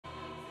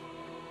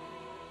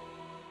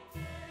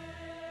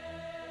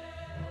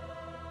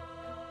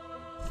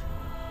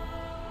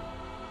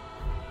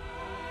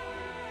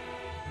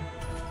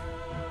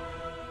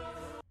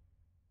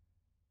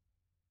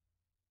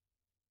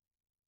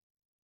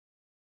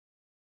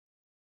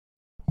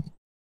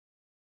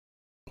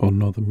Oh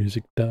no, the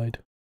music died.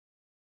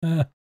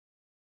 Ah.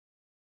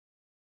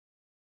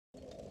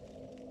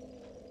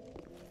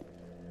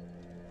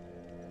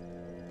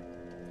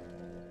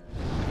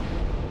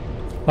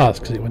 Oh, that's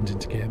because it went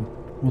into game.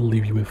 We'll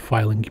leave you with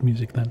filing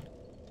music then.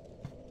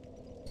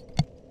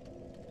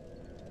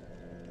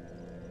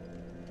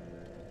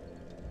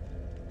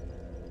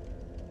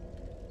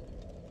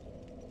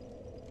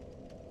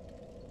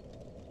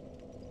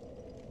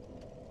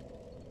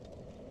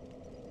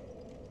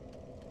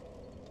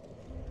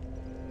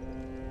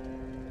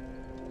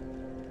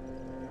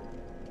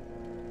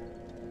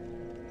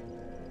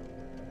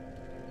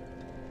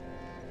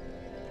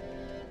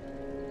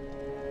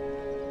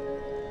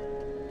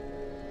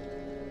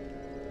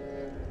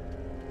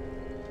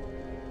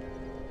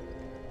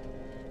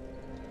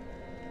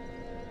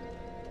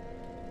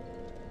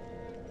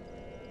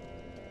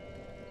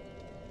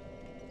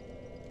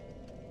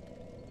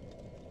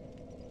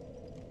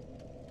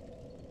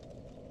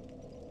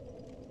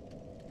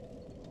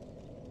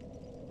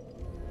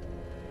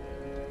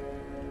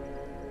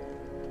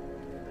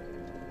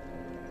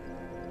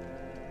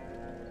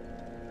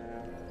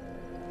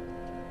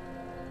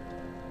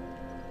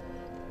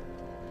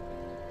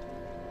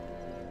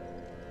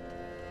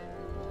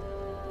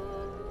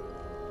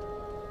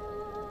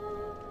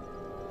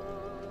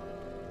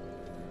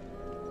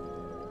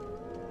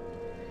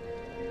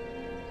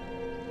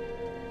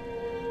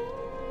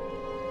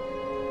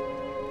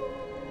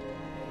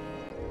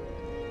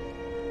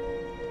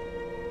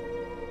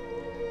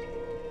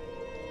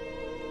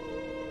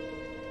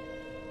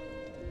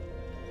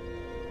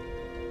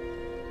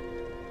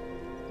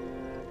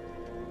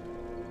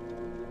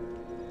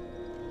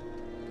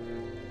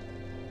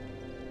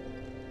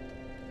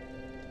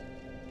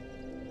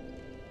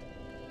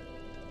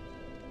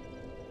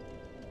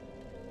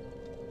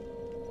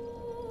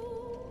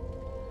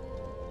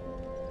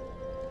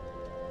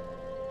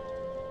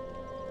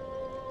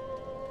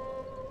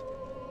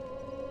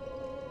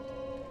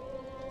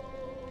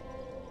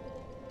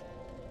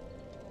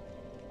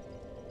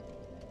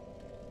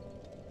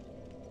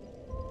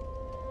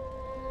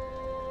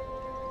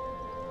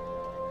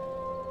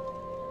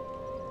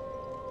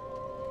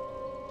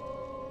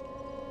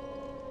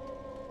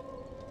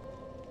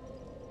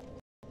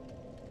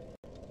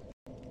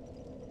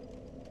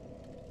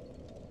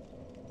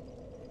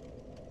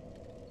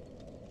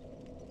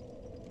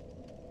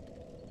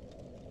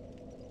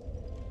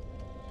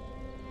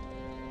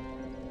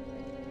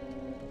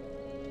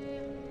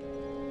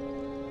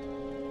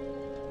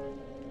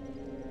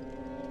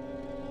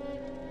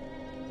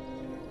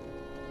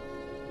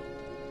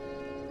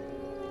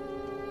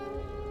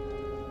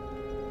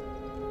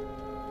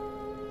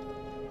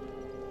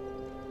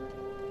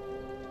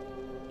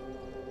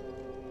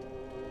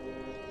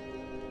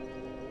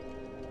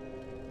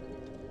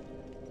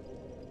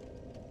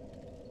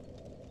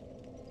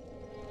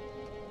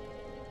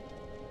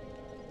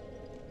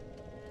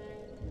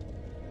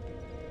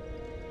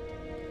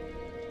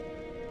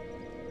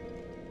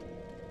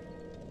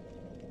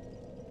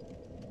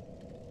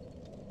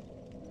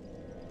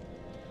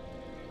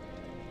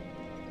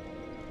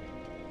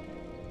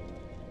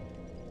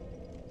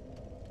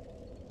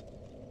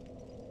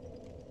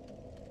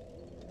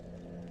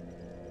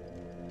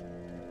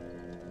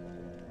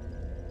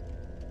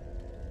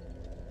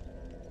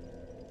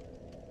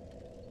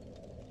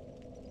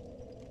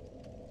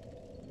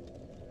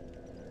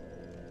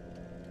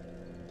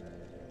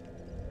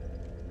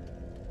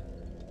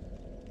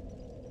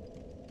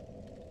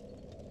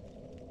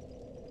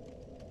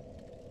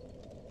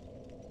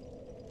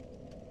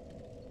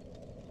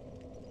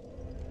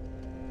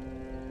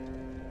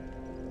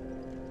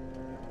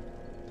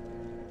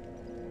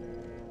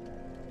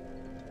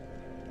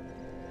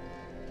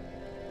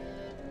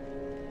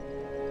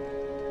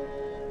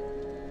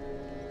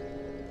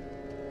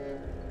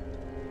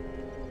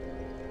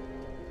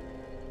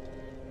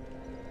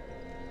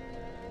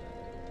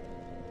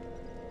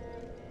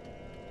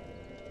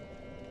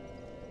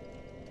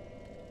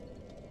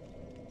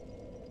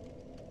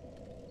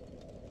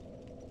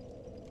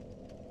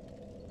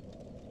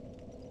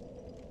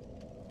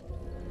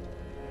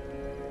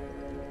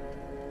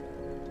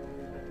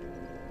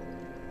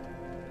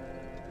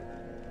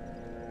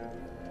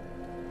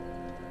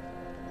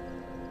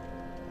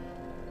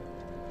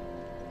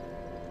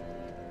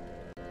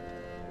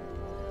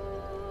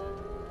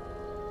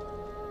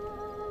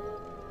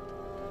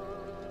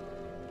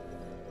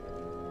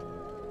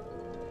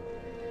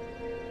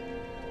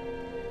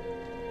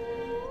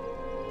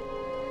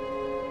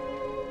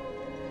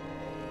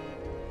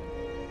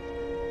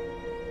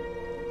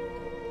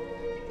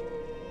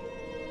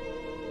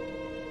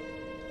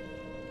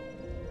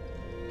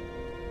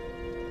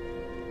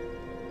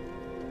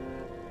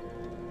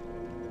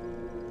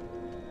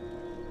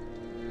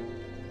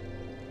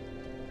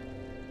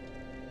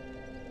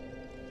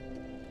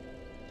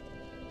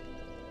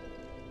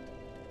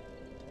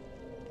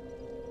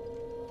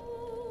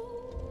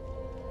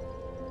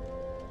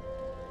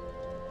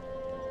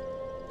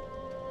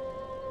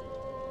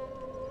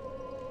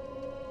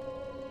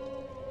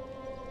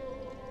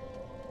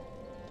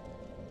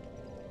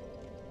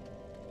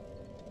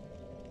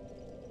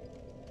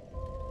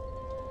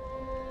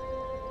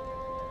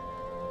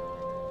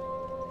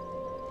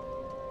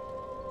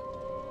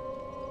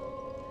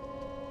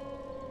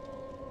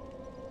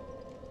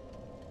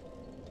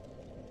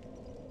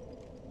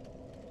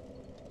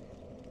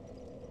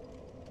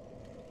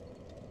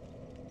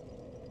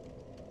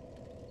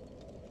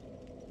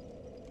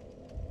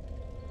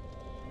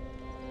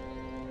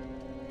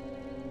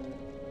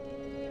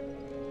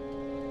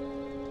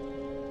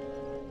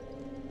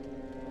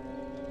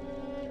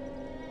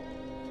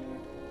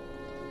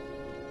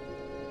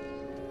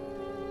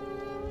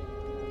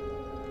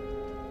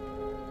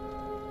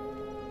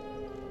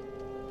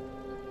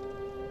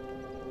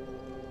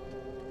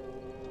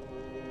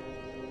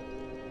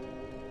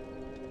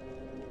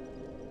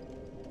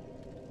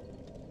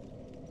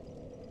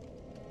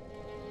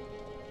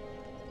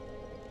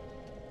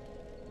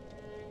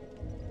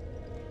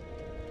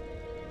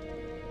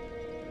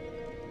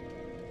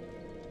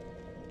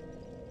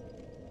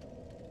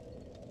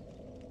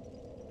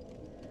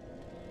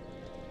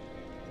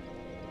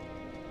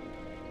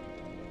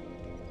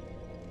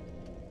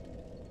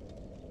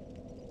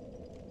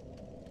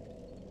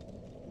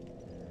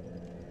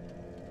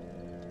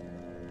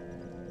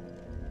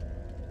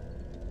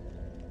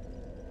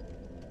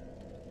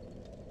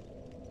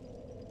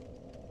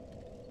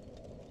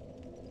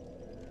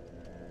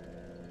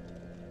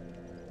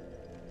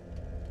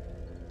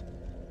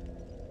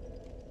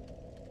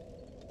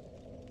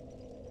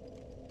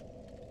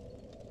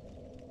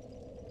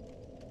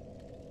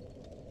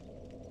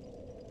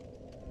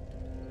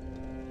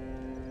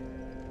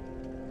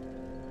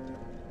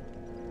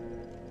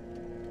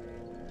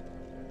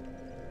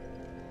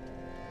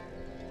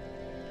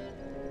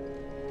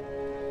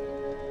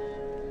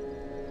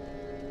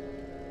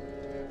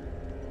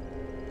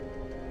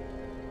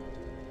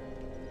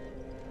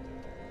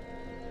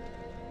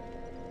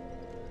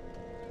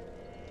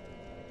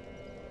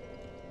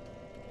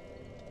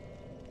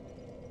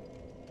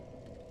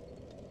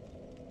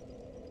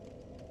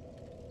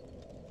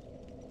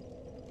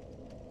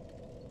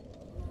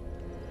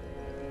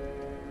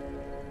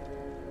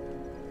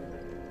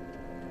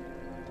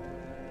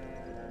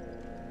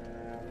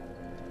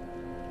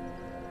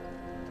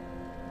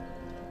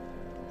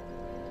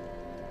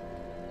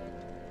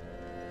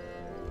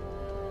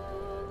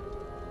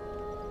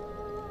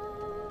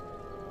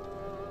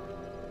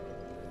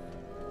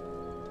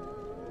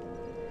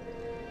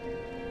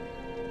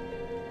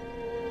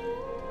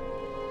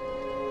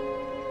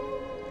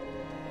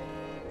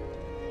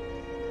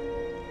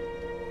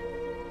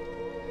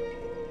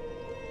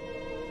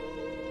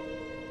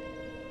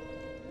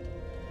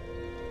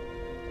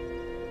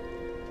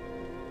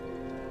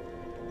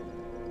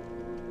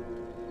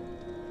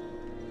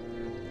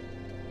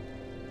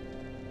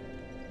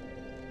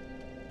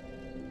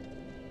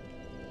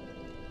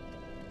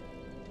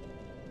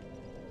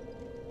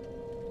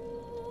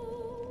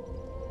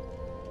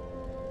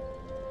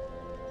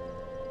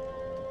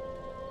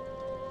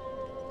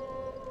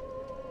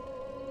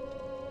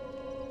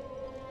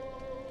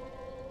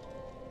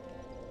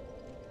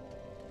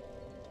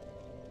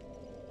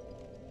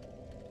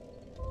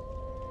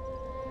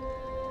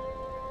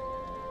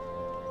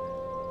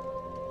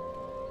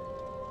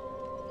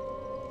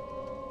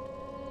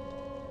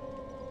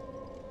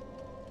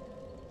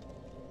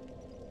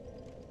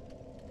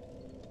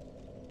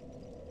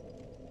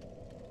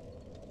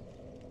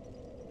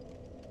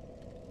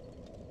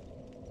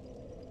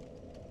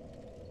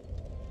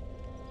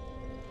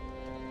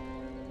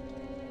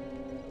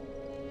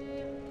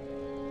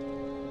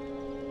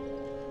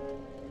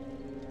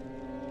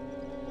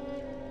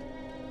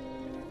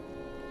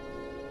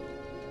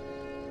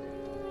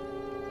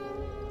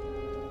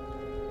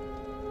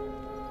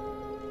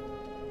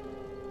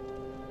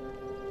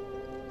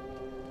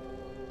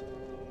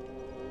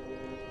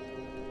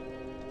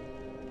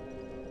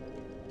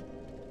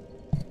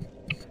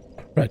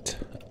 Right,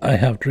 I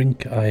have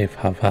drink, I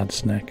have had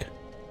snack.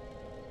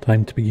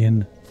 Time to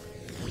begin.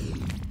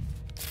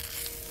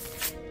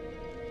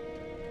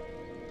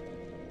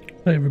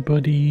 Hi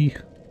everybody.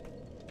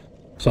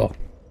 So,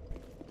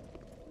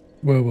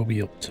 where were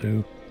we up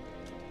to?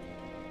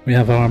 We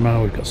have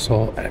armor, we've got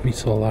heavy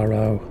soul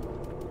arrow.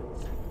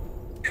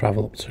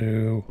 Travel up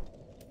to...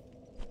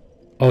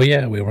 Oh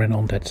yeah, we were in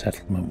Undead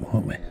Settlement,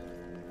 weren't we?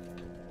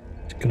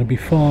 It's gonna be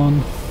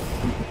fun.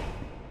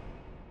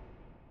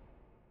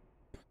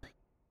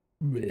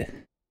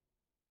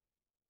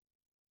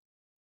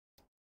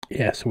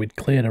 Yeah, so we'd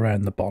cleared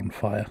around the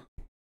bonfire.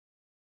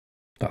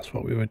 That's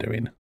what we were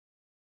doing.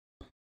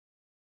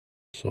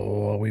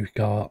 So we've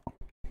got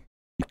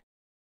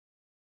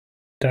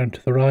down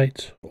to the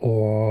right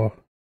or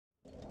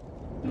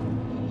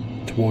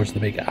towards the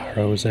big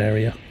arrows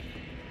area.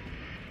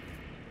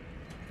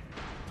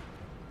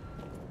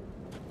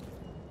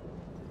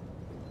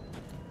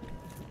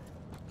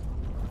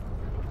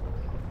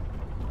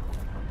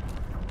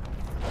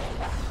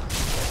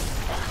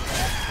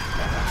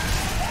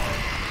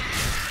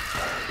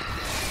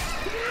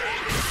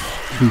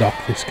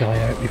 Knock this guy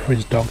out before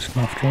his dogs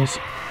come after us.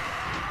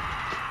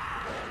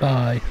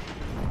 Bye.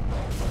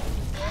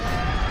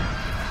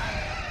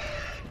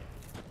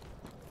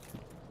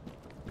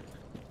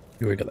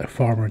 Here we got the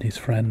farmer and his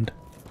friend.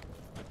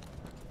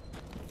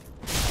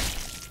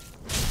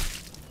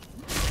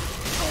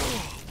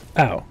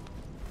 Ow.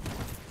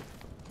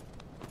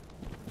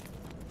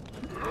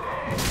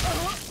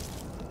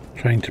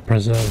 Trying to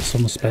preserve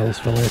some spells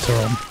for later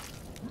on.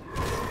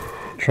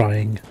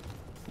 Trying.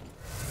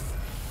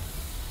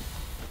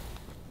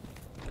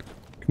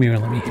 Come here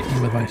and let me hit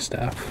you with my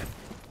staff.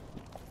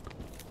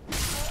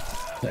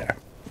 There.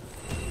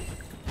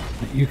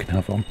 You can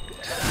have one.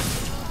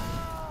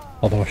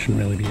 Although I shouldn't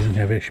really be using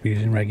heavy, I should be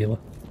using regular.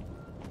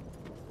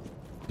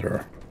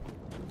 There.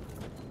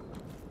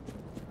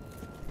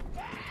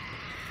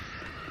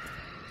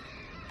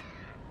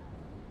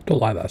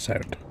 Don't like that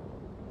sound.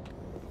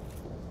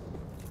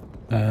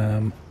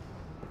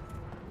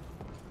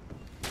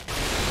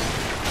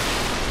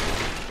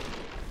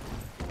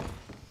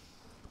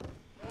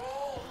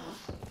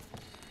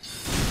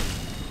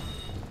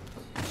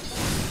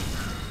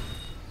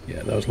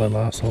 Yeah, those little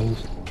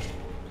assholes.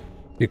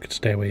 You could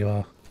stay where you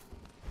are.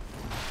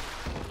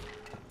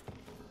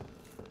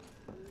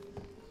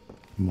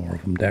 More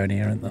of them down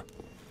here, aren't there?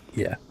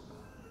 Yeah.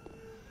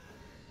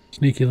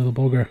 Sneaky little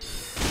bugger.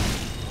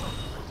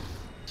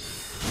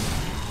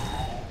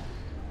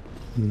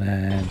 And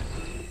then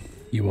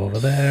you over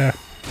there.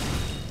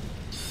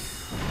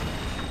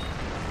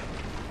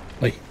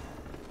 Wait.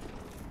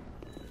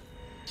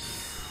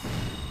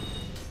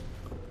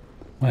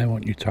 Why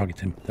won't you target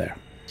him? There.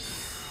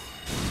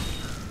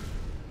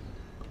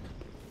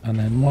 And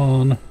then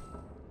one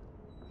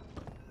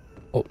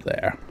up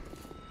there.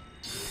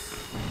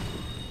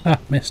 Ah,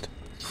 missed.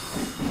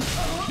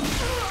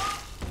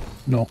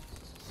 No.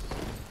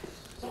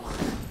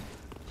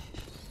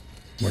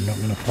 We're not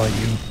going to fight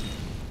you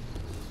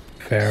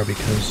fair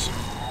because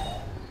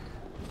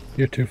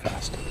you're too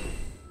fast.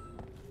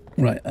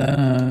 Right,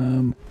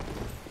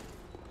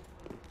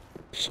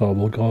 so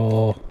we'll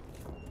go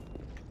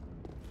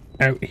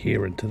out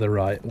here and to the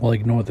right. We'll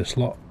ignore this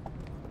lot.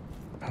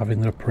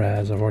 Having their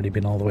prayers, I've already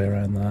been all the way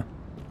around there.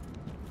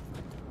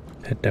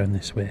 Head down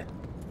this way.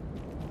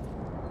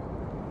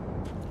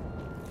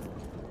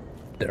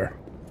 There.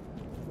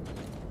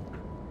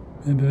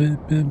 Bim,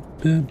 bim,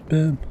 bim,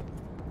 bim.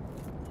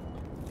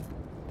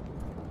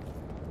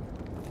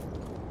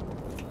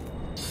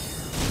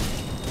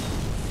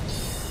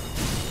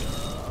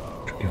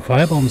 Chucking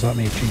firebombs at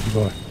me, cheeky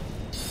boy.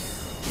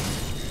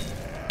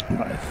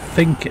 I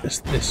think it's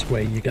this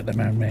way you get the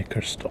Mound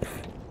Maker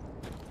stuff.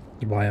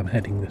 That's why I'm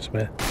heading this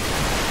way.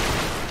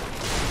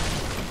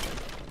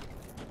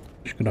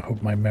 Just gonna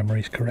hope my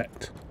memory's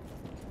correct.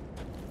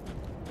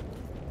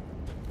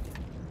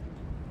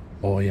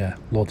 Oh yeah,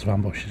 loads of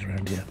ambushes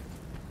around here.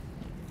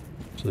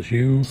 So there's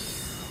you.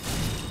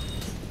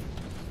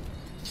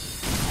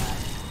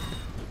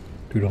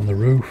 Dude on the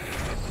roof.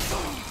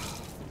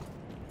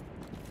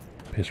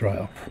 Piss right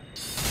off.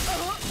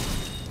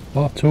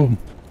 Oh, two of them.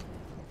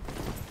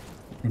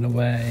 Run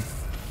away.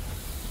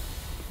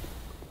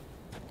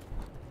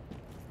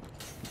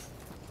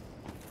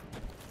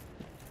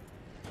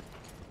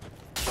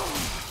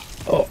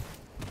 Oh.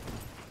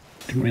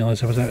 Didn't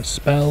realise I was out of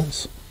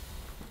spells.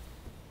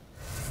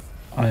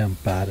 I am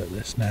bad at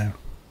this now.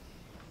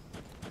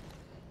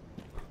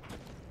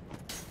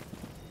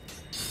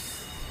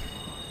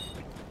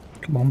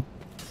 Come on.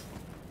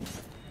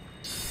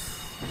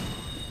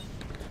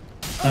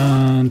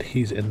 And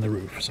he's in the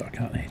roof, so I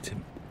can't hit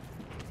him.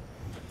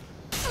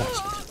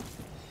 Bastard.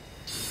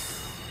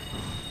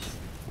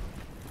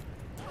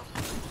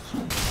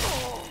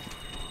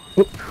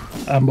 Oh,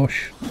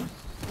 ambush.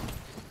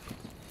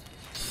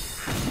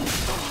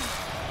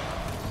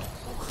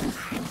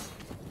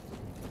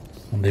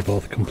 And they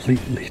both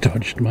completely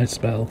dodged my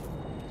spell.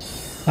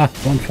 Ah,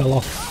 one fell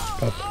off.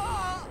 God.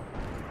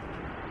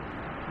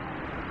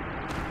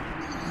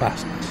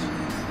 Bastards.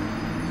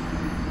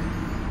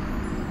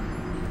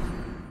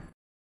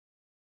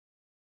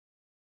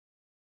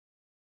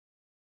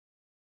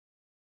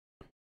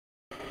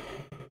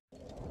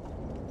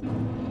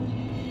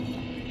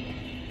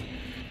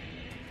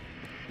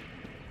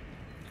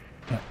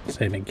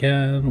 Same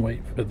again,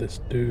 wait for this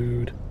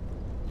dude.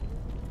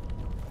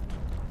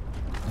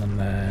 And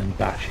then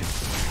bash him.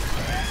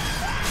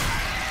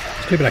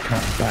 Stupid I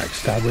can't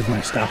backstab with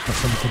my staff or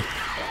something.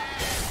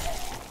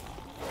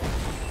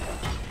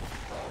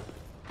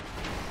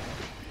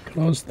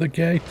 Close the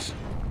gate.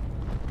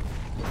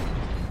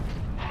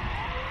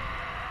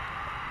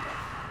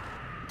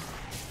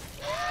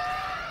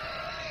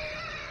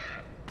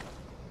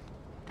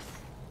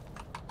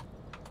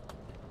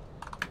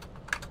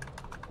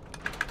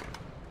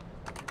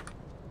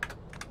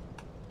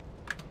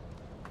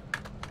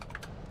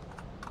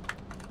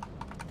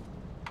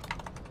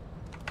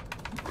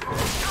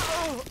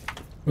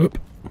 Oop.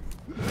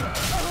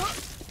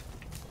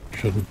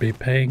 Shouldn't be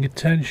paying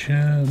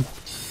attention.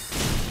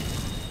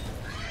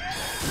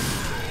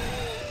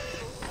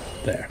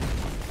 There.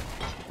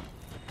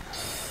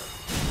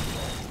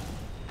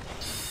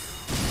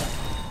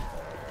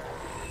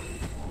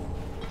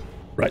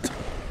 Right.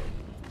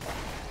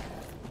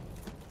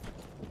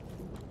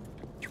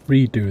 Let's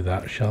redo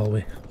that, shall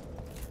we?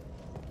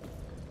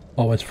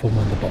 Always fun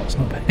when the bot's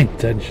not paying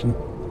attention.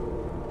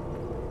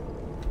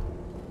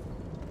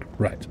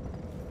 Right.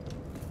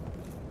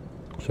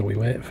 So we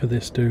wait for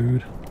this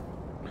dude.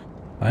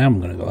 I am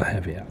going to go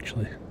heavy,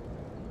 actually.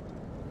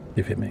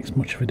 If it makes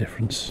much of a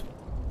difference.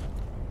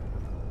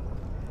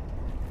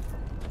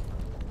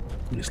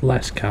 It's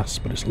less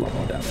cast, but it's a lot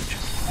more damage.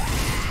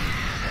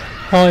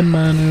 Hi,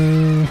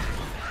 Manu.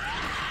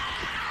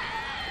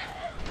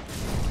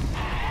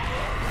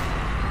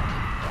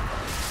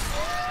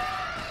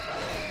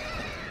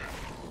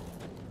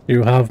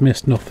 You have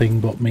missed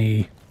nothing but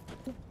me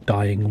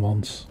dying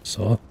once,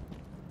 so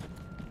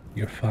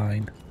you're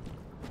fine.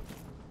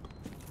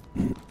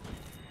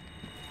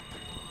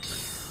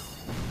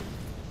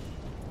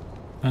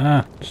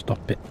 Ah,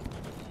 stop it.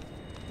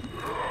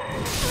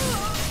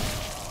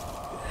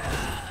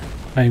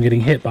 I am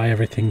getting hit by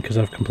everything because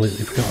I've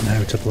completely forgotten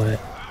how to play.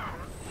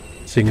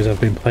 Seeing as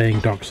I've been playing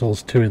Dark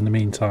Souls 2 in the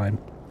meantime.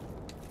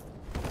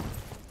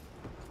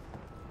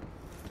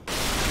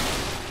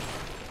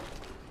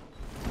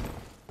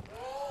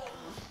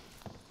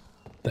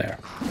 There.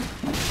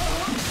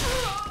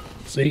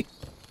 See?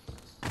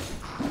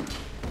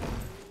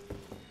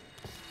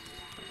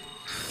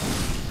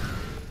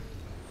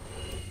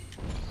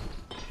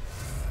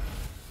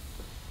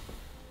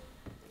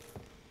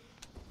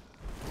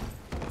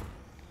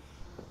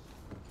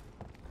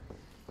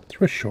 Is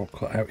there a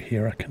shortcut out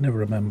here? I can never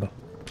remember.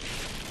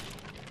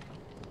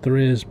 There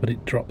is, but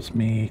it drops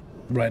me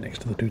right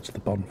next to the dudes at the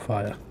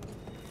bonfire.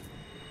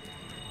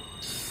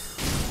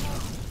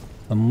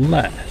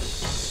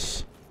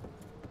 Unless...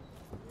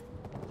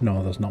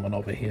 No, there's not one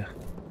over here.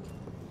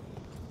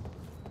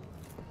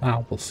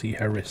 Ah, we'll see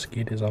how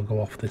risky it is. I'll go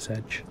off this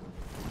edge.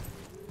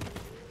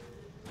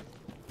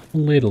 A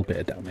little bit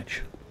of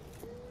damage.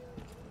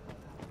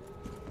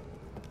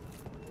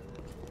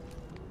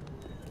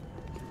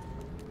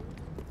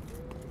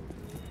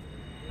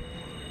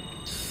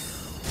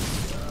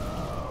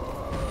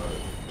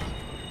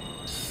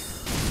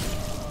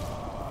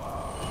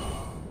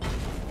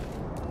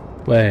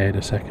 Wait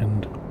a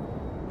second.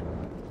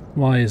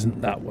 Why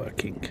isn't that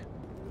working?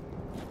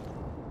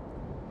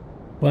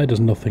 Why does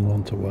nothing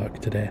want to work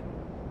today?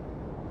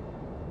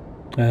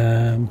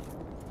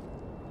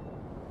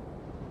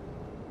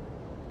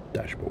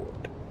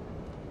 Dashboard.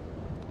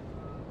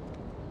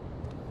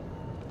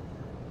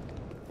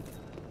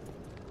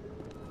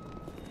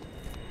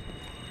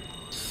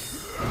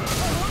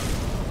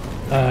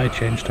 I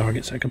changed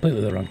targets at completely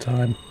the wrong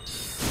time.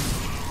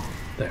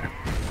 There.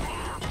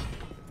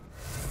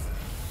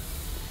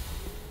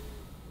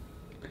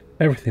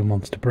 Everything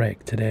wants to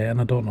break today,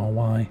 and I don't know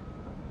why.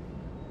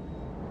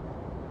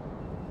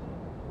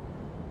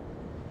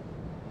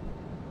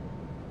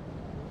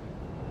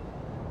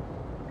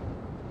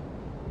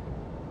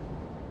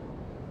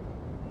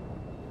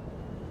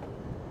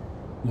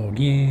 Log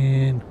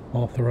in,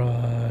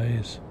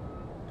 authorize,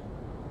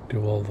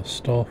 do all the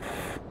stuff.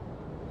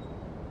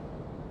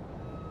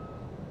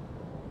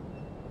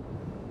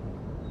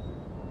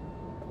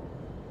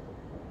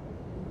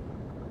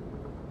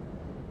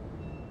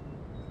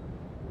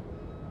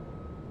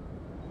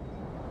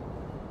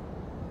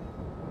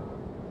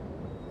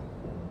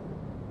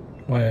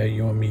 Why are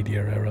you a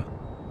media error?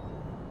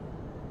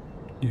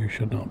 You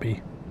should not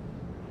be.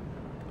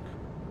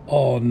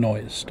 Oh no,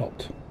 it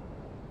stopped.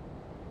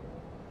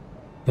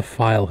 The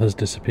file has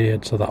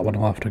disappeared, so that one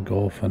will have to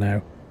go for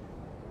now.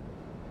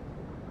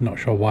 Not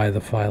sure why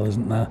the file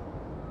isn't there.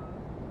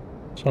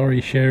 Sorry,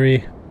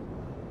 Sherry.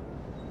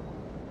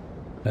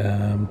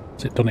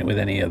 Has it done it with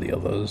any of the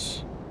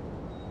others?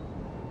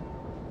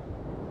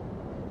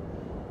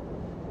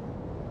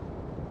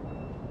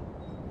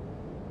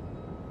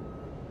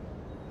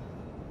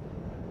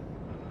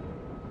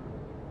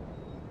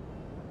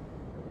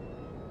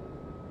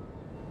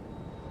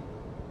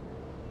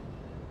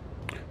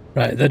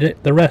 Right,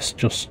 the rest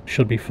just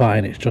should be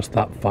fine, it's just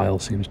that file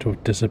seems to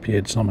have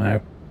disappeared somehow.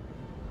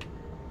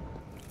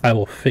 I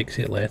will fix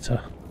it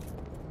later.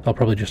 I'll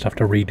probably just have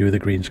to redo the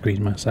green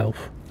screen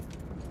myself.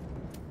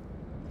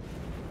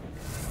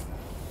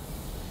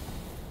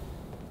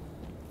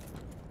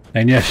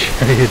 And yes,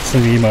 Sherry, it's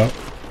an emote.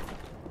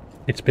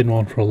 It's been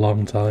one for a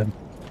long time.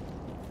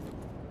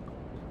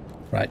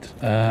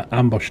 Right,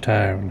 ambush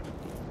town.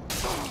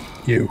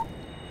 You.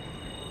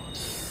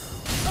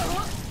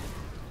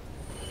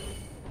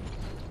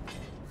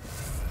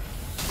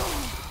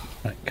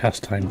 Right,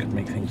 cast time can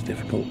make things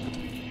difficult.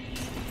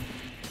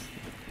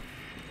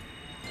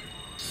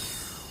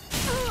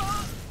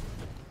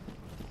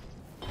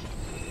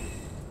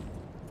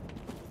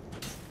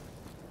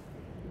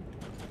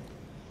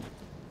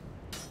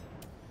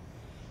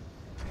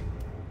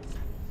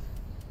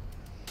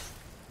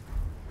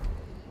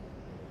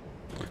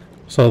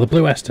 So the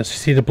blue Estus, you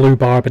see the blue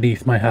bar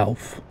beneath my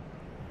health?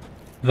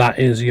 That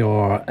is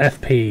your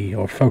FP,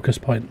 or focus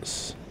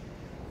points.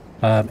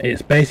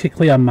 It's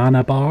basically a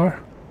mana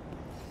bar,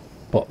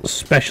 but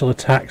special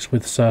attacks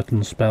with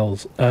certain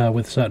spells,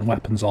 with certain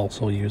weapons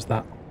also use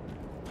that.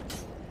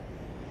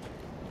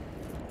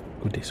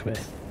 Go this way.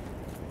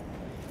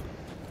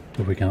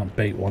 If we can't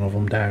bait one of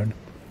them down.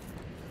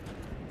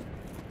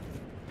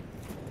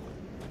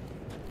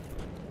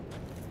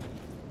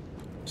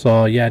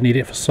 So yeah, need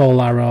it for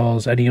soul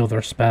arrows, any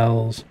other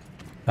spells,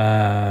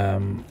 like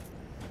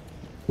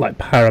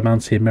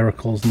pyromancy and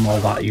miracles and all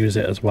that, use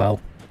it as well.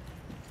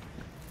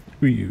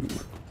 Whew.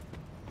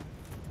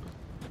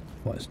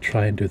 Let's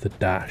try and do the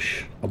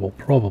dash. I will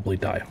probably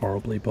die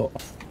horribly, but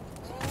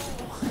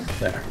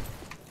there.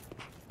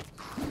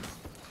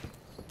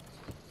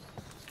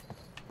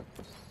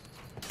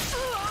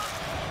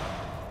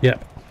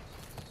 Yep.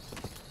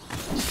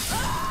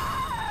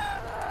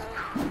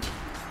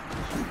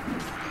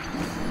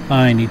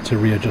 I need to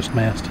readjust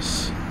my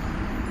Estus.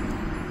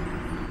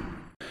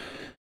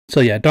 So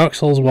yeah, Dark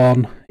Souls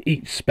 1,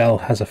 each spell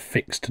has a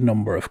fixed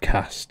number of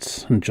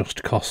casts and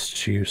just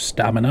costs you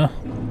stamina.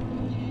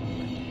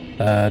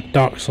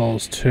 Dark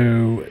Souls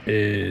 2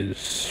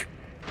 is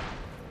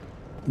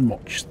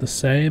much the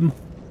same.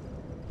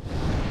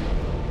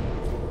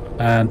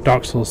 And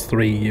Dark Souls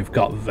 3, you've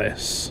got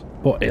this,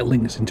 but it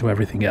links into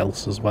everything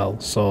else as well,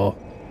 so...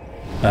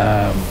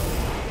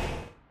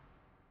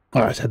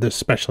 like I said, there's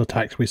special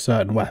attacks with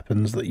certain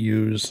weapons that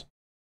use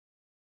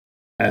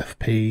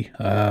FP.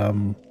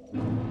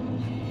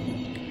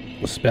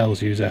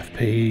 Spells use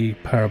FP,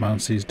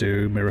 pyromancies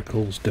do,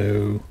 miracles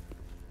do,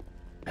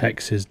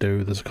 hexes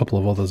do, there's a couple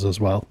of others as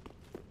well.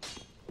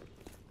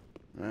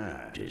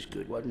 Ah, 'tis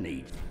good, wasn't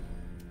he?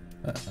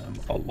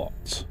 A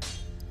lot.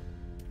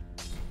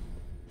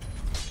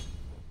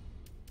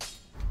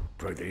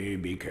 Prithee,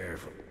 be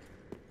careful.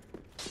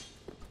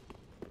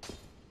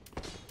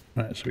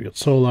 Right, so we got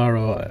soul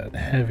arrow and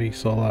heavy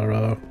soul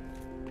arrow.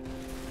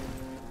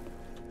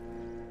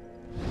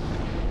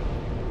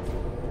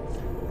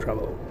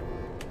 Travel.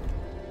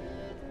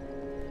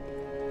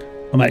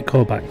 I might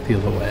go back the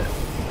other way,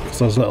 because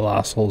those little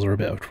assholes are a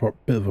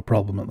bit of a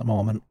problem at the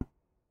moment.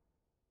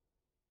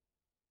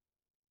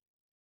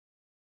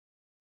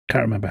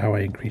 Can't remember how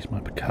I increase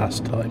my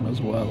cast time as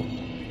well.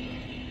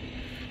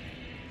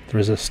 There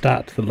is a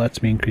stat that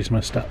lets me increase my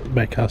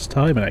cast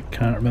time, and I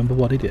can't remember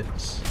what it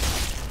is.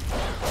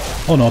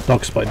 Oh no,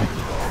 dog spotted me.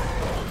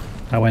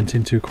 I went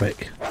in too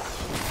quick.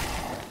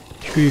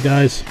 Screw you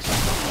guys.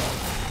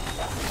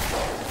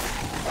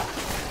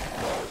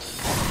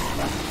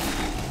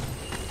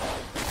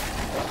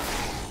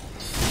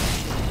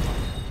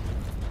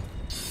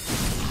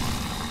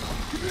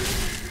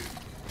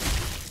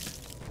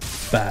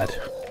 Bad.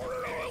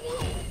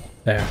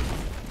 There.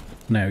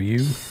 Now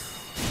you.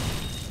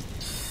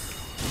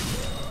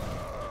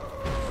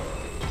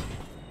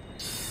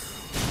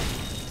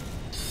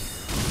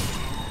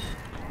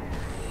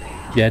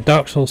 Yeah,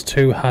 Dark Souls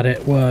 2 had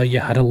it where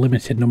you had a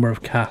limited number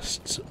of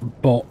casts,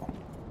 but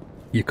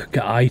you could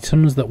get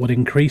items that would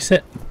increase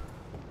it.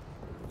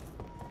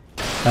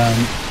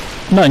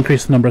 Not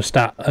increase the number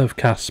of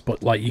casts,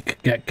 but like you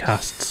could get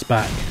casts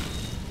back.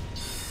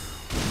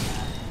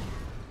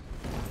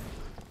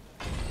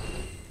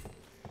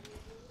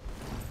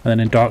 And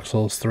then in Dark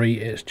Souls 3,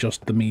 it's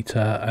just the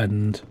meter,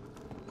 and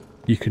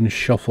you can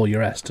shuffle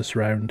your Estus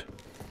around.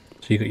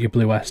 So you got your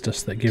blue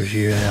Estus that gives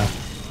you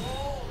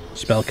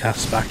spell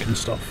casts back and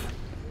stuff,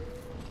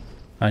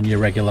 and your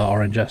regular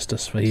orange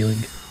Estus for healing.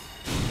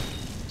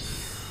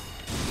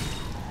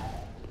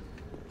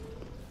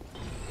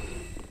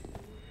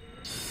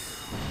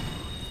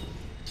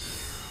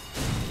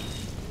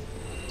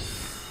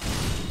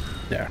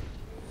 There.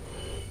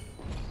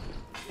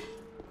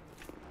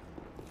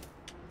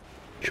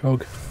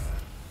 Chug.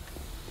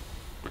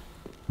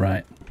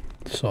 Right,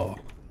 so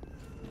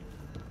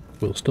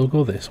we'll still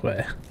go this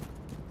way,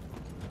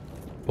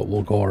 but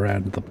we'll go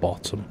around the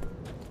bottom.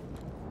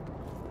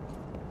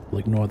 We'll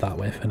ignore that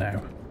way for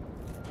now.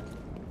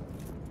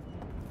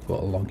 Go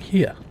along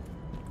here.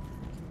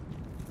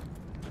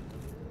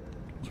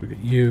 So we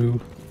got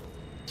you.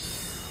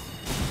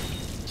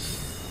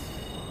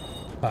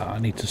 I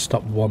need to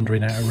stop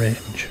wandering out of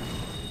range.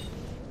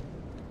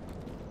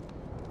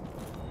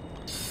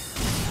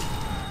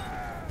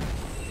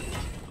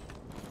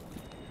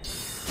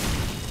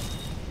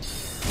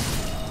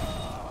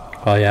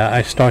 Oh yeah,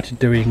 I started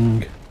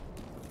doing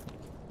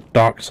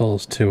Dark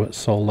Souls 2 at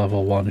soul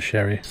level 1,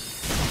 Sherry.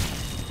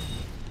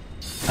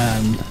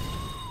 And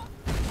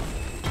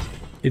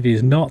it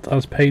is not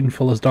as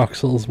painful as Dark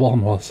Souls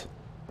 1 was.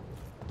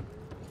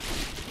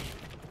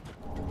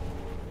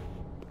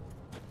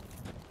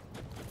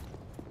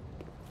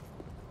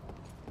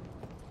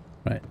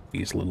 Right,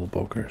 these little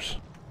buggers.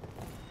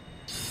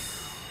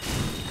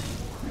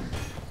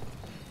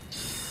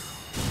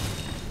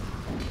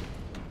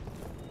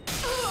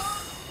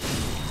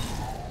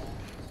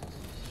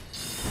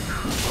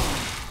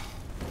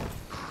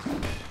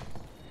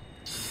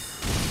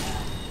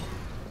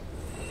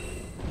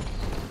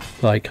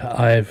 Like,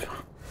 I'm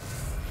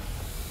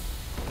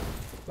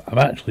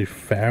actually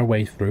fair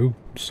way through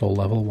soul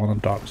level 1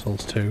 and Dark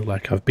Souls 2.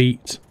 Like, I've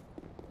beat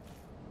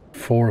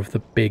 4 of the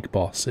big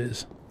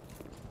bosses.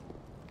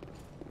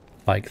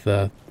 Like,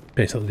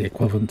 basically the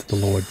equivalent to the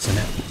lords in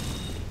it.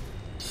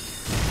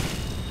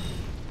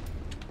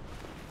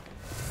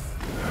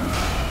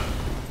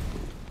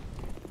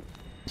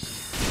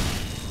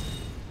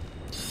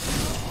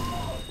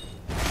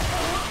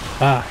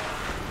 Ah!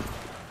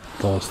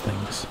 Those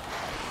things.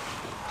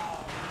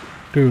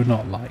 Do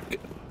not like.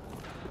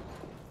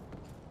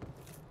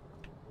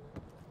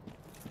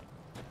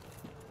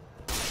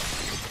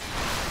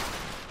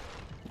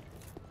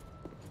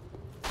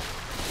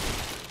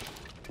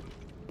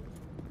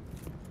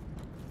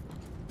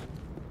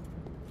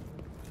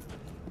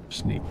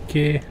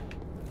 Sneaky.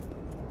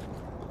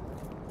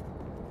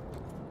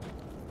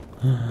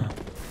 How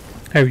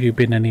have you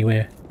been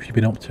anyway? What have you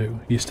been up to?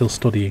 You're still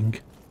studying?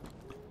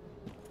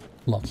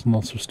 Lots and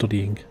lots of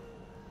studying.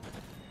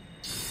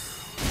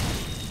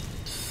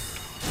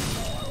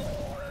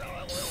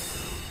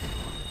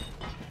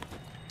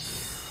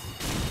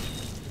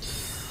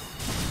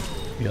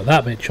 You got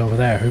that bitch over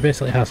there who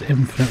basically has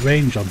infinite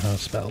range on her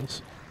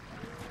spells.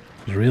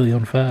 It's really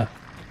unfair.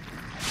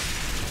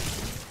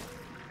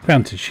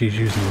 Granted, she's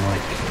using,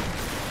 like,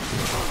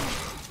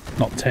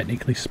 not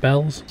technically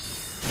spells.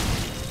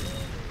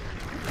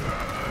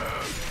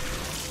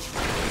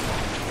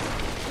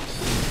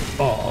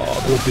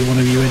 Oh, there will be one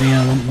of you in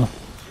here, won't there?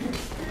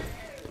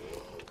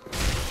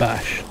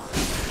 Bash.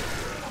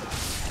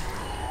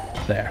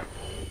 There.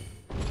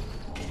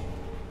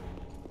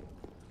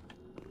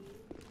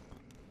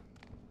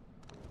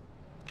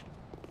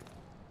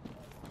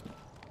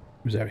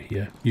 Who's out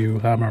here? You,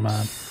 Hammer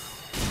Man.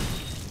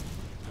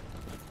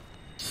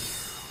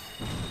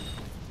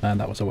 And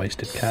that was a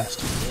wasted cast.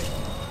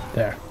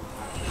 There.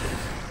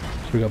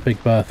 So we got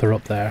Big Bertha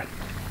up there.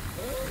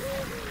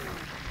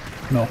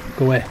 No,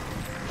 go away.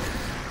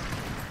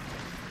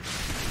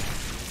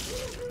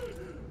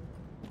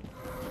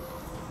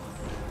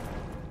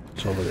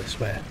 It's over this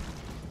way.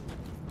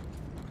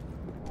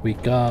 We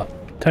got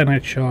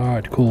 10-out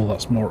shard. Cool,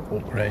 that's more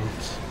upgrades.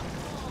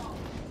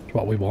 That's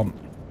what we want.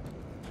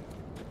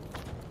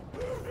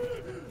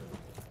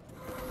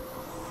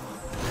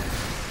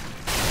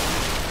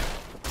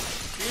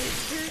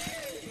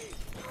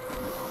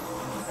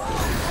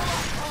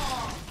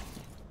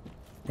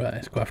 Right,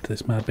 let's go after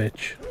this mad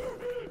bitch.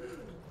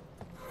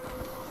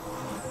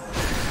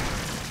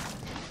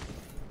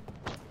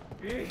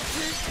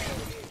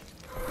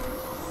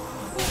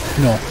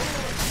 No.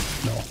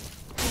 No.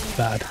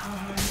 Bad.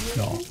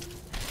 No.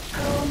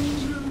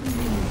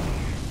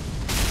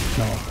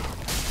 No.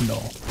 No.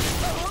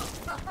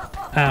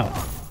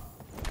 Ow.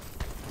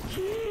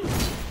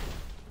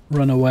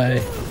 Run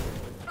away.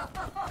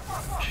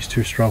 She's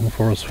too strong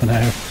for us for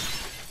now.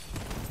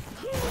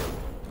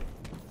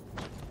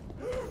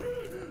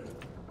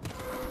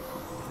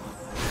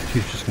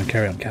 She's just going to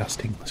carry on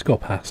casting. Let's go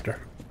past her.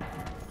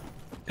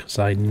 Because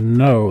I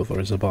know there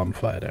is a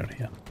bonfire down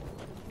here.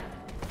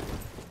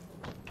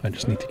 I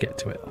just need to get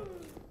to it.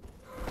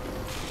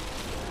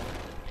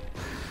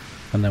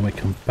 And then we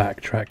can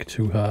backtrack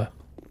to her.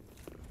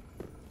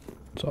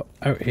 So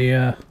out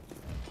here.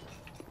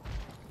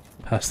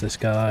 Past this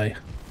guy.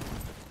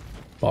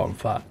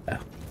 Bonfire.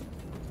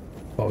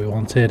 What we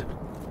wanted.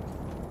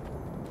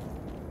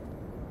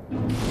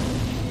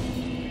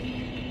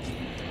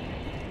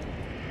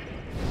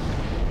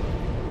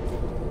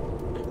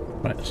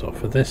 Right, so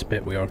for this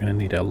bit we are going to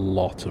need a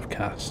lot of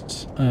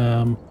casts.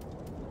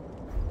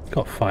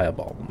 Got fire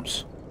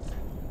bombs.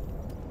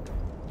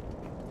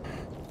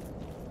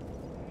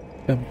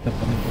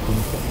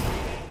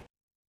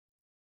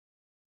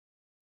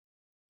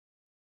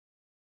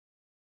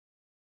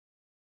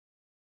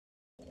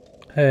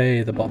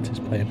 Hey, the bot is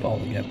playing ball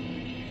again.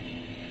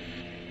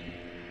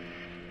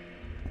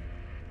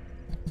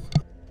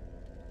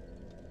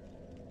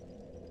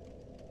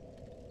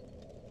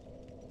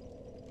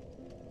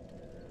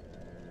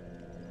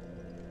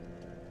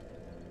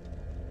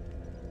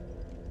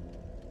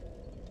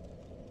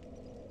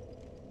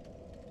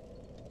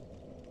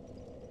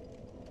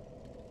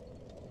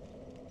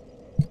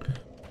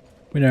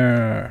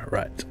 Winner!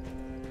 Right.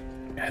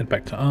 Head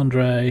back to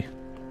Andre.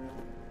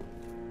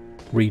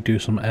 Redo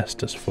some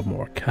Estus for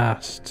more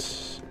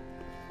casts.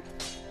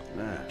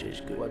 That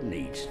is good. What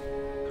needs?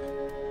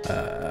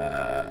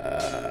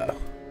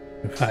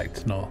 In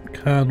fact, no.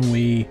 Can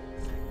we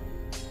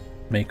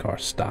make our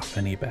staff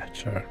any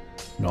better.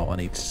 No, I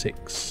need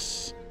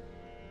 6.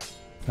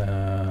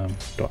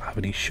 Don't have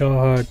any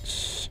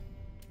shards.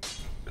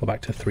 Go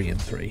back to 3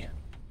 and 3.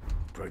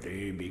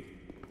 Pretty big.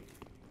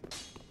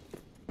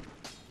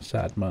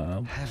 Sad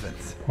man.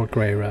 Heavens. Poor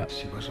grey rat.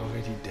 She was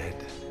already dead.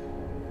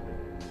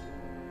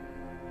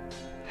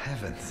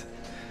 Heavens.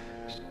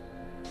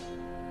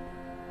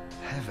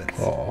 Heavens.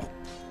 Oh.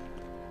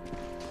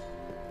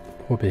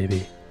 Poor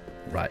baby.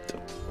 Right.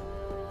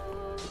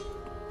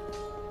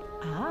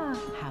 How?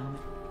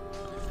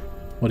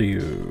 What are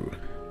you?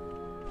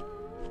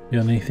 You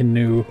got anything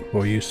new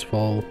or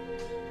useful?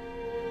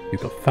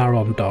 You've got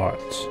Faron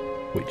darts,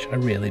 which I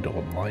really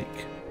don't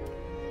like.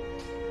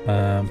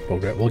 But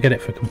great, we'll get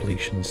it for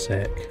completion's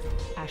sake.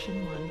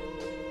 Ashen 1.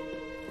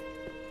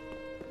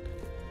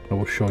 I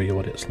will show you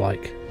what it's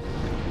like.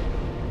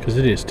 Because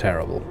it is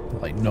terrible.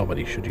 Like,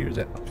 nobody should use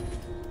it.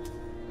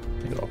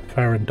 There you go.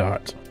 Faron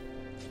dart.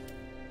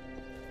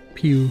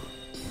 Pew.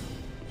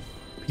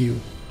 Pew.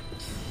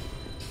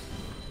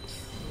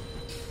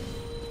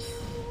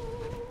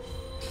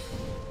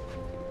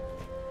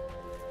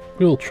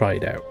 We'll try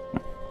it out.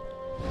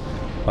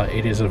 Like,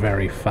 it is a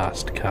very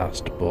fast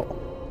cast, but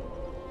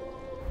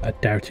I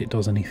doubt it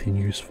does anything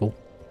useful.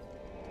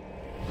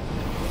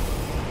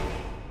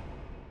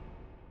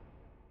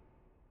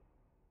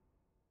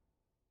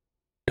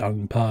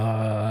 Dung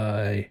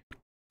pie.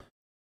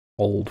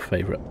 Old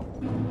favourite.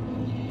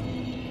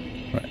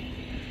 Right,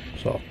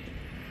 so.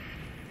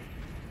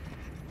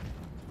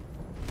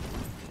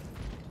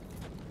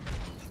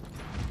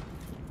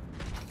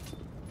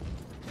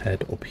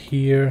 Head up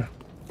here.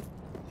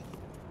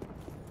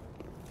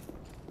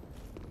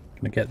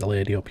 Gonna get the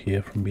lady up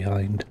here from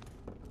behind.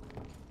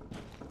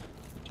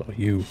 So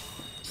you.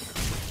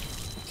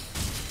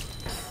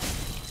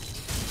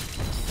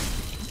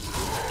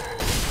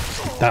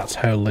 That's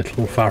how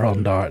little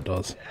Faron dart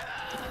does.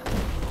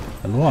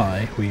 And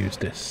why we use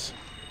this.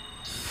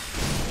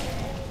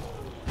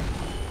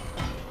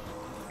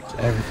 So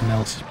everything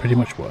else is pretty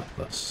much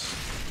worthless.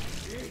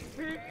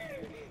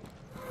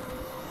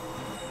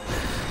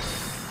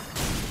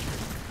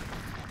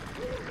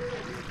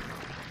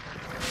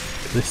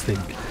 This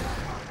thing.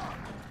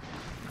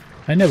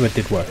 I never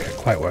did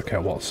quite work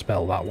out what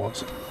spell that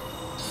was.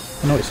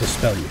 I know it's a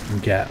spell you can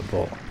get,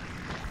 but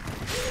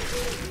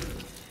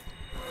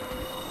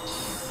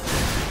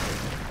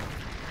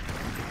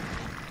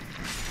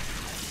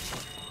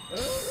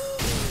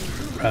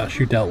right,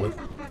 you dealt with.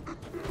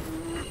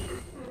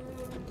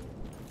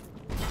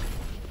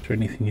 Is there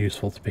anything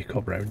useful to pick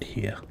up around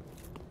here?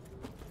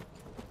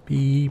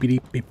 Bee bee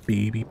bee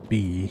bee bee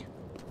bee.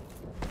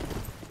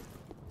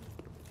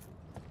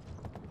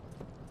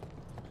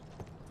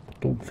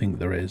 Don't think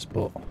there is,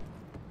 but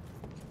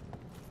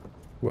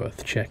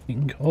worth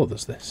checking. Oh,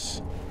 there's this.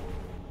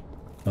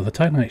 Another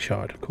Titanite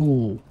shard.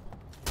 Cool.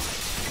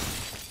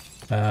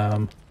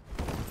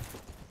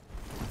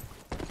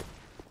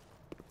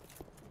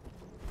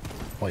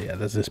 Oh yeah,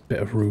 there's this bit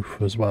of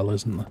roof as well,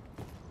 isn't there?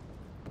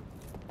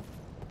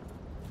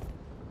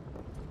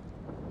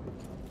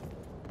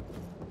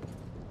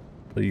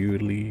 So you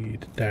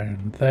lead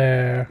down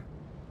there.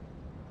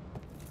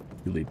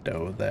 You lead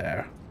down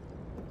there.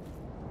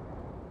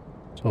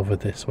 It's over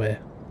this way.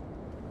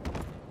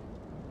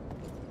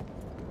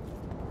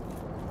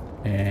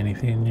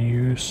 Anything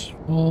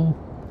useful?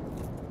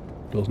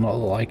 Does not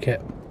look like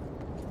it.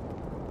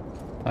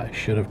 I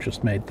should have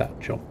just made that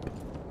jump.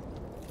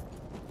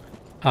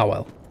 Ah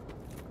well.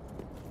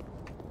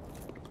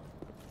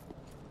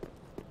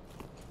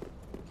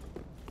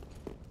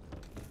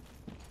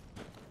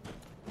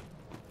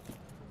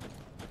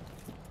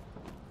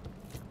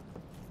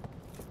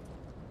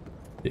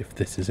 If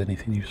this is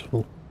anything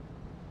useful.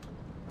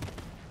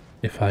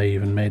 If I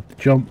even made the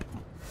jump.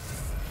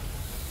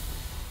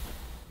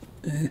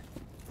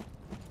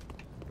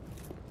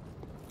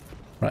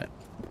 Right,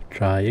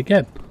 try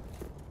again.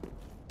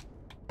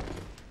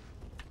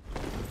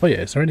 Oh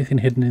yeah, is there anything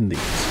hidden in these?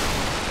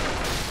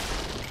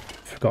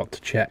 Forgot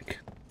to check.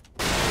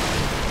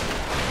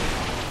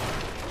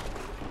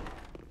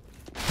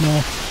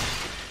 No.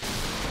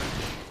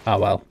 Ah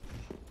well.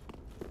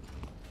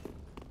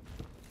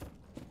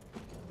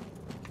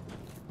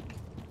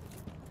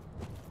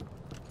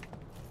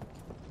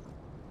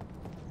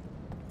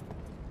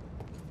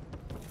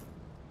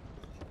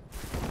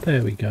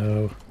 There we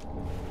go.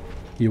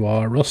 You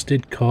are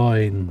rusted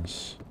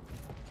coins.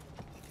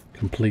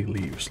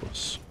 Completely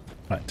useless.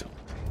 Right.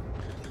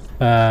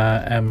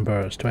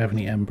 Embers. Do I have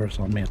any embers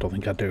on me? I don't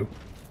think I do.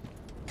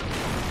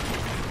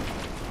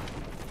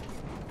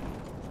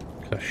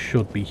 I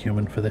should be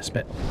human for this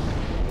bit.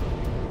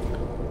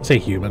 I say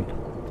human.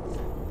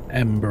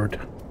 Embered.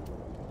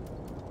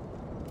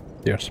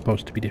 They are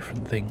supposed to be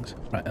different things.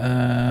 Right,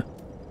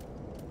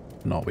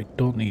 no, we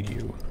don't need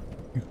you.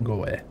 You can go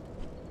away.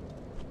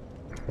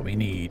 What we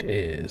need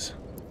is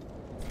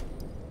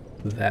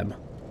them.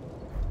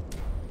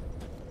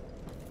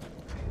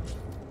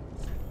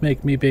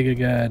 Make me big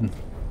again.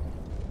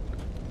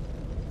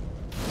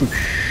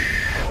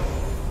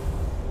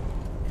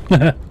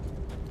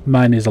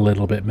 Mine is a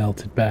little bit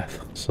melted,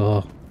 Beth,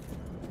 so...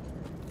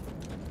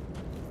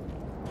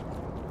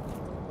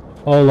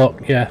 Oh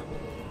look, yeah.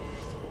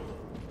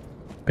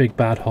 Big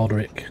bad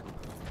Hodrick.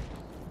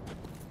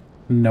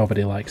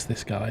 Nobody likes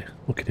this guy.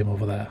 Look at him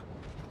over there.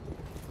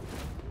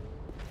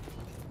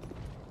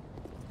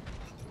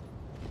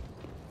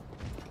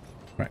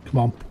 Right, come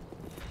on.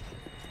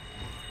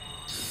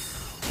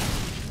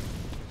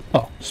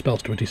 Oh,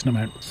 spells to a decent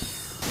amount.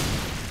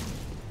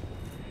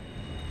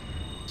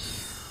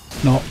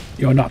 No,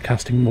 you're not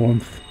casting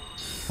warmth.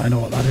 I know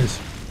what that is.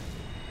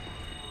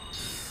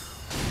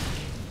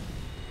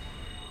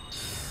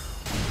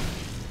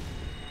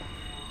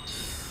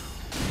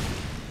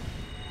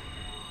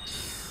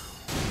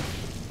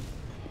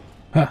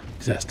 Ha,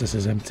 Zestus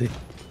is empty.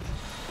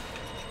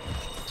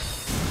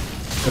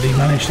 But he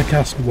managed to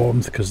cast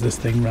warmth because this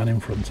thing ran in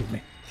front of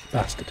me.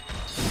 Bastard.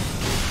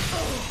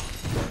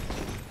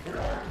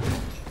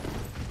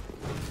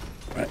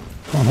 Right,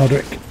 come on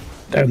Hodrick.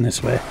 Down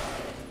this way.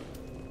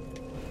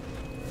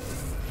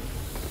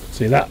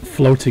 See, that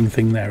floating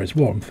thing there is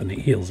warmth and it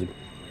heals him.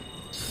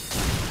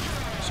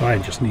 So I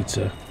just need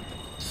to...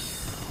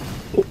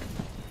 Oh.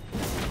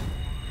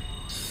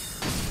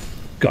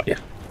 Got ya.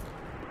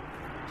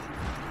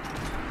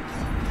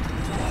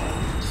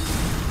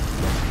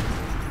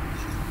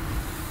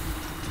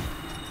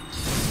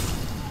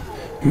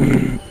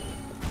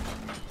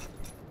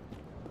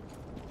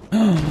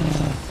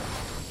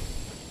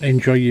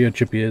 Enjoy your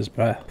Jabir's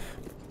breath.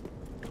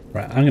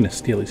 Right, I'm going to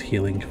steal his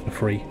healing for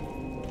free.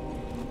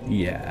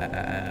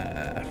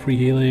 Yeah, free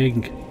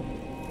healing.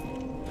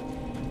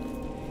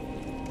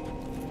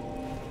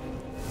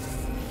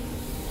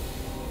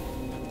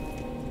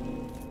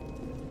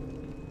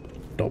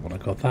 Don't want to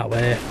go that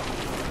way. Is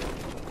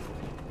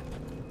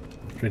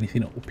there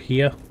anything up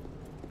here?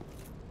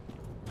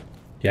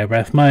 Yeah,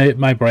 Breath,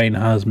 my brain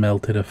has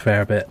melted a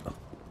fair bit.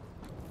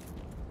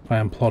 I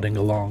am plodding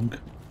along.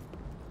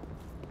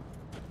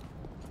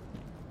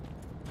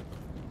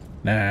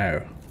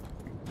 Now,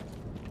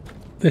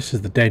 this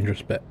is the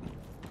dangerous bit.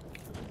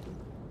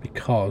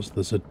 Because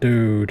there's a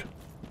dude.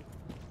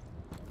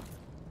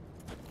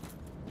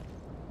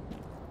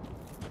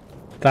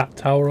 That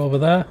tower over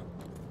there?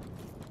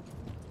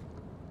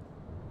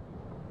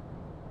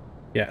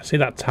 Yeah, see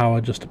that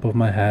tower just above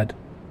my head?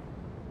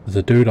 There's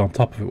a dude on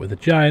top of it with a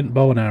giant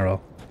bow and arrow.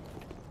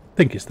 I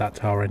think it's that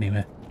tower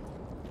anyway.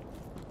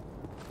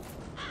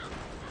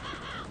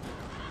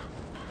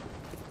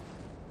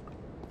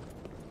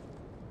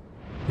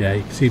 Yeah,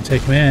 you can see him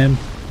taking aim.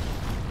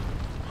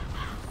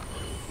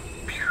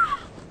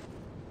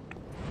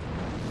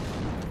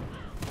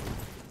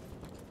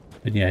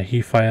 And yeah,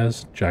 he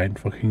fires giant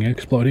fucking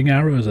exploding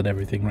arrows at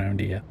everything around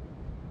here.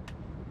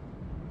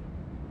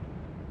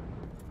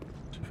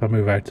 So if I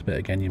move out a bit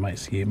again, you might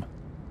see him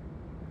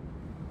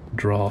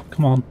draw.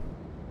 Come on.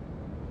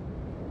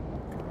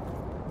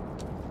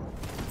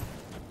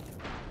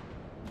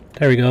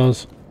 There he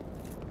goes.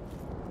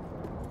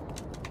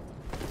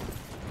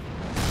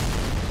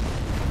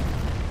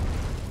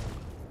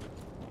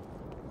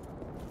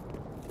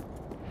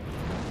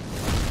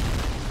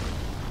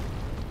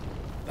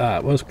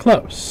 That was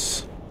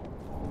close.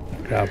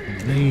 Grab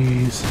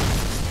these.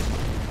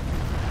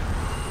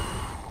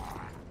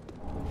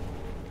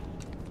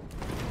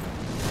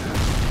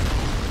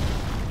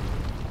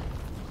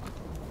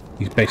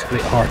 He's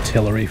basically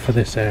artillery for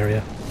this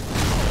area.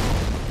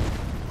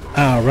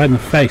 Ah, right in the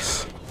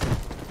face.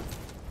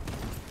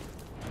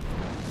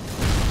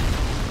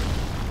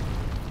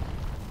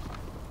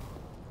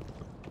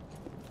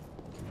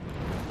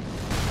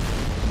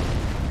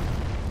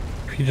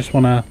 If you just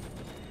wanna...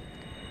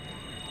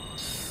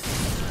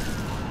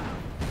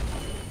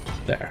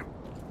 There.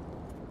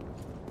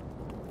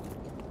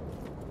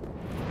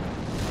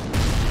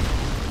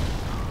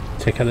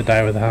 Take out the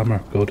die with the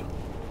hammer. Good.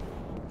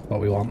 What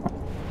we want.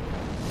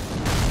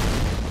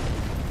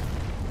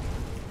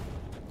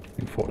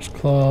 Enforce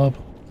club.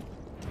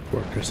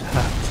 Worker's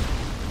hat.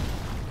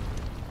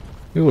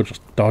 We will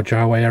just dodge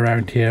our way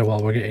around here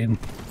while we're getting...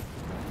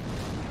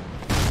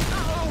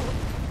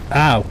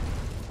 Ow!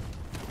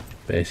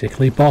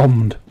 Basically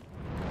bombed.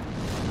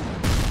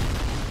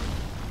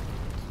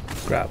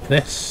 Grab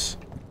this.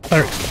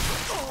 Cleric.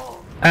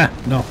 Ah,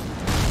 no.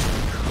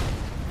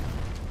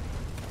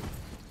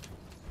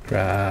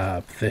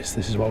 Grab this.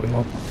 This is what we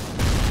want.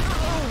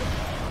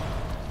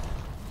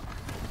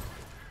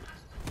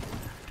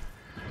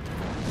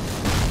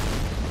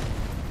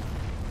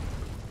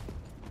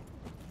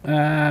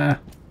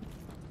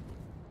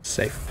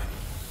 Safe.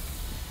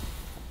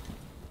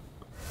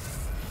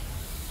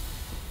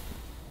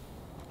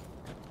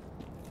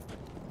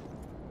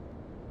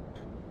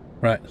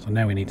 Right, so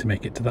now we need to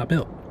make it to that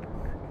bit.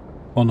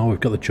 Oh no, we've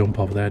got the jump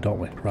over there, don't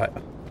we? Right.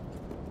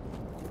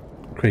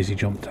 Crazy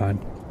jump time.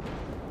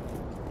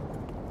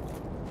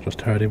 Just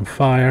heard him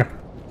fire.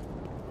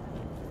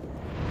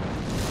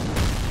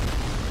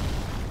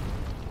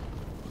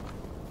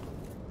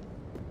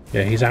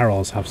 Yeah, his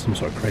arrows have some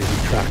sort of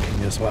crazy tracking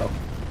as well.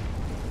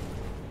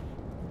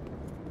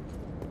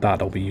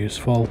 That'll be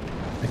useful.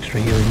 Extra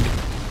healing.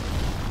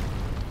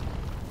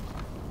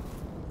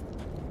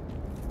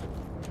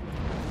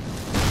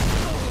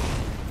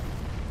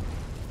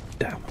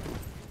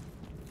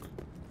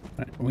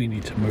 We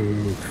need to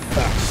move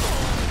fast.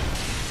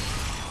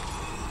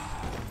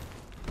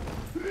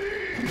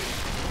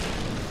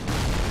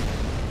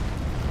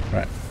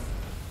 Right.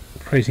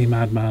 Crazy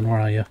madman, where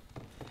are you?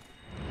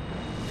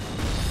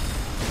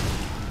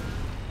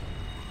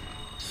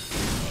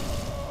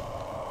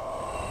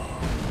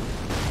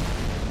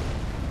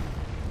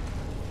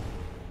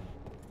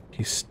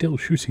 He's still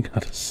shooting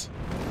at us.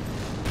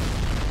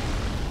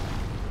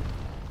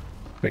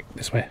 Wait,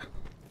 this way.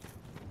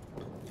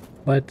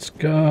 Let's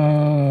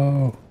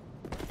go!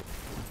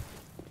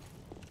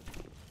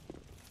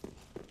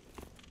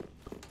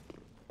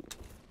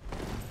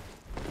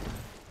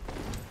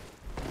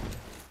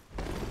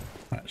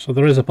 Right, so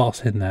there is a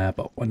boss in there,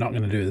 but we're not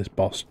going to do this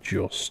boss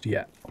just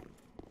yet.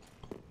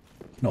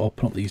 Not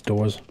open up these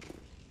doors.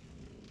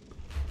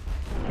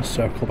 Let's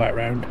circle back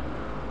round.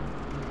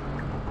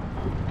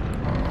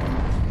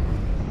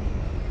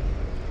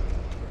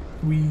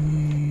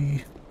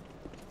 Whee!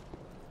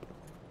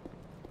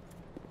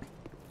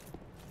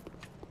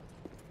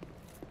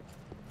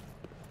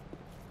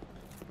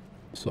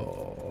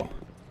 So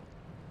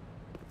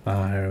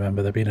I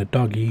remember there being a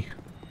doggy.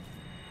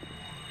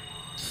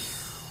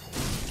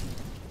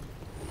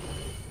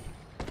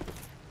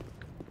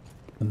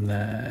 And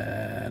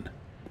then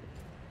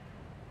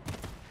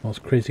those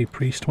crazy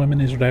priest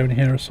women is down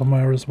here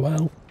somewhere as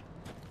well.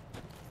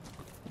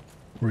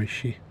 Where is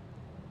she?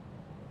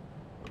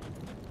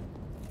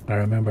 I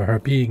remember her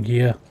being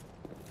here.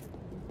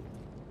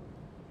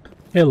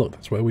 Hey look,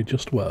 that's where we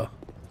just were.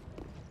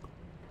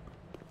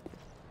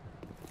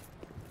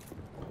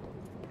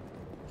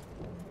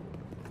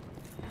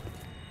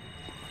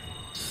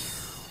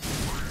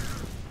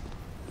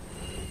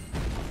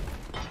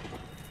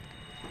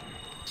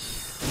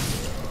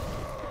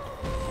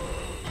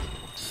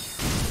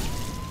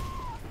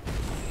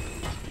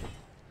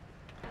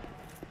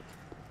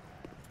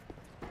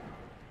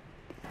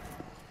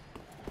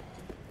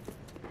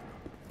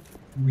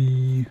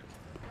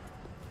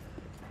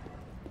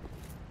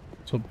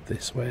 It's up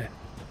this way.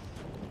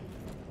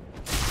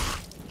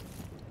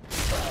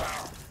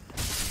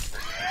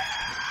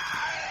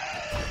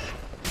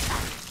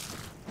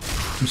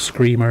 Some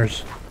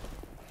screamers.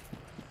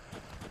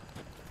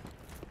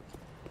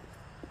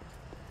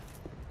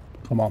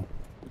 Come on,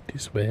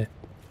 this way.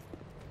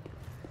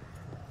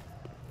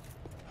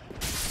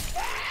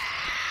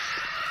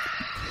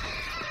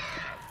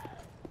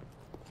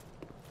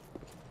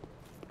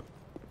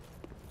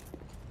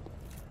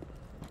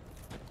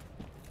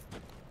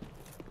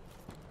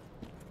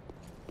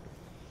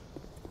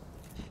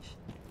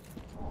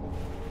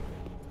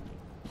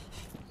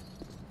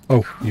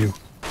 Oh, you.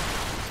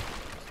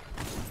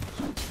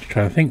 Just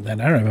trying to think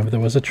then. I remember there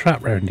was a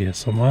trap round here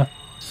somewhere.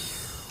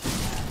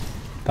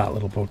 That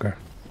little bugger.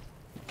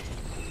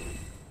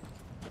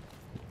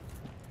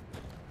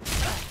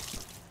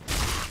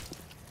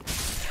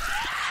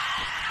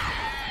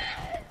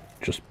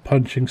 Just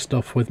punching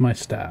stuff with my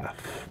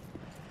staff.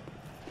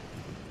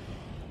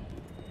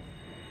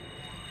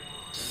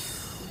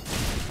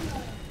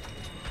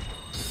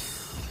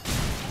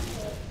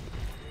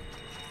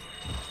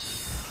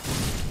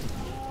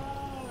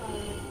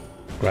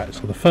 Right,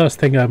 so the first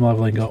thing I'm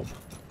leveling up,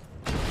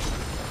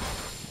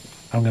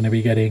 I'm going to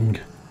be getting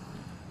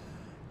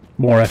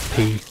more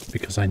FP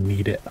because I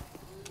need it.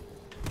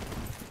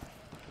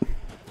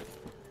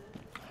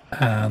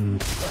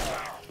 And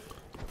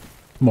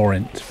more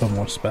int for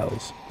more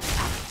spells.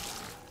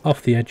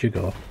 Off the edge you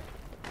go.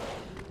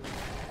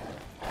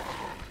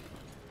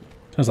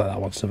 Sounds like that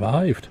one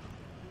survived.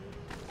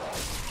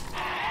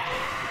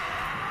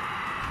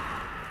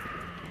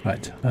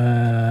 Right,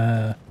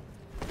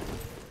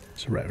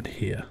 it's around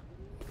here.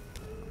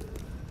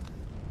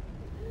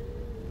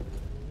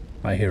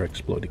 I hear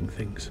exploding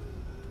things.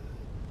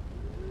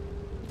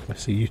 I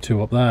see you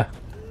two up there.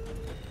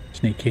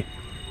 Sneaky.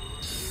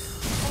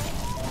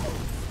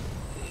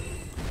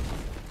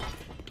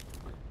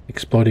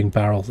 Exploding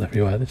barrels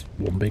everywhere. This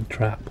one big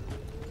trap.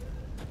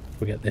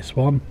 We get this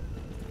one.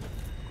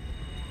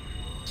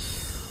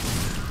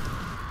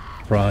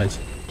 Surprise.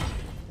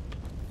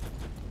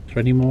 Is there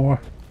any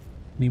more?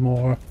 Any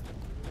more?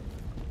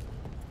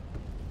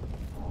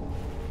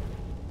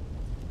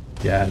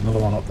 Yeah, another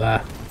one up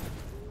there.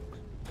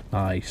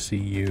 I see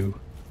you.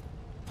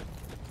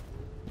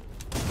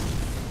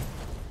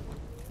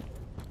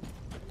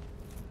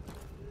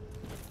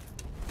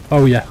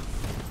 Oh yeah.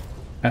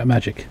 Out of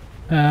magic.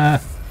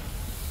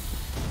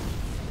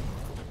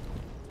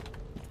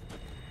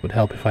 Would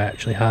help if I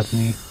actually had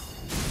any.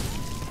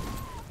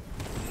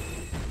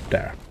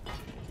 There.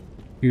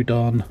 You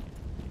done.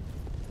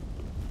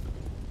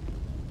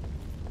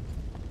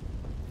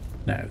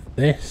 Now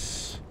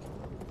this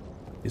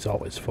is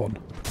always fun.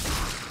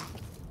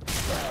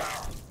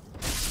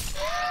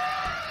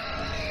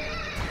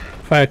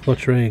 Fire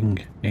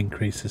cluttering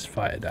increases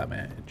fire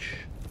damage.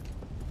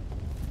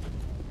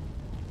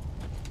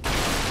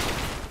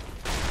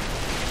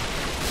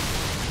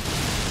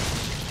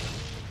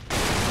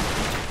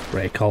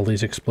 Break all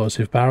these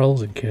explosive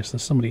barrels in case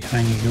there's somebody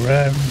hanging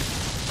around.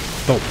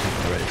 Don't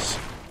think there is.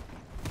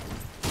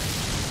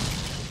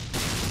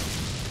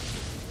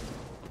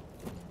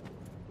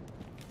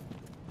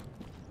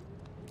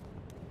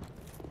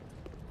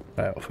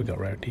 Right, what have we got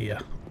around here?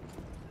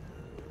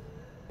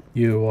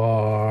 You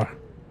are...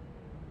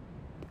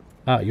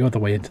 Ah, you're the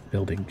way into the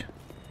building.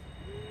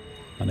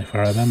 And if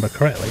I remember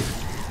correctly,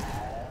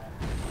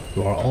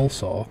 you are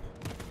also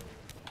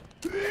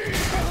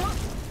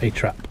a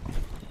trap.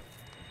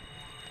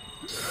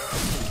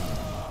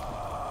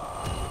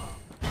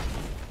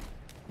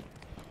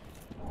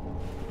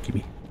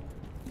 Gimme.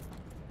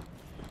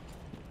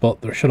 But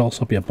there should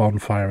also be a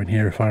bonfire in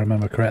here if I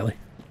remember correctly.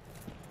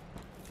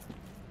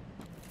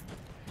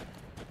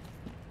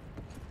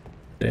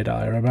 Did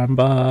I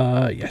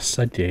remember? Yes,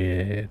 I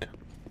did.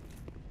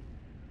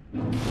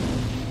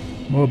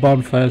 More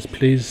bonfires,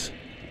 please.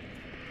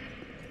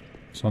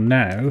 So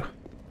now,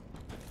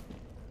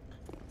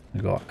 we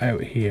go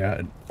out here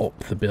and up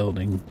the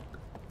building.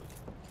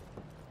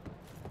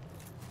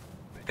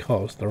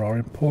 Because there are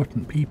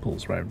important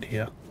peoples around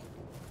here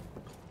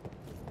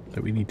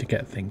that we need to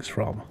get things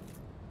from.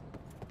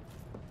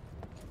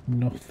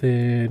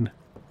 Nothing.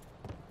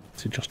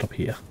 Is it just up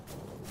here?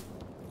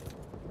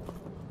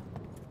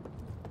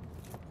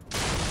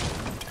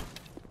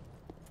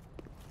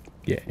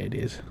 Yeah, it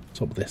is.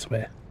 It's up this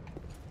way.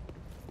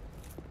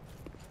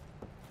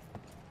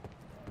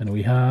 And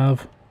we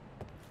have...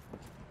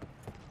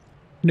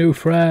 new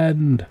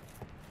friend!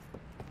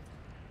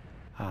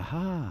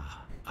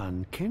 Aha,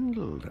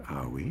 unkindled,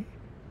 are we?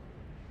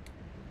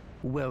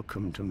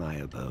 Welcome to my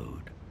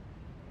abode.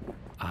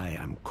 I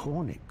am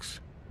Cornix,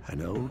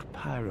 an old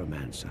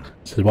pyromancer.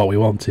 This is what we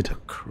wanted.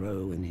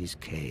 Crow in his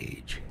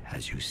cage,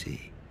 as you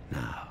see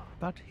now.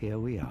 But here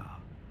we are.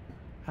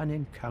 An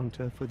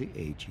encounter for the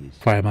ages.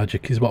 Fire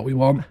magic is what we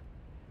want.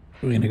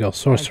 We're gonna go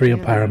sorcery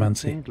and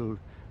pyromancy. Unkindled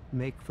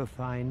make for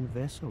fine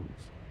vessels.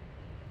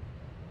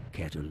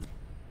 Kettle.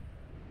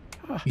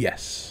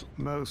 Yes.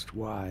 Most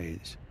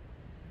wise.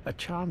 A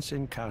chance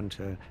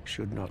encounter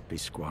should not be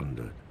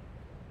squandered.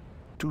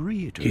 To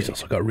reiterate, He's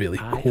also got a really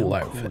cool I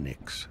am outfit.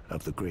 Cornix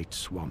of the Great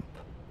Swamp.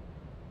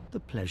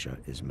 The pleasure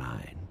is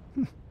mine.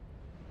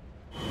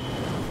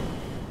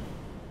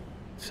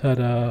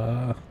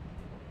 Ta-da!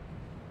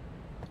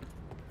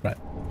 Right.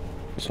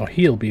 So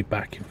he'll be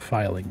back in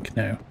filing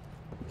now.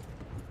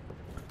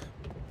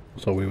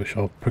 So we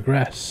shall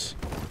progress.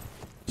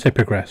 Say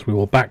progress, we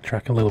will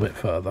backtrack a little bit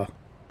further.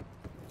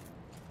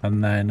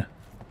 And then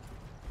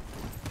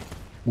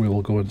we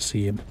will go and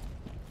see him.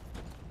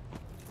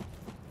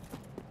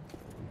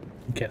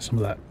 Get some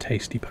of that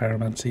tasty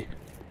pyromancy.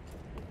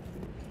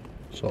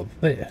 So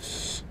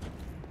this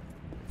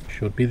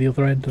should be the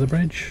other end of the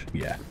bridge.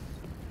 Yeah.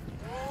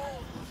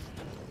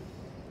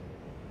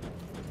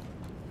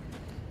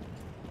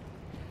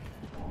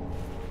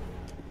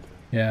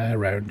 Yeah,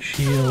 round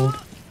shield.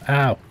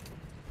 Ow!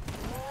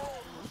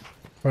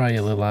 Where are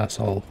you, little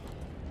asshole?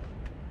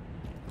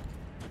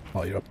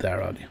 Oh, you're up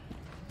there, aren't you?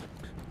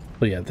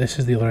 But yeah, this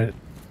is the other end.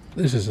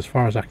 This is as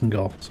far as I can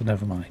go, so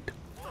never mind.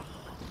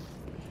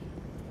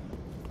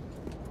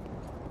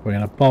 We're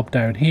gonna bob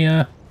down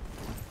here.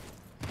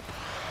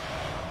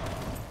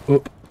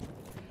 Up.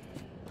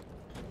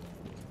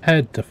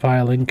 Head to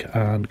filing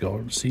and go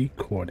and see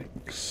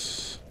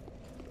Cornix.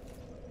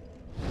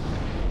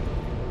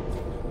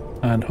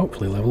 And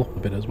hopefully level up a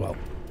bit as well.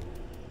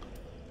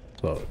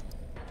 So,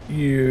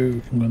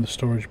 you can go in the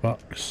storage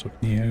box,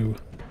 you,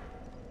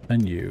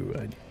 and you,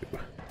 and you.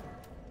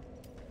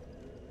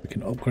 We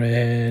can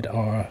upgrade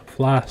our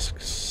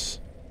flasks.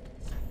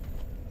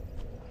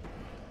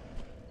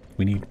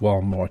 We need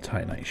one more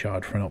titanite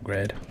shard for an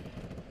upgrade.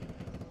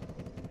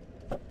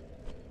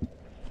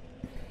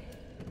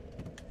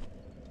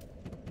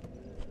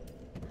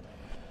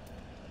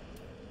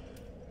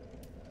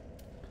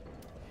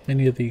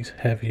 Any of these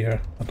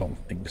heavier? I don't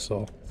think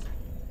so.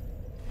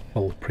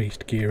 Old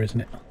priest gear,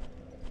 isn't it?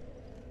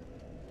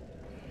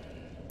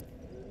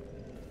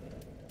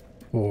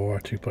 4,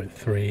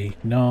 2.3,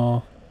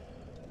 no.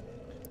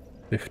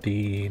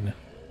 15,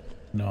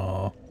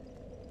 no.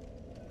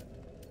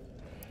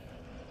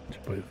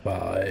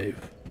 2.5,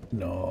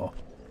 no.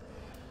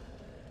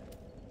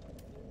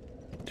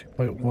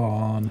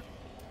 2.1,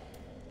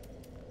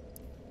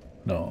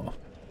 no.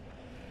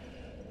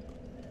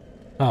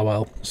 Ah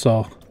well,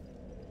 so...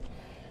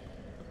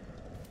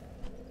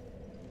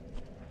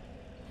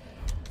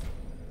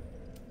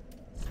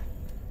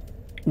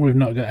 we've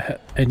not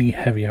got any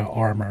heavier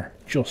armor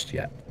just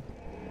yet.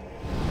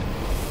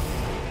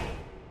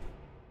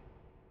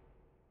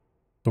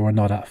 So we're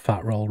not at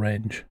fatroll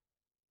range.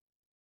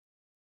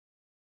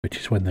 Which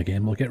is when the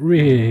game will get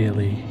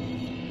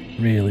really,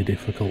 really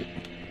difficult.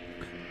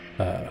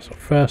 So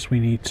first we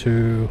need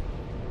to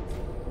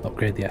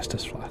upgrade the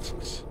Estus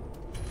flasks.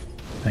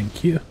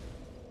 Thank you.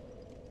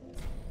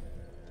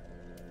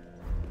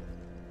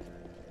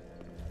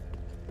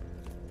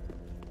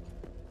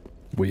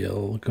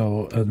 We'll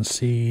go and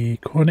see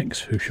Cornix,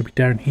 who should be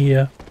down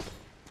here.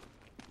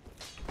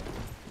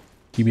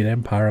 Give me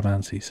them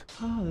pyromancies.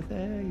 Ah,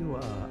 there you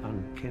are,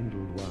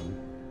 unkindled one.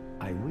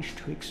 I wish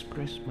to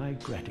express my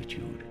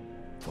gratitude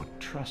for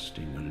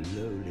trusting a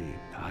lowly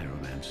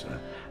pyromancer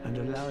and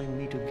allowing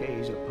me to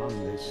gaze upon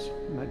this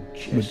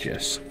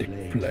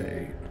majestic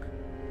flame.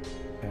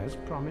 As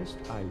promised,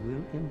 I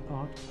will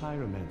impart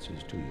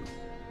pyromancies to you.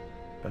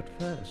 But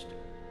first,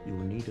 you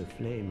will need a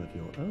flame of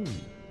your own.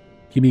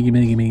 Gimme,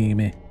 gimme, gimme,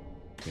 gimme.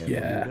 Careful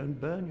Yeah. you don't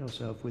burn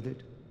yourself with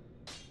it.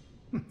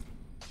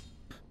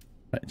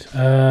 Right,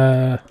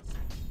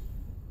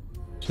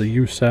 so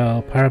you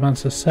sell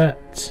Pyromancer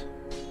set.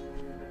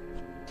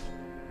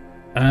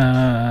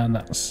 And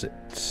that's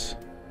it.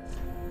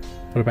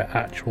 What about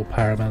actual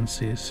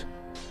pyromancies?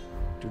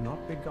 Do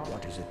not beguile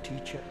what is a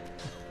teacher.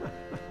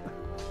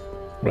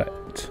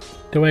 Right.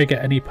 Do I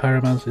get any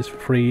pyromancies for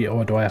free,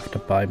 or do I have to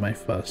buy my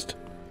first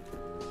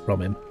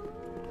from him?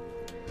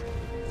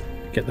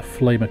 Get the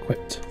flame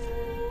equipped.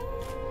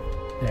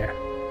 There.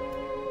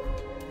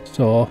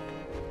 So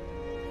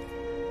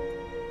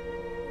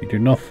you do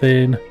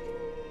nothing.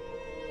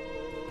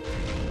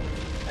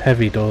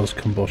 Heavy does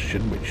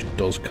combustion, which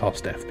does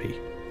cost FP.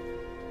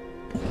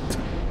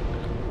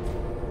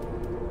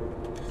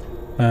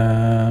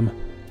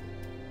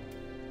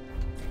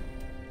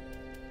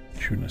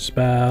 Tune a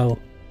spell.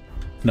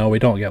 No, we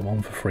don't get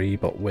one for free,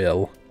 but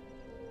we'll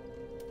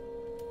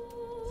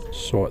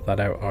sort that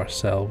out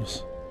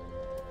ourselves.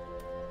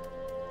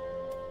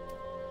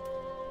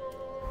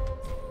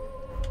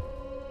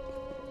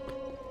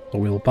 So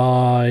we'll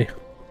buy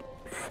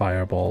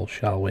Fireball,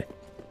 shall we?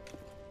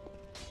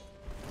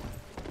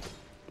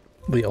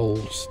 The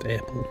old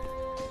staple.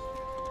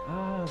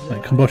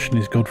 Like, combustion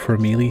is good for a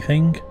melee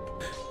thing.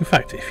 In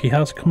fact, if he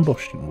has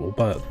combustion,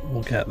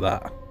 we'll get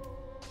that.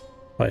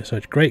 Right, so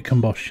it's great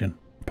combustion.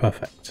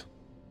 Perfect.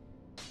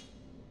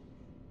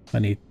 I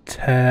need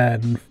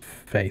 10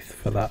 faith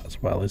for that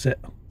as well, is it?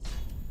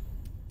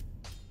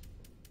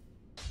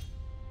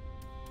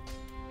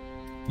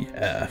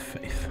 Yeah,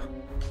 faith.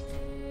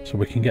 So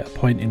we can get a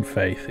point in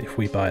faith if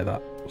we buy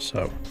that,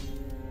 so.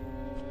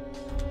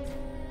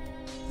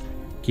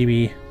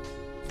 Gimme.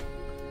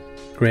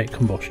 Great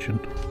combustion.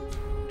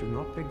 Do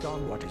not beguile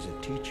what is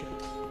a teacher.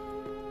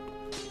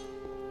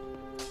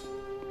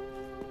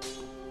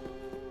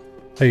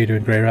 How you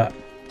doing, Grey Rat?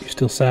 You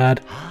still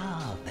sad?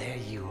 Ah, there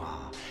you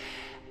are.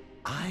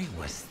 I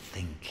was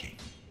thinking.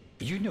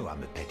 You know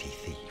I'm a petty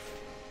thief.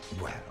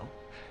 Well,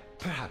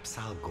 perhaps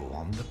I'll go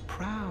on the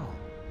prowl.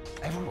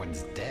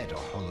 Everyone's dead or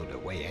hollowed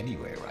away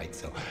anyway, right?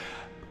 So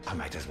I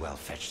might as well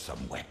fetch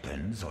some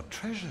weapons or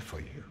treasure for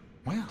you.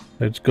 Well,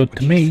 It's good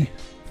to me.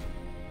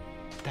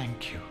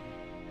 thank you.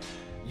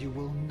 You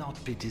will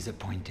not be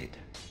disappointed.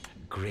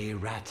 Grey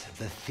Rat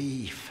the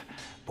Thief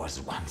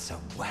was once a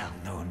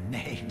well-known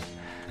name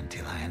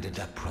until I ended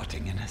up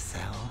rotting in a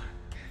cell.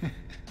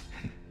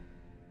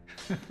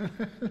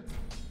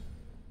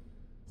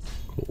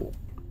 Cool.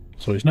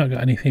 So he's not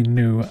got anything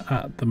new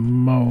at the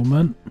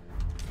moment.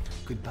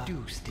 Goodbye.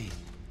 Do stay.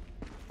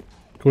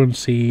 Go and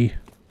see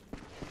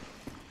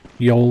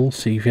Yol,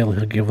 see if he'll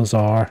give us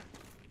our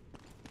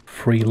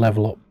free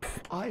level up.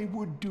 I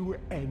would do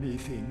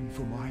anything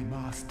for my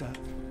master.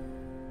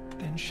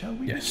 Then shall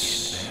we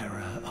Yes.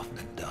 Bearer of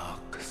the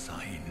dark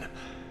sign,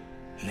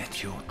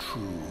 let your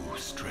true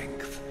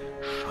strength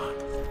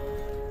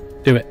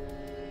shine. Do it.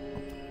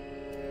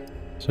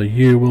 So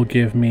you will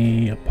give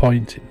me a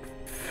point in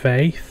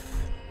faith.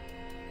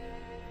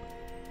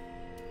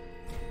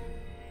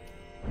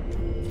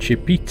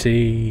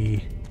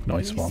 Chippity.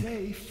 Nice be one.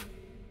 safe,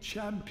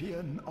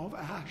 champion of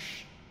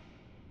Ash.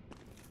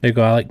 There you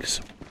go,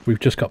 Alex. We've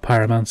just got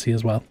pyromancy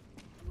as well.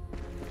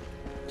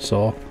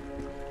 So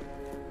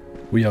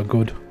we are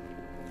good.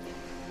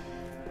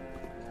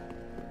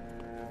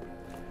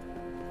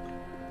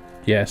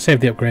 Yeah, save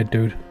the upgrade,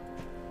 dude.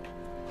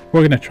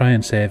 We're gonna try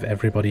and save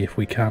everybody if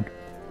we can.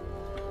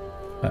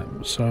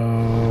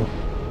 So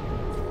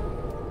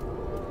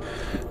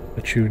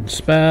attune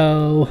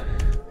spell,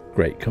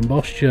 great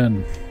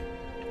combustion,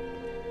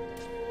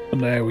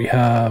 and there we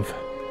have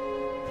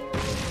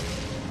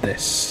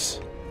this,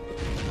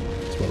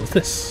 as well as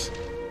this.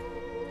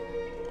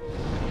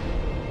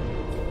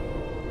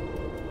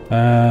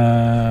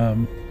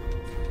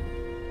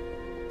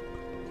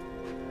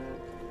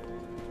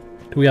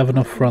 Do we have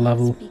enough for a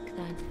level? Speak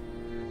then.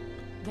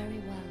 Very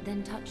well,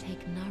 then touch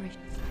take nourish.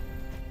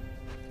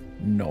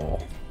 No,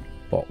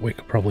 but we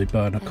could probably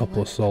burn a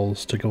couple of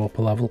souls to go up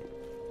a level.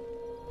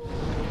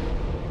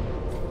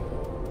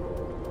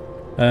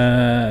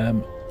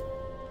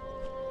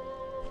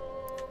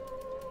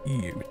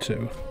 You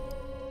two.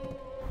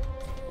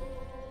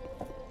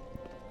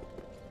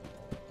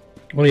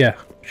 Well, yeah,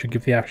 should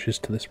give the ashes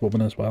to this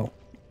woman as well.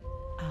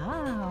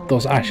 Ah,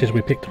 Those ashes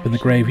we picked up in the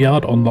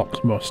graveyard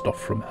unlocks more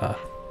stuff from her.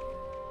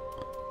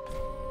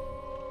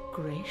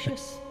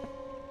 gracious.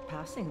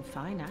 Passing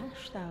fine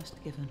ash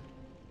thou'st given.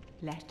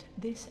 Let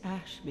this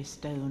ash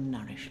bestow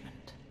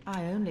nourishment.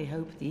 I only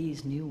hope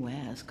these new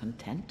wares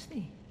content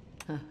thee.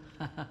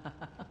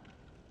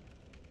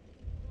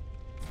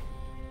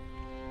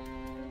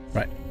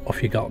 Right,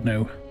 off you got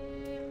now.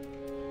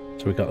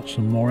 So we got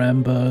some more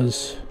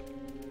embers.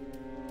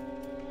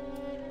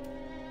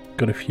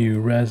 Got a few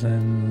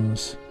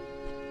resins.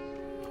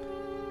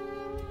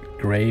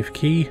 Grave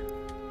key.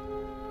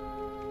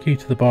 Key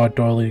to the barred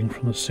door leading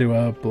from the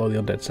sewer below the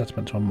undead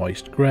settlement to a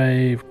moist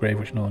grave. Grave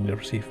which no longer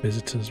receives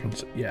visitors.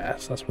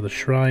 Yes, that's where the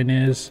shrine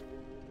is.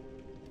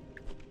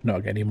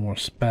 Not get any more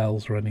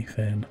spells or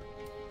anything.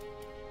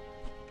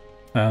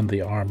 And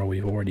the armor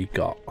we've already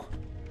got.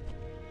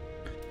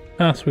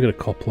 Ah, so we got a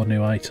couple of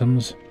new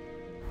items.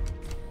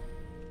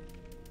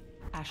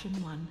 Ashen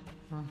one.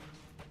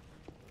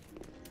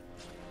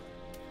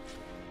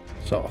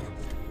 So,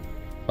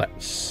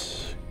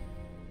 let's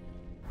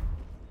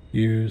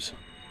use...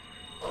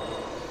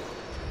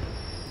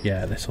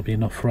 Yeah, this will be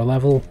enough for a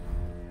level.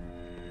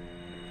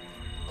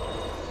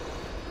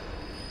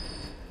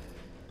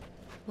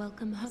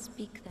 Welcome,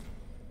 speak then.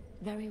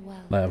 Very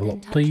well. Level Then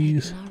up, touch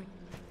please. Ignar-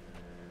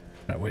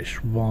 Right,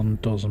 which one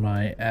does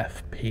my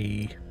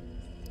FP?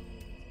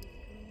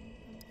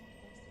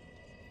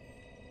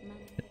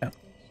 Yeah.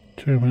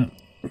 2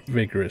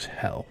 vigorous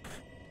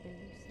health.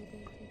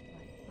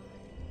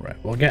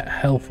 Right, we'll get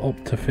health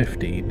up to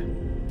 15.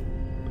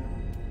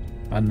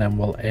 And then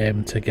we'll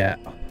aim to get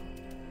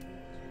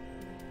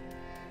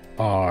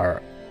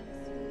our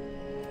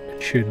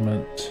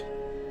attunement,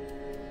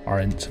 our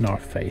int and our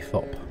faith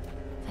up.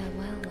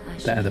 Farewell,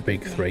 They're the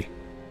big three.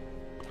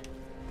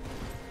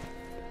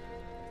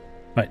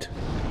 Right.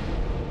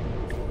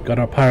 Got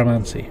our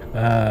pyromancy.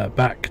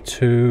 Back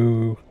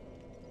to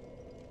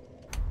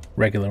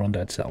regular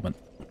undead settlement.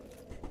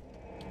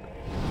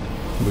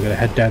 We're gonna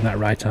head down that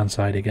right hand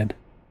side again.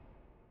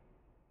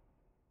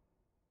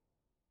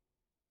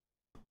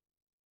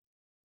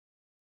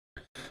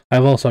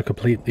 I've also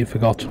completely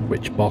forgotten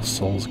which boss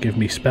souls give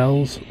me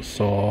spells,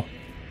 so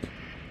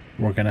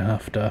we're gonna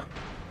have to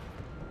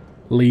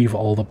leave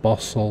all the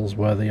boss souls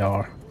where they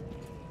are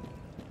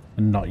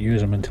and not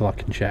use them until I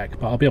can check,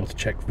 but I'll be able to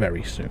check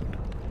very soon.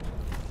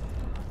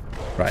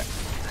 Right,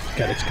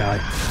 get this guy.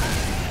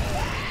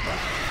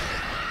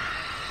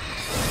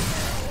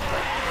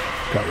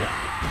 Got ya.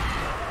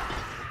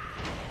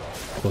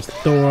 Close the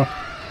door.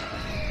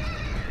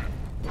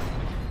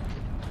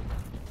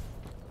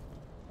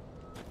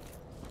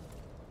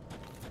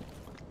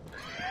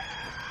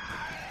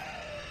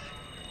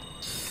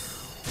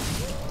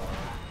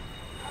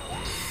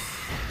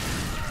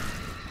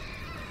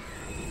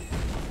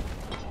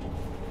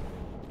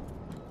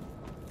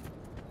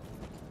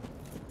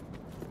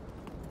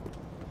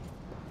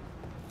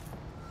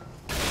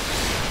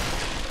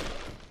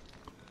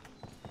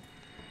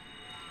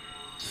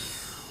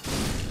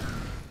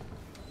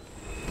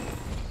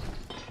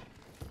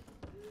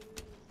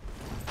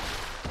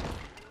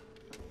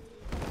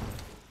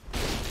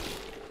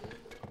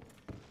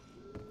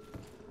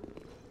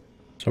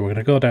 So we're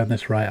going to go down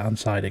this right hand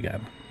side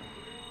again.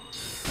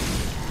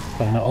 I'm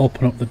going to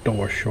open up the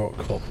door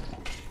shortcut.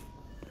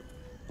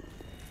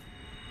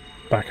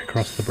 Back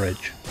across the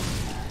bridge.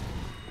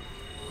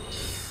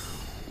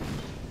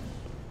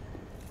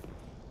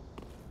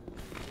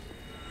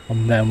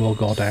 And then we'll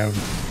go down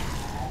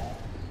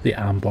the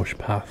ambush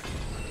path.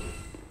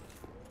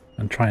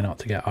 And try not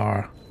to get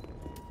our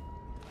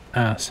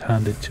ass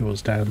handed to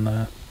us down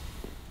there.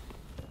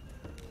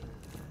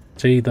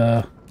 See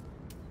the...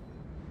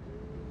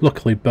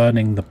 Luckily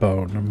burning the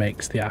bone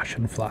makes the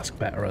ashen flask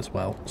better as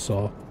well,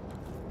 so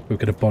we've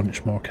got a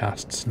bunch more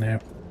casts now.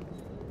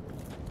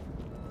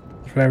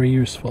 It's very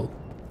useful.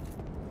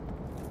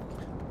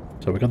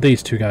 So we've got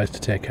these two guys to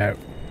take out.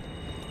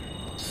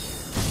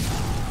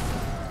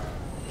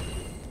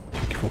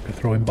 Cheeky fucker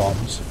throwing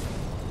bombs.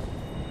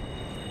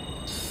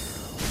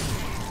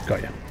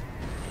 Got ya.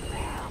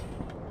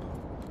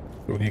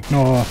 We can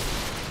ignore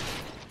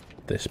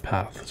this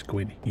path that's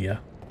going here.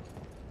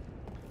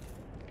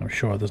 I'm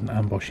sure there's an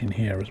ambush in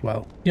here as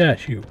well.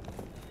 Yes, you.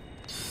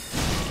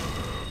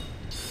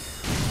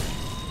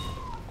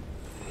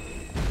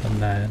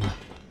 And then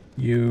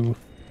you.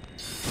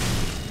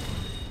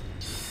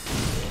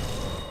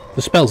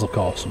 The spells look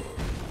awesome.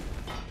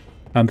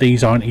 And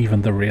these aren't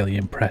even the really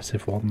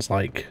impressive ones,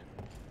 like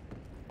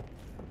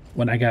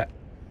when I get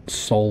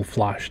soul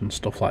flash and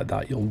stuff like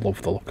that, you'll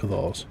love the look of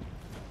those.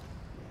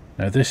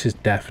 Now this is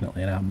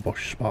definitely an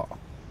ambush spot.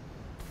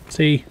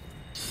 See?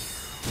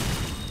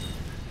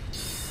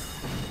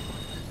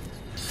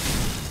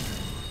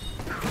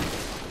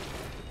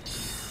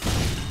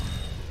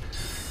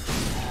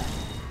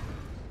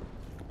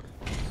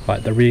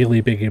 Like the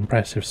really big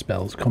impressive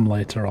spells come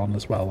later on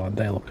as well, and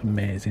they look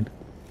amazing.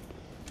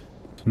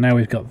 So now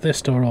we've got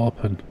this door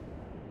open,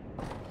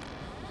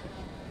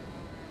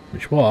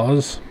 which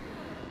was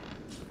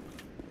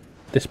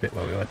this bit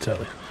where we went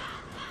earlier.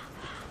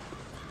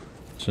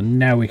 So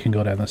now we can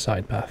go down the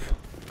side path.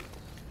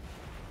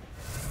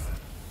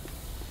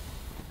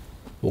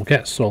 We'll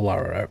get Soul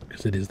Arrow out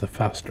because it is the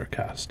faster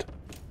cast.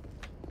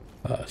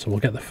 So we'll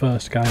get the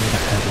first guy with a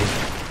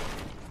heavy.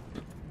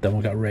 Then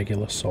we'll get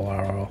regular Soul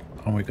Arrow,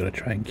 and we're going to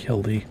try and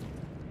kill the...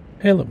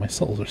 Hey look, my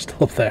souls are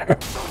still up there.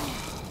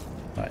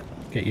 Right,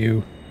 get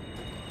you.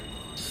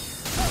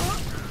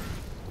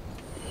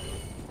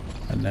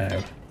 And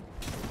now...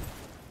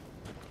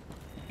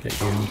 Get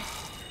you.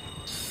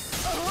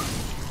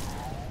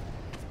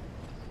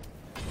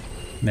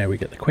 Now we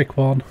get the quick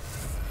one.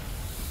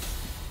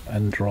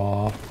 and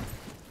draw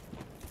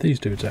these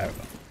dudes out.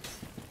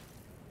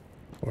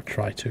 Or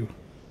try to.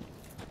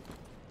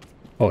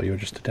 Oh, you're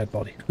just a dead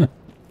body.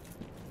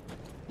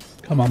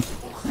 Come on.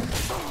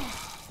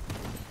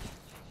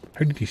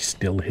 How did he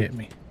still hit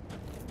me?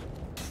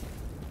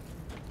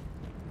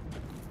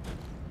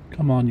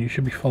 Come on, you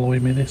should be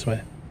following me this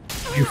way.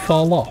 Did you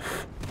fall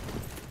off?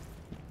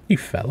 He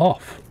fell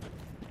off.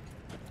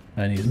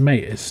 And his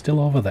mate is still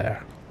over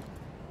there.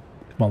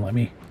 Come on, let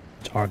me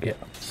target.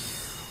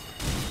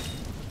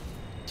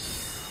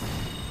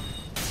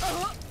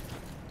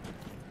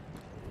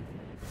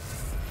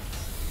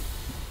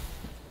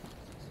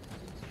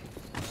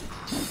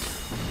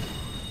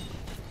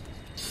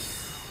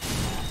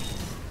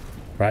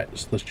 Right,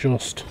 so there's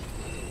just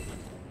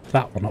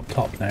that one up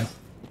top now.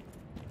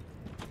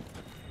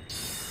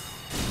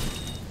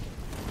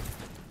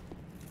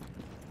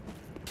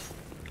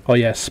 Oh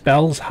yeah,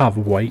 spells have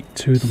weight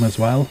to them as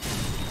well.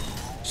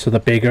 So the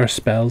bigger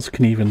spells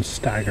can even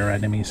stagger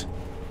enemies.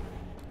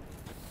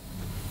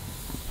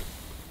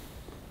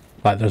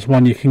 Like there's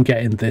one you can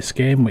get in this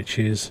game which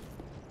is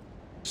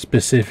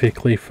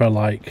specifically for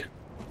like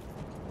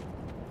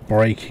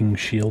breaking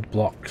shield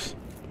blocks.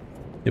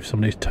 If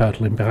somebody's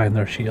turtling behind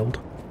their shield.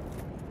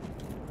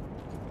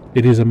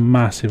 It is a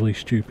massively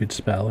stupid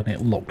spell and it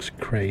looks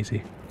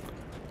crazy.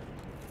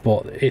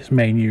 But its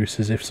main use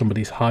is if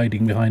somebody's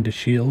hiding behind a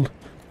shield,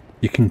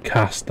 you can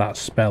cast that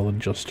spell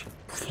and just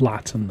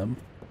flatten them.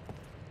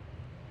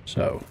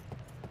 So,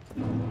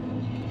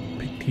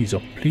 pick these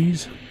up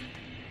please.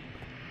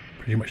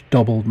 Pretty much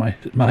doubled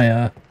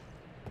my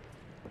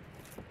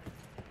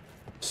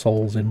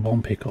souls in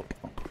one pickup.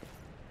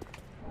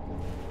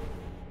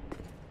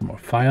 More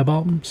fire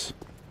bombs.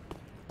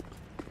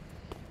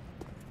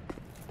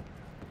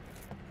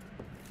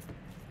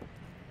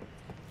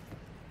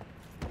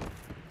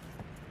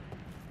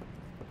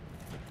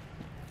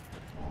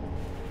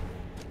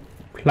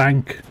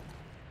 Plank.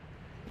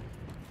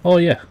 Oh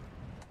yeah.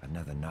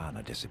 Another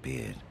Nana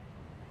disappeared.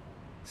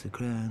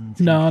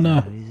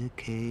 Nana. Is a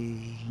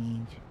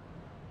cage.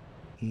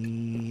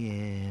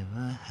 He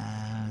ever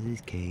has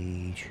his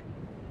cage.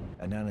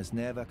 And Nana's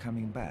never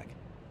coming back.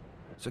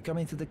 So come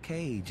into the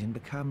cage and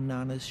become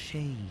Nana's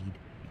shade.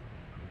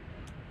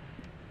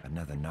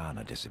 Another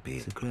Nana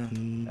disappeared.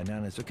 And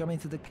Nana, so come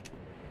into the...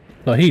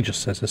 Well, he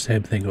just says the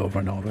same thing over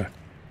and over.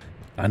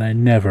 And I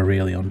never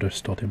really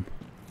understood him.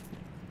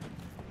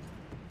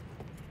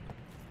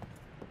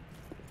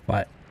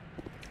 Like,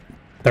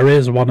 there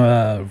is one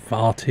of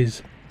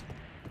Varty's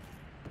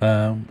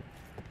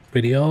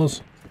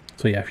videos.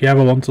 So yeah, if you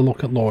ever want to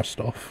look at lore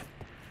stuff,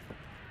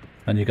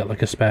 and you got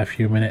like a spare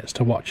few minutes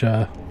to watch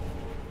a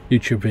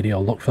YouTube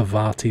video, look for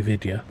Varty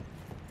video.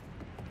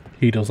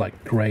 He does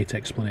like great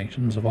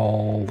explanations of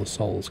all the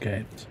Souls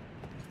games.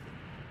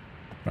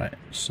 Right,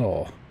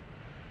 so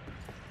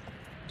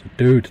there's a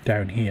dude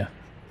down here.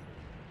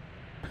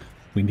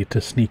 We need to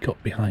sneak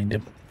up behind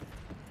him.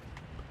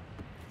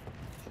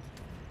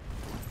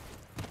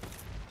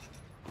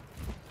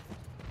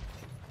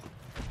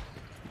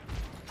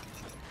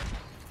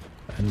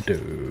 And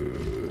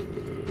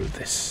do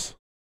this.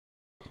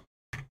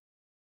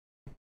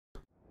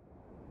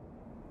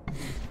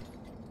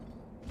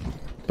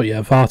 But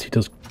yeah, Varty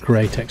does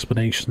great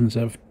explanations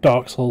of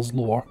Dark Souls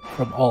lore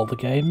from all the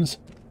games.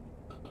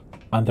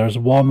 And there's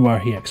one where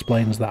he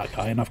explains that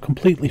guy, and I've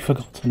completely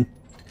forgotten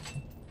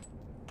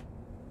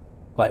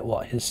like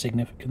what his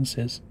significance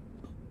is.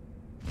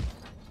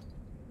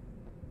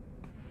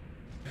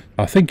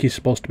 I think he's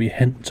supposed to be a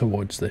hint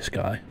towards this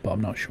guy, but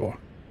I'm not sure.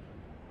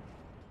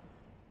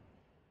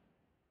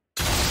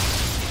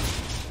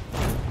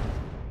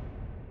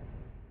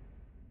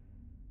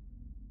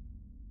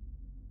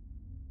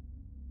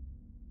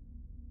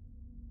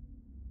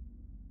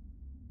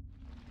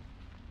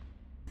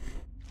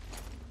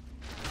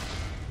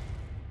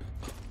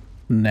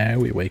 Now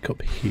we wake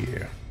up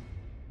here.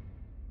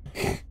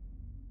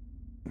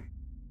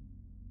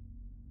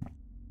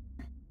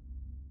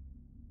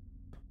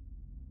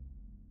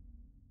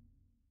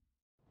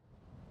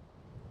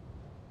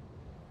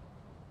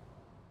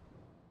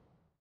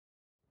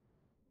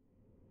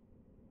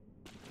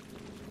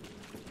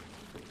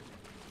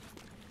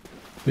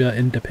 We are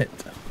in the pit.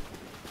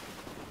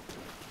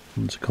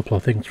 There's a couple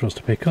of things for us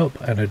to pick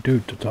up and a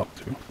dude to talk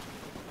to.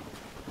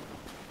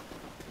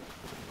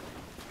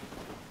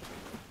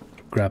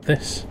 Grab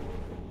this.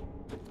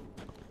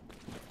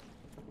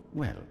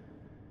 Well,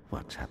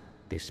 what's up?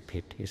 This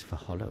pit is for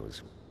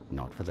hollows,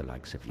 not for the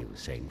likes of you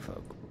sane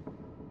folk.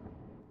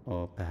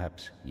 Or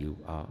perhaps you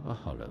are a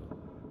hollow,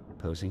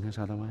 posing as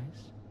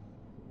otherwise?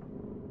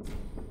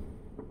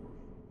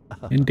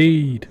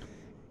 Indeed.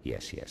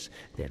 Yes, yes,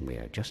 then we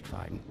are just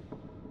fine.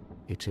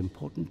 It's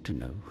important to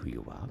know who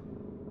you are,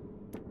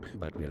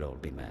 but we'll all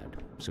be mad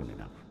soon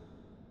enough.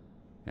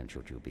 And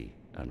should you be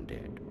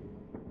undead,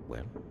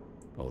 well,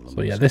 all the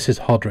So yeah, this is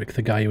Hodrick,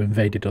 the guy who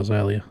invaded us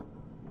earlier.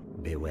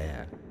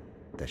 Beware,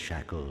 the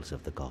shackles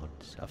of the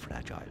gods are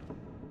fragile.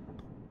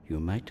 You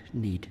might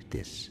need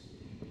this.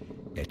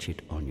 Etch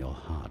it on your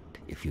heart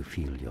if you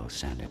feel your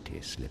sanity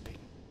slipping.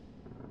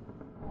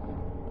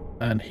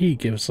 And he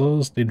gives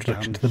us the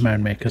introduction to the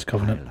Moundmakers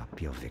Covenant, Pile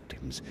up your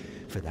victims,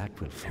 for that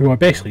will who are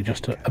basically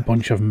just a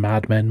bunch of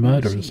madmen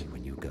murderers. see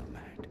when you go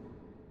mad.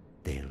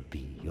 They'll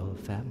be your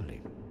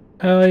family.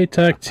 Hi,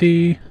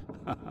 Tacti.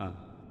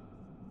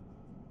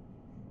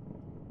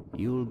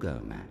 You'll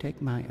go mad.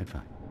 Take my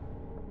advice.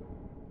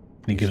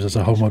 He gives us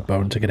a homeward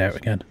bone to get out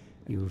again.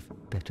 You've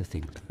better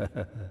think.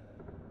 And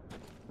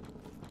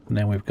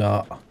then we've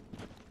got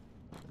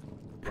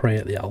pray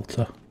at the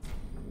altar.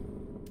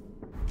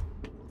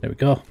 There we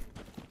go.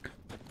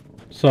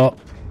 So,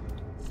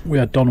 we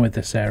are done with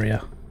this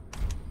area.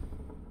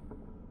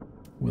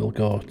 We'll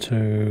go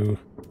to...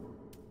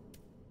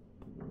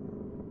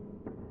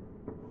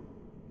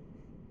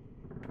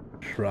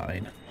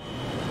 Shrine.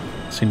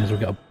 Seeing as we've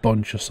got a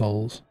bunch of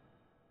souls.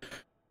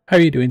 How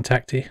are you doing,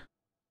 Tacti?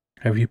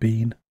 How have you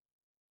been?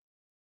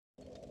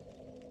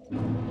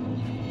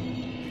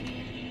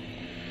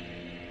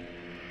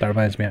 That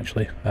reminds me,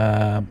 actually.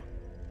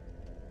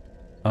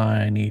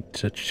 I need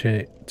to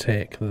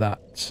take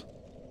that,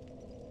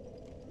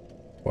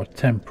 or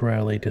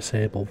temporarily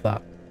disable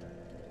that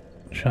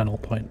channel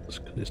points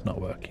because it's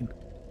not working.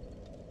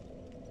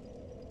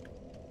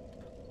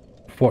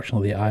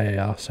 Fortunately, the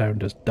IAR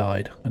sound has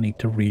died. I need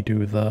to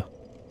redo the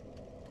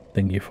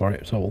thingy for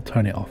it, so we'll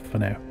turn it off for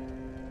now.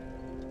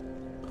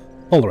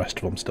 All the rest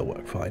of them still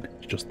work fine.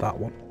 It's just that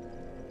one.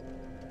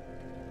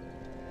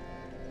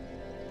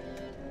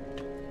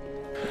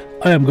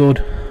 I am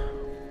good.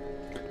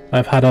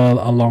 I've had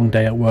a long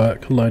day at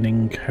work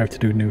learning how to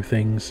do new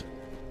things.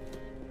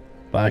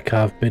 Like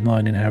I've been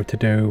learning how to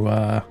do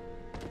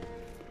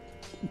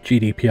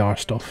GDPR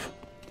stuff.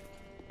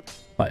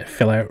 Like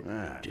fill out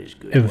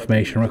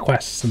information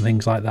requests and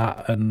things like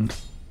that and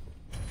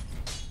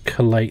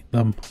collate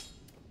them.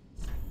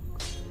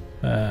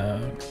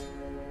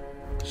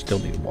 Still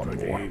need one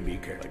more.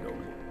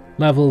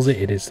 Levels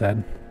it is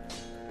then.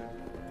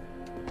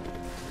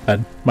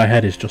 And my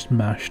head is just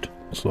mashed,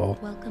 so...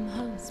 Welcome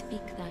home,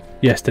 speak that.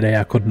 Yesterday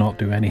I could not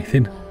do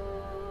anything.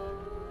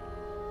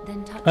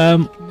 Then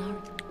touch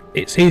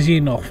It's easy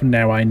enough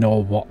now I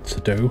know what to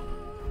do.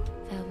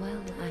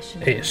 Farewell,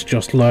 Ashen. It's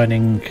just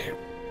learning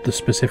the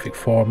specific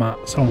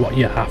formats and what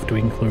you have to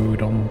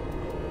include on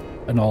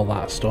and all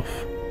that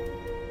stuff.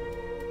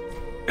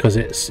 Because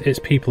it's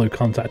people who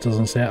contact us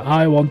and say,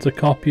 I want a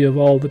copy of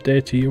all the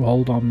data you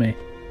hold on me.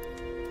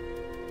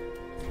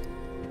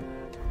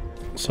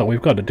 So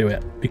we've got to do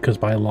it, because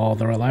by law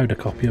they're allowed a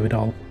copy of it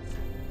all.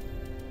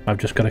 I've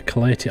just got to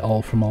collate it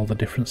all from all the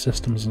different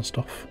systems and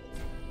stuff.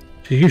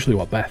 Which is usually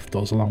what Beth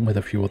does, along with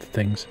a few other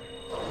things.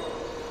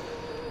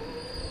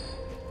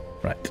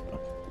 Right.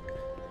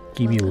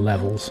 Give me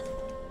levels.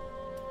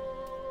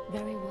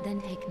 Very well,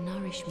 then take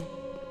nourishment.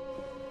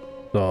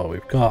 So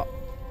we've got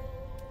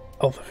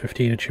health at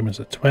 15, achievements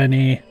at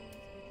 20.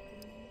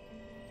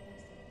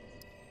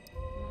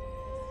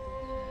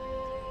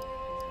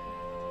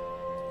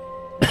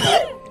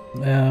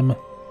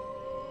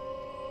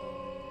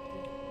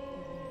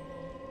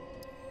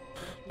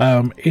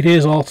 It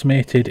is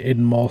automated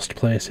in most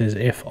places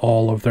if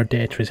all of their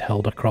data is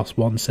held across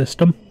one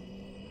system.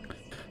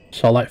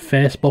 So like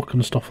Facebook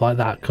and stuff like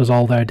that, because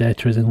all their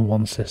data is in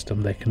one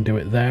system, they can do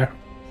it there.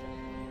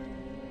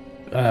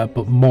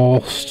 But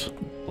most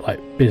like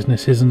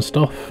businesses and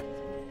stuff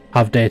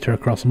have data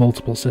across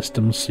multiple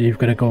systems, so you've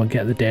got to go and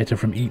get the data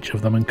from each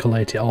of them and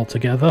collate it all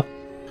together.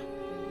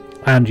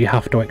 And you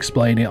have to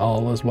explain it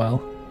all as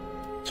well.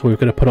 So we've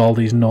got to put all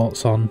these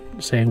notes on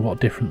saying what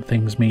different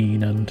things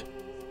mean and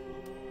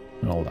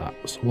all that.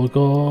 So we'll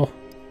go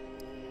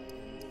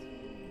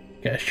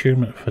get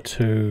attunement for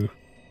 2.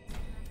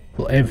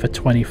 We'll aim for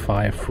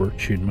 25 for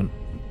attunement.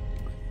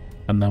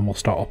 And then we'll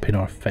start upping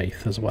our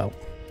faith as well.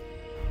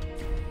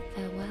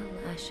 Farewell,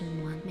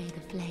 Ashen One, may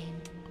the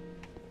flame.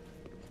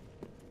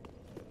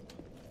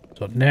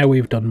 So now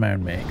we've done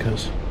Mound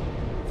Makers,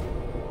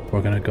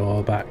 we're going to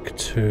go back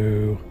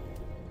to...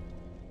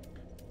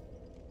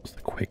 what's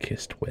the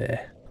quickest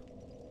way?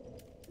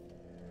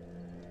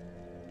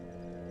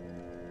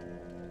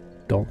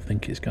 Don't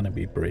think it's going to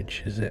be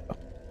bridge, is it?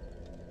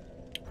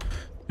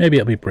 Maybe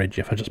it'll be bridge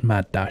if I just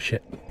mad dash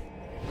it.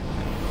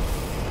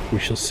 We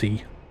shall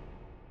see.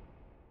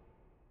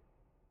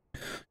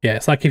 Yeah,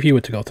 it's like if you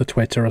were to go to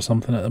Twitter or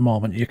something at the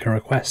moment, you can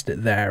request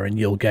it there and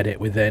you'll get it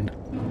within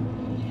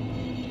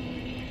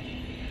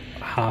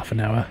half an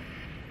hour.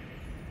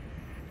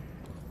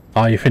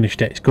 Oh, you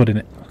finished it. It's good,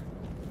 isn't it?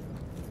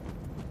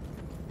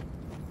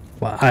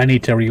 Well, I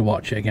need to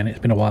rewatch it again. It's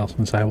been a while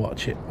since I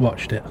watched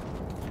it.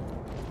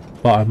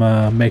 But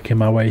I'm making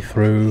my way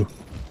through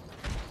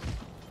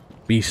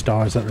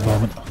B-stars at the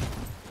moment.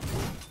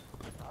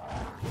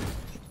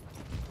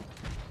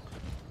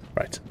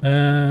 Right.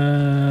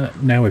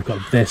 Now we've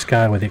got this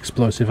guy with the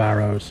explosive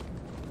arrows.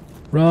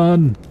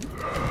 Run!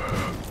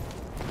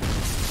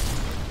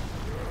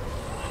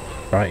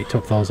 Right, he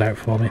took those out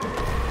for me.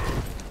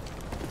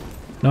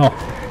 No!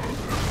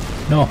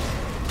 No!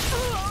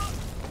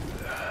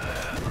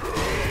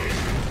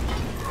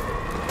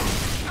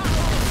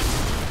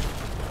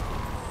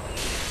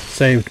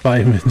 Saved by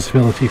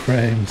invincibility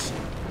frames.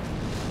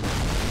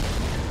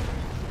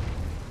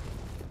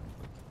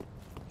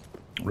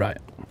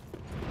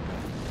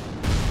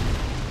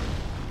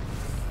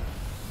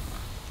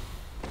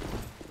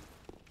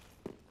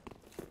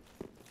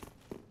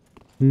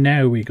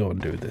 Now we go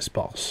and do this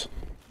boss.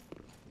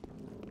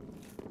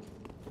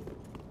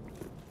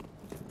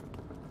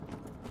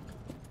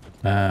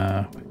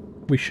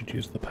 We should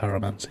use the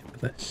pyromancy for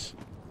this.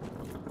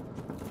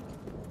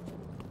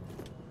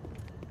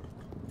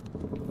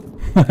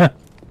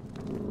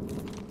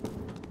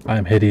 I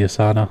am hideous,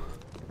 Anna.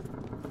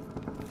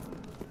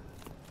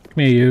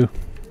 Come here, you.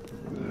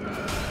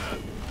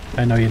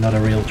 I know you're not a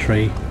real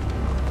tree.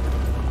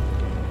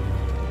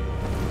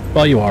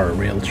 Well, you are a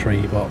real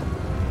tree, but...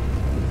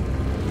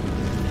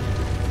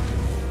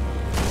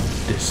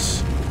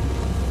 this...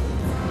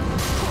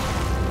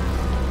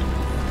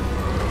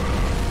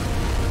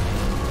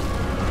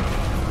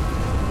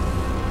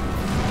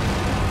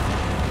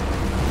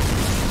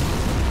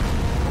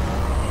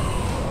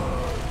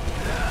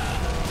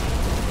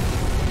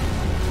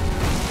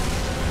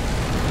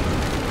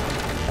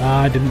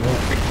 Ah, it didn't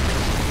work.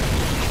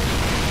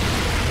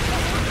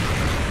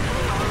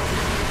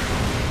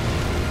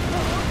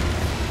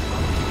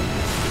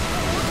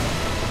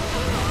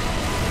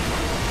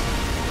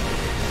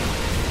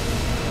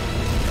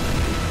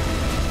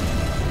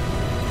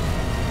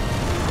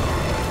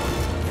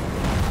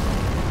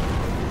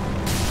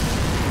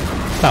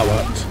 That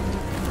worked.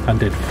 And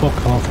did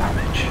fuck all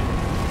damage.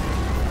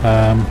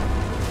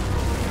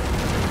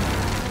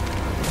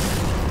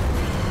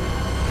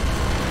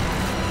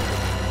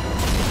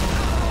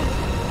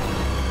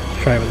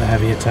 Try it with a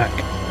heavy attack.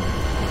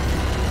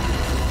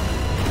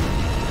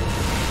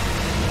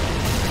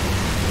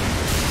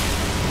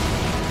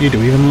 You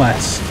do even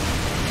less.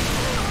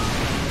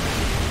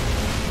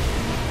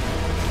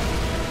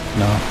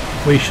 No,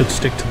 we should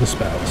stick to the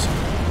spells.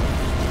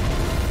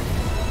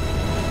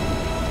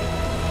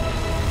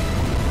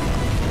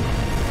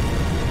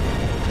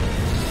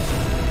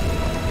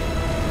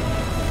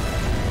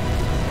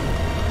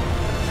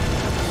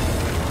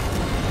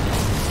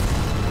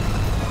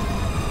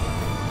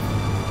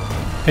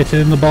 Hit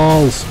it in the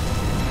balls.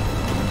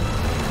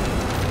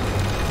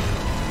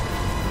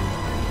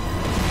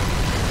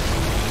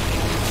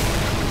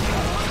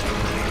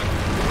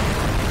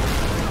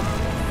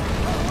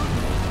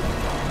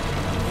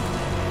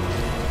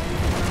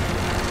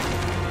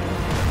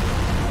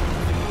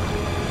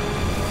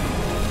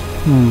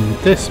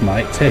 This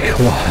might take a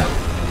while.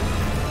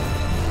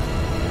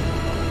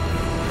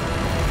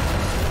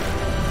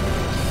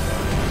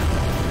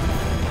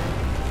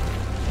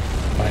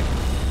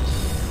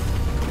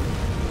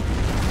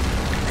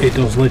 It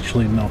does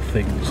literally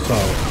nothing, so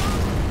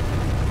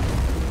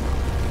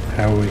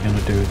how are we going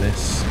to do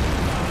this?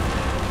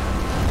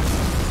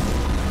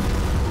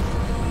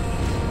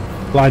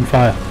 Blind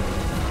fire.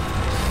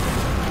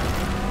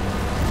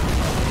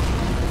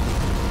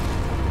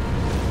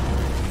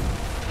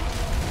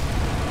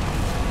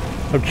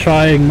 I'm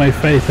trying, my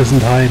faith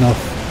isn't high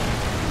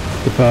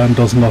enough. The burn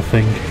does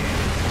nothing.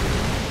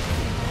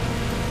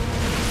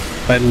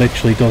 It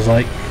literally does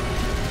like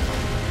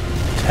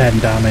 10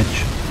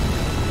 damage.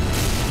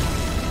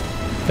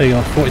 There you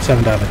go,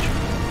 47 damage.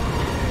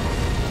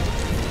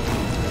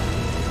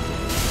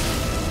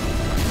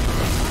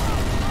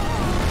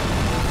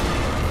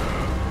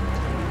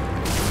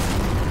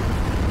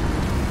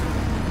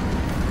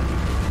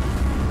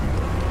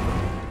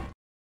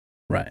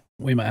 Right,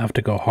 we might have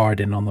to go hard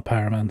in on the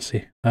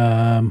pyromancy.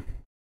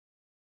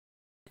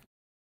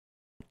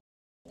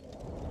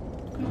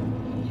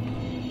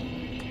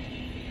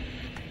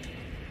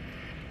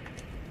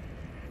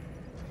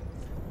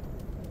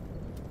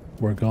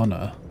 We're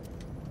gonna...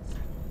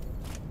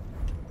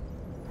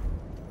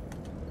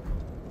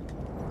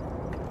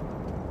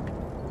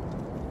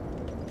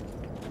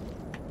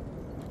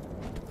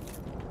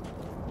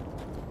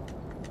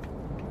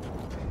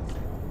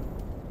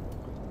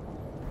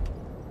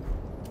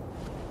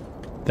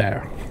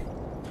 There.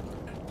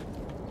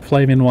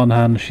 Flame in one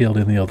hand, shield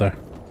in the other.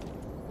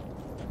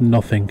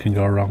 Nothing can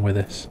go wrong with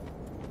this.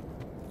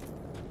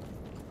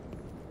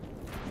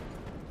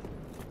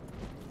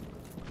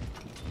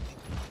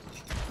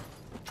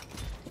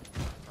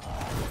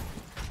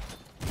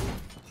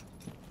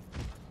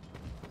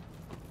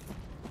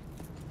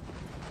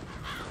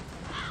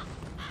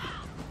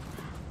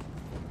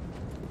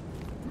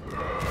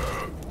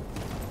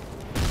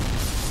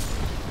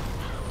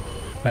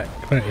 Right,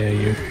 come out here,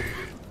 you.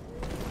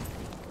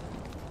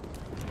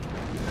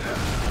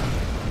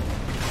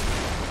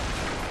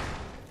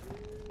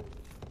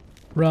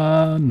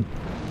 Run!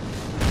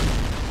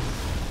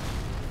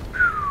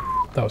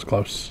 That was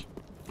close.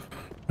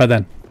 Right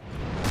then.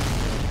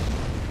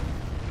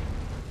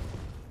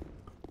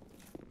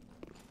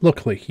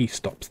 Luckily, he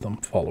stops them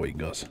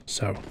following us,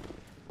 so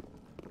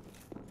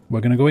we're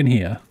going to go in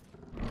here,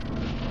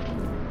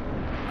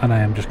 and I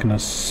am just going to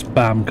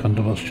spam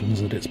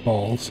convulsions at its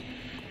balls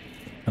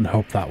and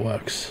hope that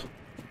works.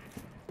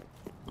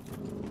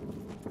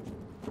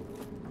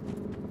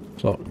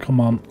 So, come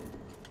on.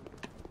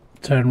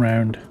 Turn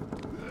round.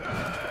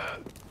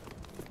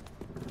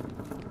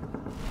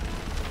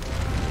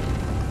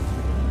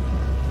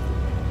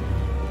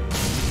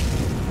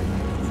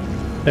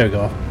 There we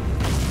go.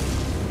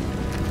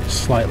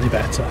 Slightly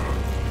better.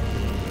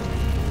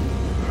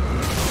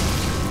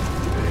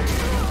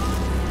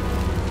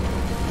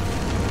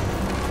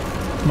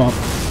 Come on.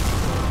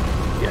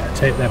 Yeah,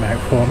 take them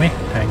out for me.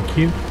 Thank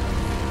you.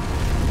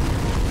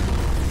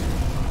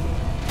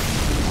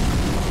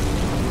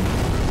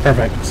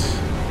 Perfect.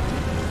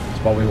 That's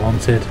what we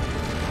wanted.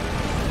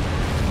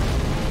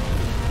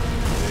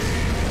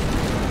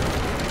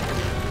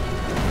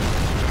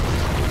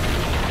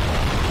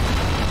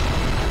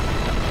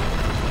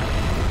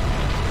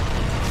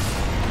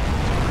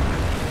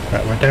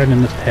 Right, we're down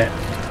in this pit.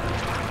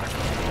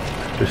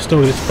 We've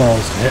still got its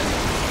balls to hit.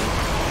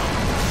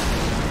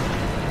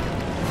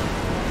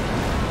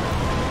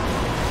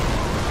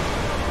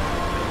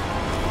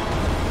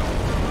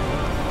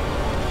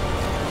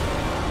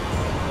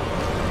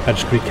 I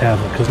just gotta be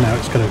careful because now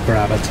it's going to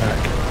grab attack.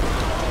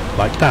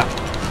 Like that.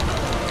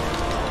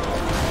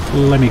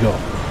 Let me go.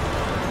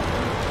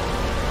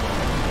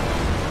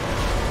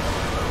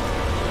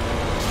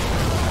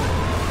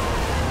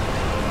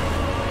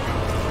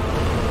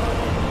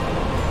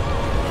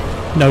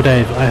 No,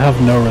 Dave, I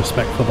have no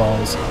respect for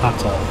balls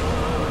at all.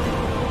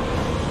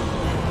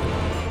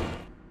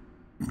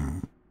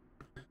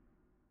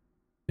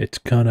 It's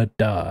gonna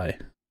die.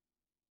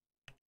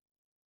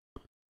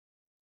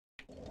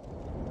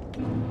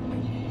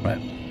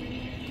 Right.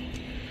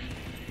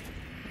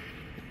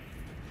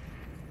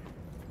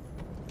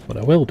 What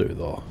I will do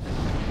though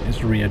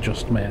is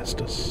readjust my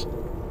Estus,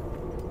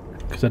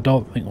 because I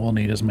don't think we'll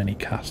need as many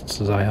casts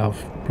as I have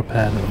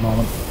prepared at the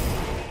moment.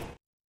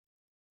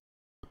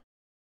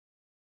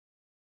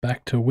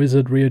 Back to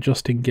wizard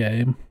readjusting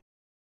game.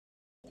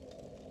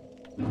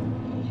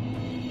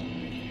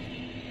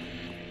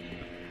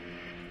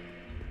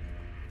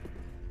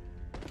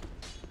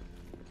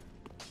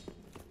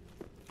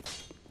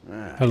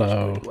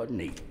 Hello.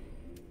 Wasn't he?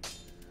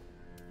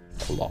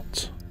 A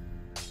lot.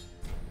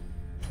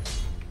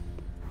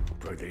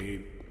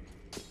 Pretty.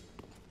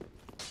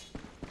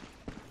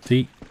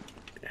 See,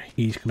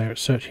 he's going out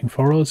searching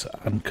for us,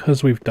 and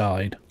because we've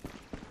died,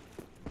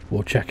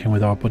 we'll check in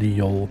with our buddy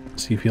Yul,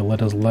 see if he'll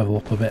let us level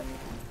up a bit.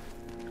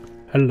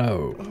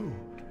 Hello. Oh,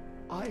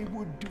 I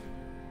would do.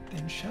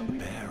 Then shall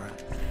we?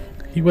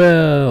 He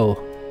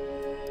will.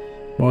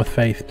 More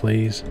faith,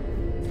 please.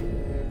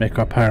 Make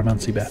our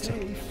pyromancy better.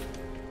 Safe.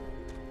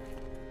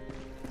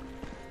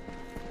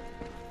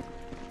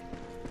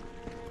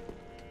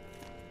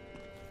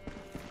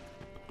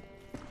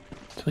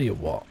 Tell you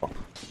what.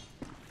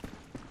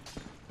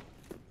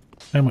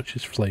 How much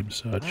is flame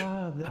surge?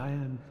 I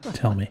am.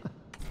 Tell me.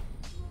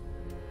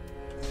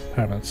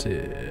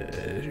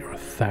 Pyromancy, you're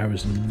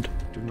 1,000.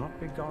 Do not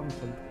be gone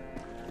for.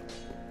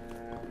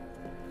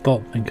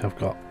 Don't think I've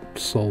got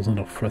souls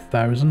enough for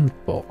 1,000,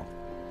 but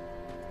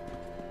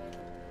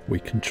we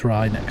can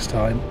try next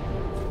time.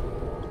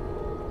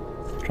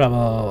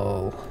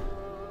 Travel.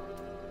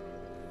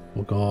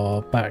 We'll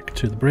go back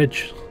to the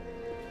bridge.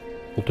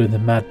 We'll do the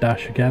mad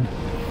dash again.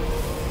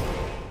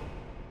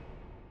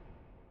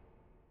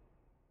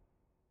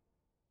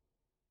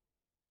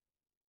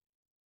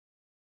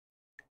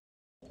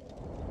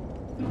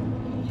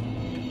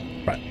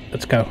 Right,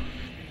 let's go.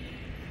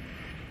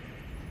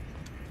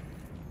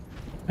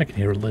 I can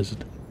hear a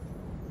lizard.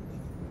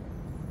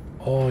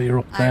 Oh, you're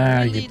up there,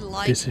 I really you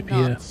like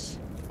disappear. nuts.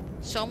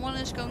 Someone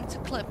is going to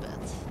clip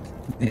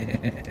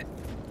it.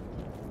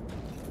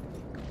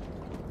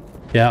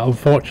 Yeah,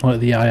 unfortunately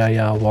the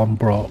IIR one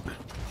broke,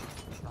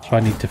 so I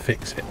need to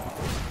fix it.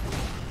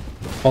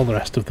 All the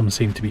rest of them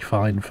seem to be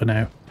fine for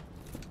now.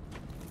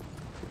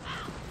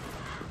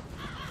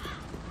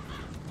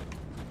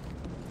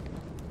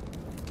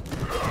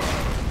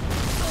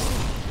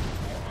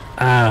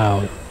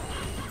 Ow.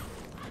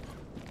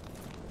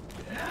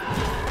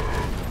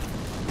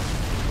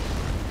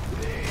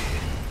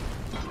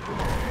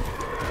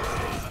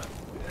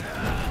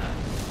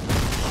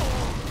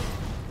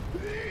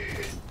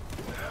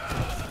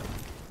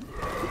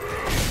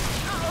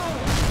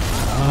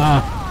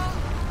 Ah.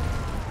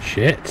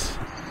 Shit.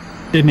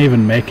 Didn't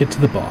even make it to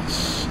the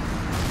boss.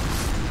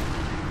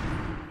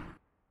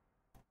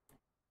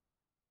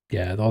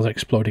 Yeah, those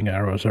exploding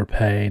arrows are a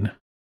pain.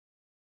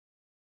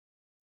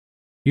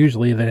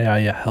 Usually they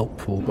are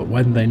helpful, but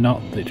when they're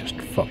not, they just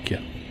fuck you.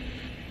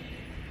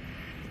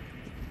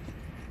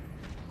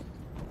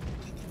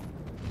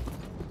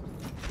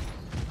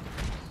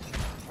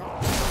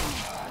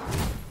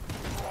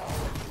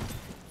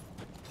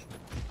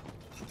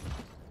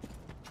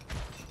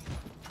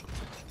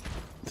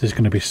 This is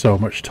going to be so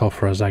much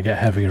tougher as I get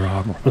heavier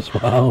armor as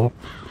well.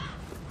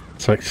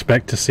 So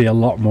expect to see a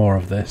lot more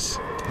of this.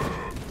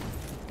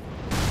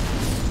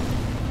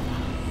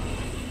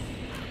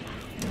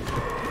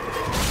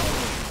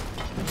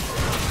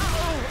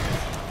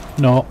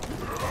 No.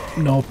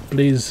 No,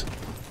 please.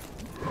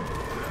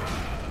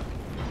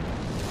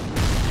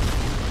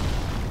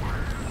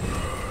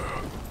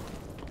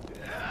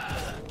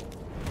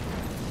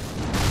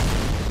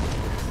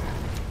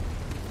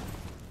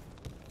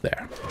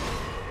 There.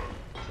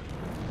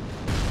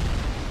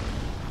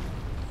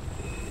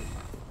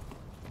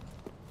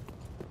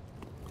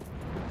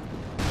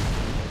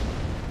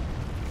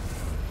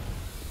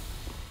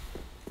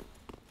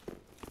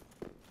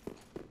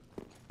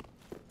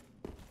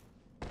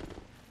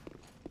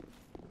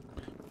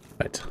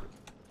 Right.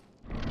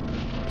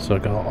 So I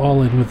got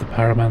all in with the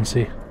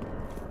pyromancy.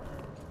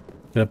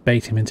 Gonna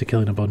bait him into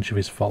killing a bunch of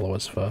his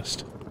followers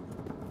first.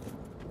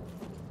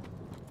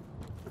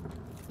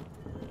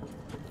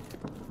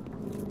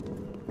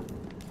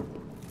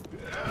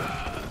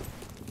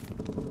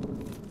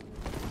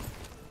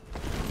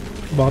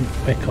 Come on,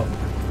 wake up.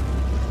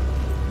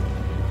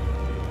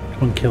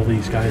 Come and kill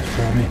these guys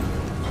for me.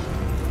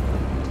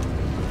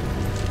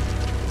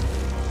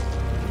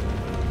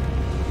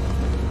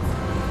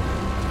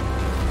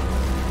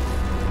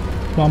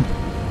 Come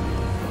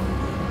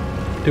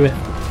on. Do it.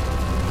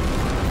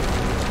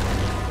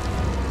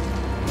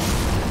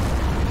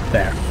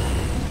 There.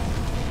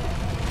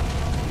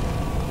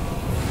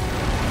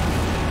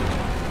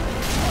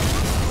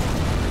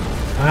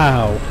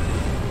 Ow.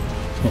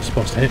 It's not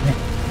supposed to hit me.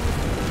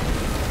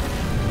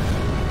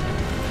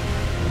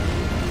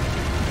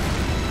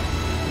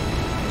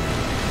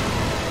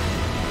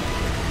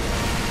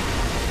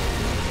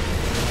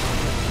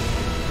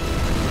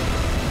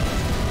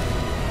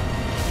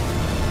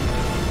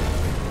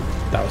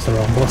 That was the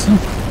wrong button.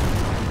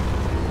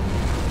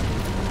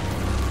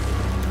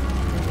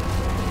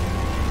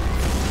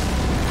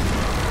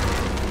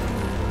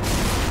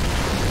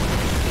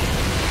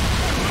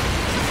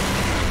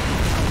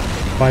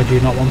 Why do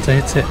you not want to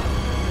hit it?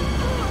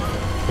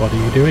 What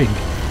are you doing?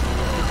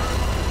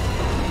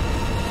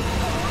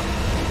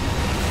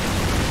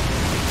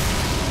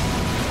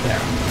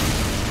 There.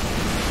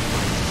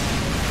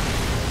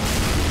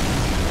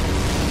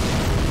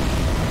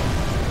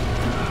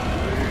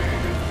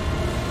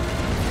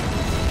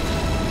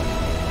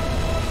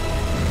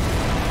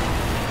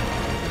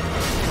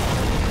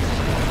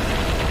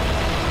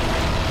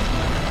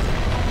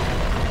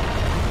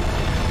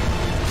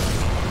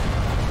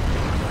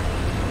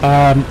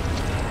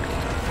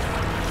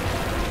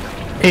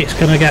 It's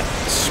gonna get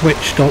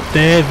switched up,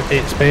 Dave.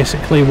 It's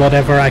basically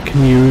whatever I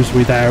can use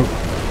without,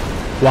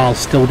 while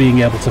still being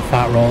able to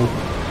fat roll.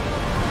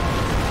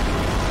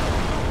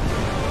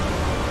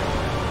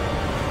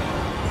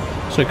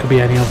 So it could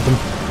be any of them.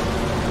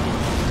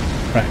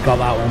 Right, got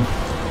that one.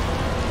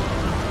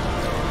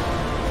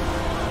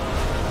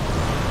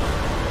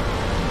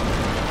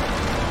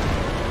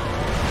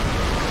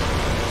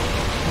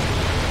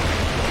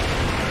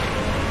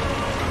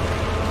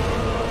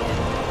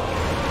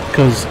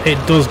 Because it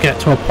does get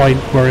to a point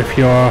where if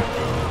you're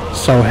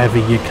so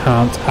heavy you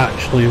can't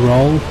actually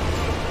roll.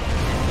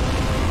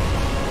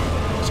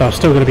 So I'm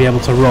still going to be able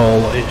to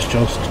roll, it's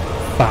just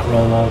fat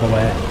roll all the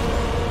way.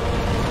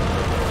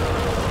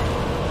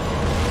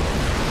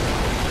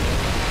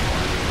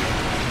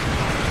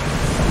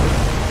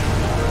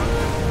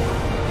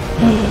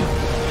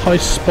 Hi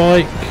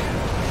Spike.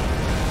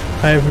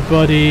 Hi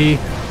everybody.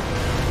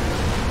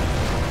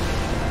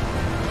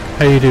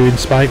 How you doing,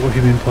 Spike? What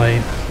have you been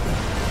playing?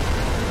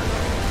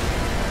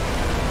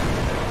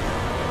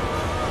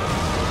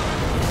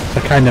 I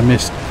kind of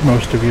missed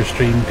most of your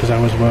stream because I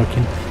was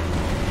working.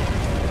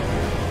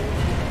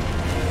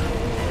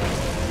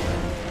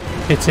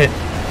 Hit it.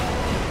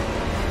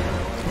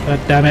 God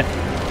damn it.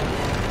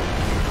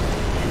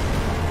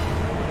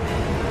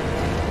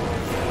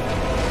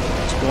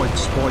 Spoik,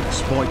 spoik,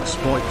 spoik,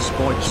 spoik,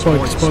 spoik,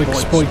 Spoik, spoik,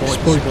 spoik,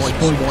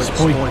 spoik,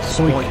 spoik,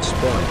 spoik,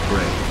 spoik.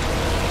 Great.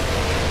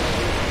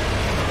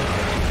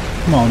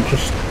 Come on,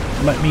 just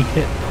let me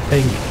hit the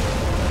thing.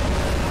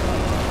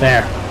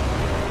 There.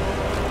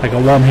 I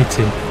got one hit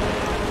in.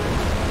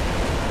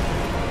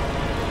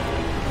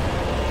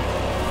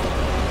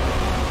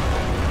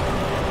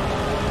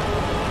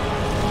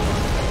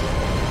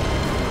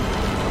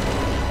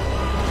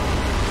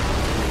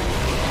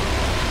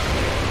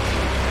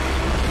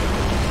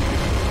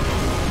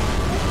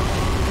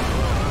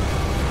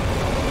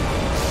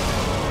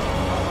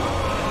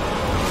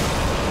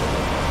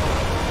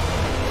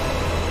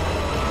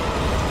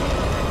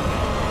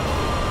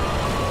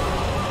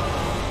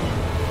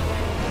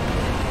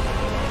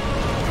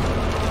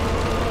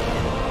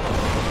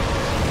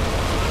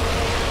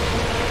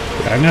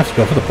 I'm gonna have to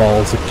go for the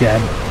balls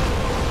again.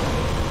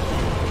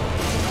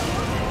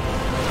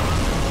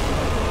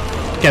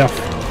 Get off,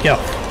 get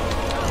off.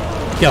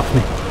 Get off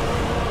me.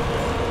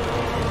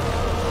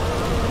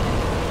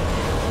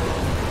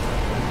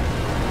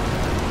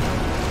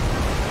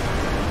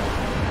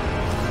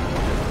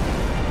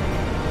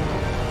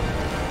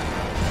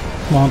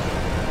 Come on.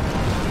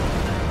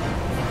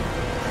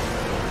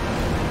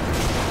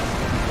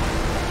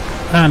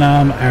 And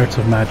I'm out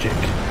of magic.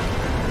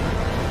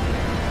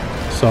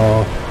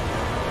 So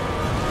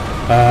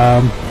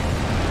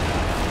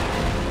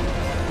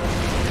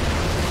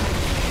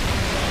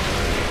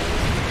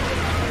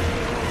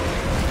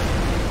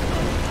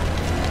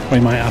we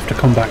might have to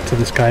come back to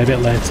this guy a bit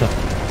later.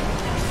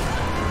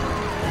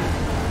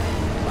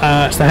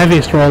 It's the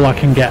heaviest roll I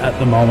can get at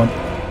the moment.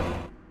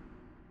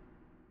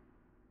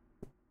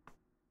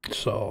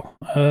 So,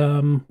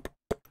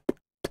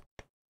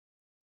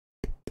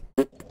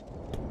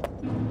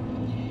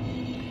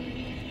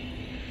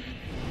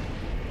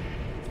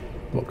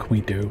 what can we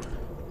do?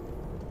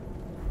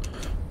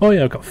 Oh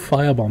yeah, I've got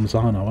fire bombs,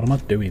 aren't I? What am I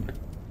doing?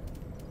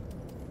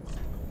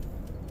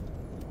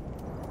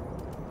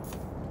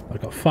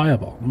 fire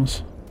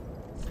bombs,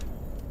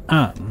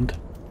 and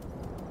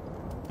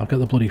I've got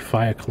the bloody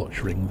fire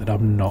clutch ring that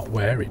I'm not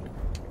wearing.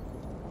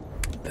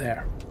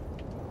 There.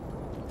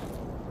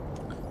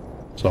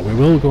 So we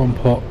will go and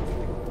put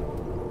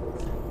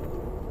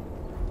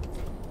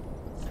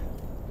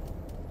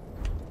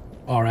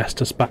our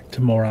Estus back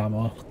to more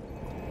ammo.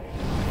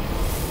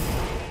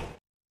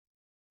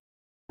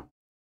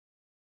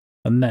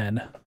 And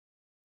then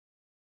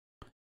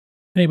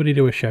anybody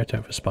do a shout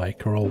out for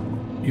Spike, or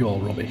you all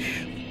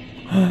rubbish?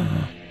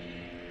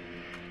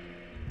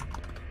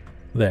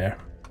 There.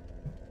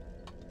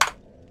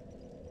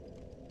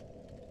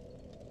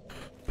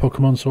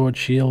 Pokemon Sword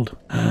Shield.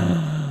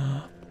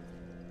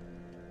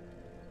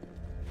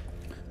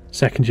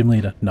 Second gym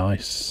leader.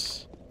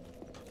 Nice.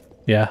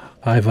 Yeah,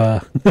 I've yeah,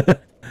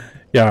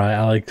 alright,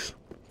 Alex.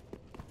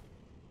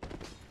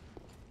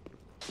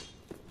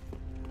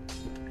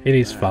 It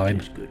is fine.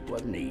 Good,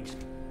 wasn't it?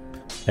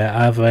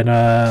 Yeah, I've been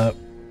I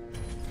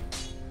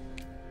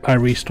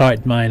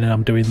restarted mine and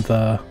I'm doing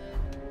the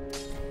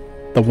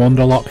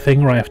Wonderlock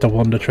thing where I have to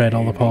Wonder Trade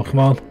all the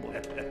Pokemon.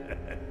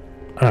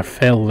 And I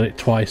failed it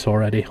twice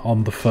already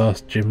on the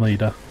first gym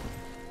leader.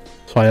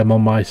 So I am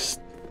on my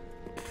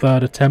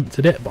third attempt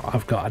at it, but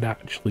I've got an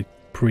actually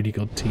pretty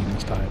good team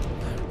this time.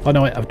 Oh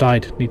no, wait, I've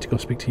died. Need to go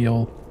speak to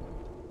Yol.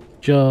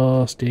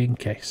 Just in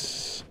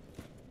case.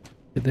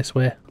 Is it this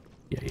way?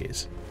 Yeah, it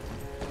is.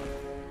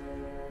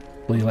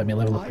 Will you let me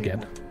level up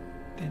again?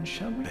 Then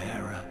shall we?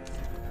 Bearer.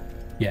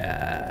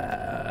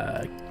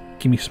 Yeah.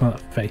 Give me some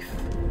of that faith.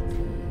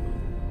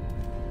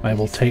 I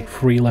will take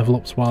 3 level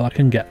ups while I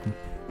can get them.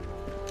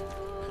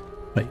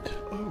 Wait.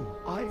 Oh,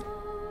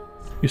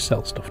 You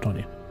sell stuff, don't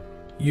you?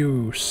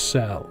 You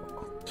sell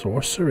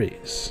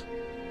sorceries.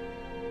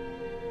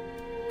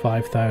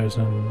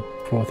 5,000,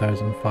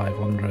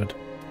 4,500.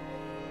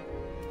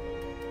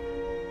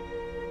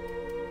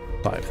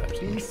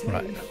 5,000.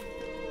 Right.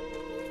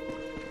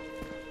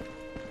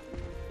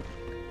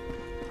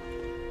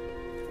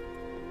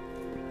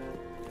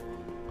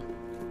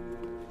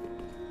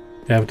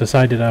 Yeah, I've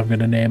decided I'm going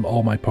to name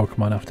all my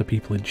Pokemon after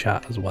people in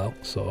chat as well,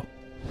 so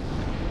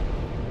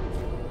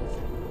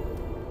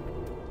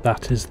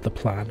that is the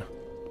plan.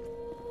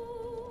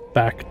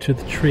 Back to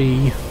the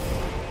tree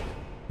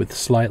with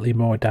slightly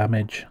more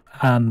damage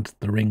and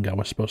the ring I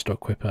was supposed to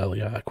equip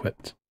earlier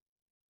equipped,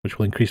 which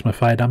will increase my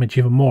fire damage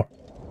even more.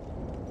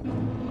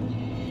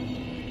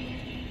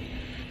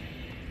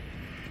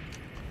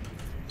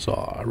 So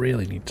I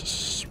really need to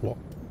swap.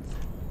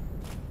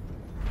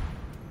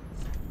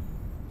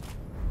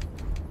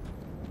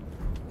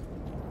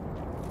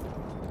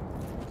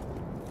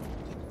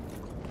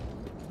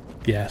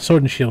 Yeah,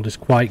 Sword and Shield is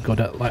quite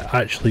good at like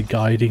actually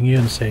guiding you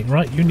and saying,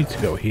 right, you need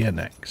to go here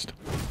next.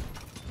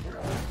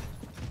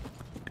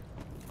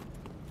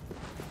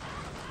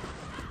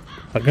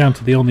 But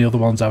granted, the only other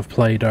ones I've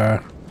played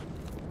are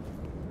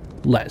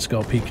Let's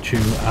Go Pikachu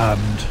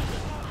and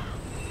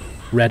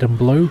Red and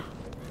Blue.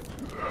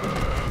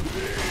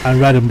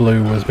 And Red and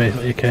Blue was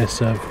basically a case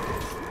of,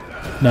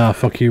 nah,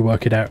 fuck you,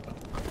 work it out.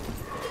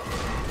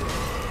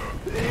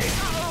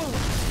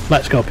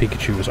 Let's Go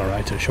Pikachu was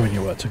alright at showing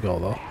you where to go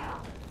though.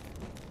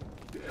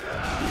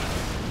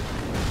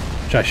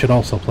 Which I should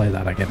also play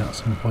that again at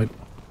some point.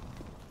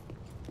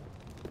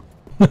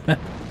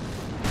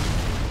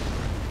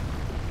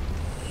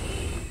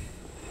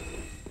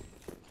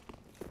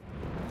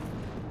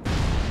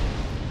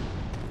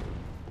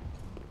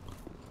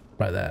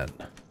 Right then.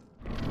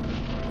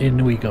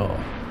 In we go.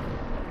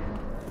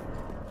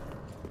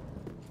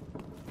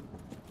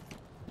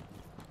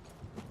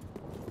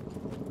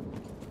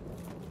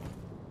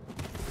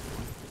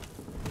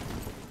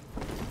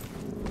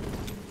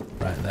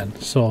 Right then,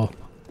 so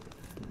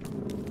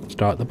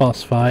start the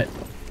boss fight.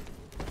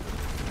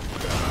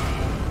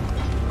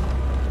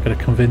 Gotta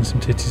convince him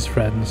to hit his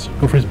friends.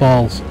 Go for his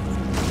balls.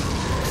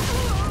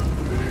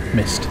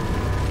 Missed.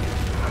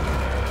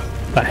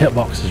 That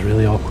hitbox is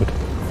really awkward.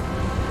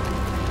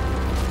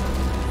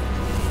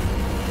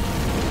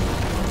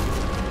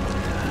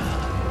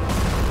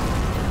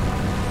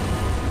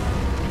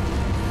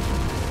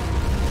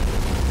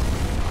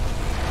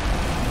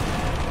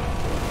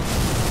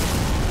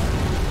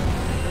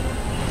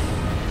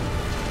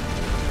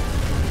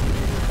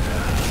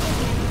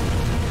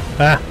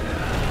 Ah!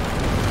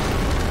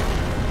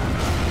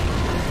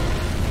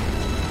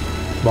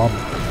 Bomb.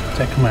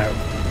 Take him out.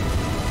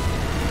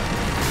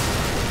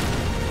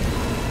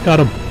 Got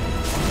him.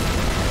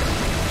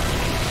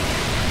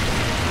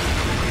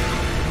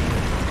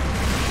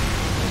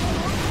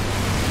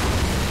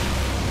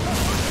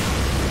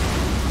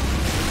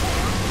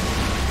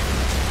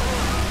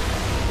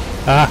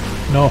 Ah!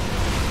 No.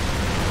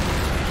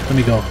 Let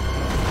me go.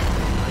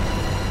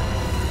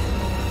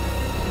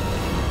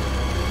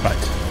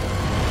 Right.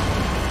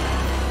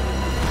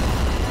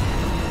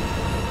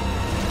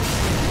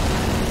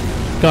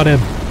 Got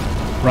him!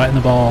 Right in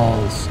the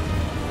balls.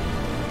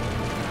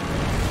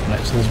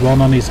 Right, so there's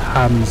one on his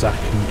hands I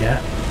can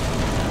get.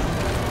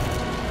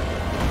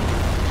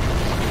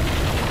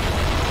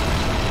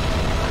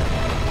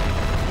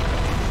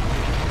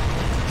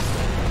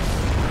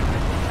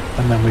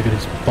 And then we got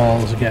his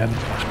balls again.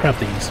 Let's grab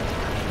these.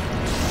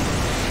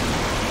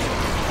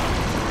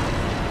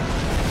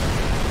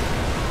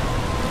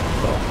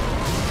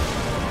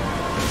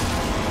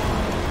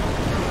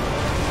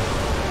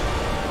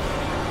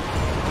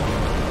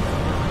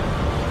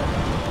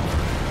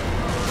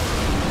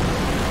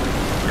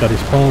 Got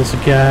his balls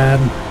again.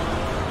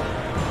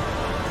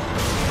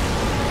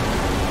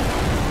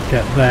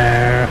 Get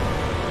there.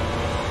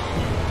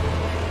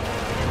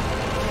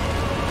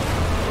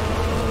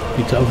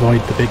 Need to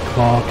avoid the big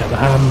claw. Get the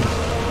hand.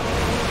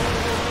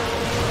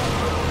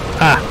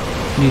 Ah!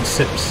 Need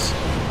sips.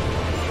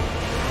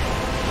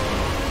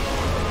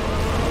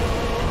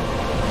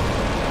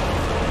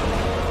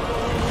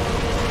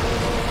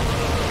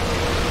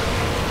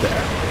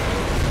 There.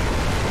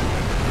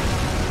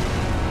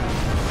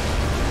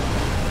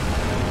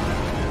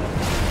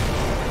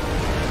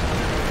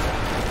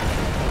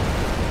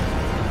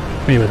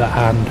 Me with that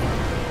hand.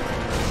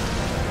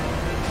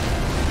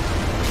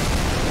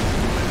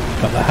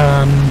 Got the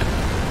hand.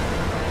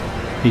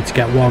 Need to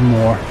get one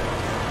more.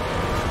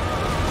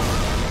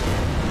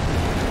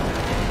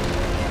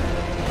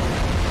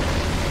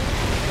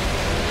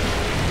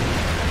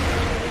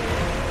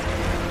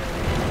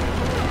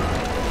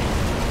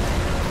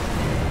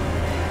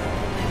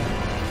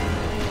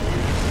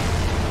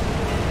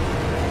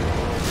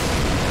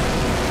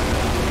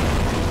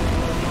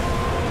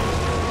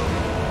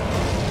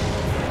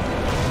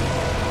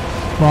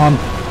 Come on.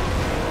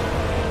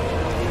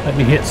 Let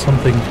me hit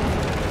something.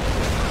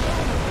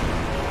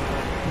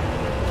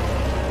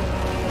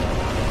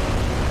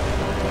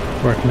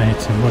 Working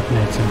at him, working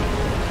at him.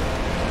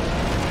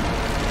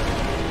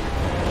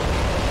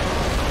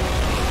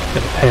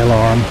 Get the pale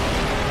arm.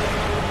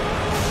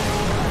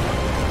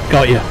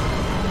 Got you.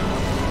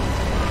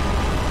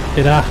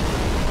 Did I?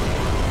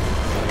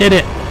 Did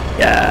it!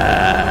 Yeah!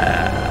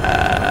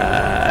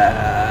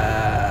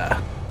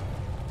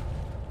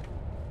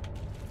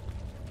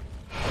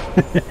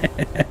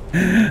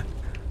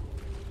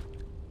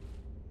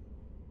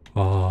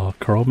 Oh,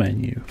 curl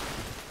menu.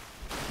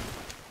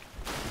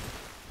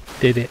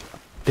 Did it.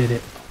 Did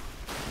it.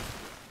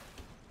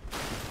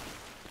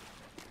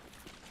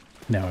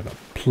 Now I've got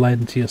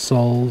plenty of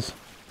souls.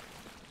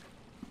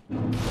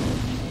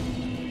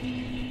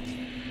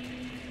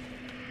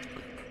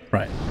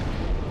 Right.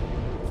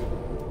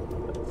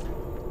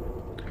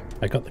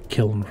 I got the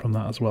kiln from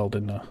that as well,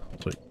 didn't I?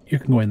 So you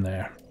can go in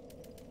there.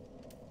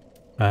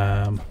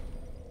 Fire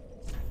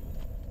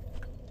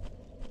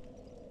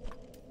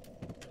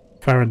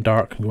and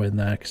Dark can go in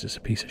there because it's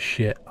a piece of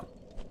shit.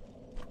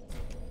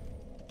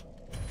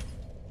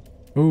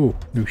 Ooh,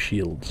 new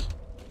shields.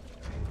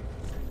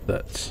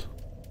 That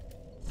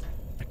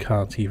I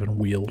can't even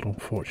wield,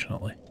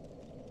 unfortunately.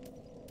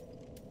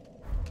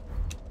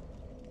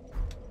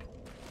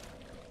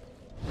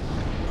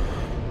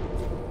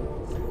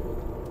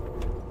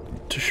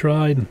 To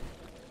shrine.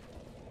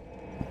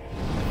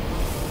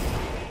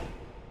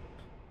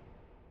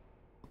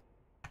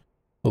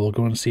 We'll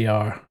go and see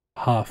our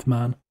half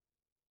man.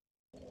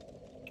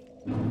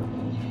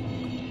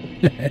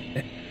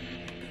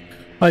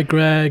 Hi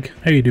Greg,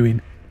 how you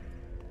doing?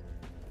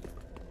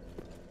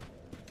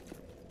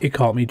 You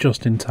caught me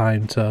just in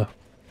time to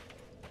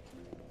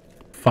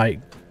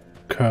fight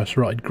Curse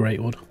Rotted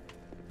Greatwood.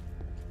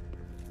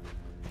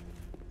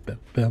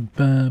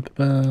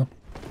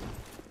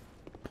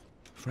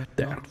 Fret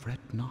not, fret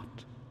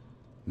not.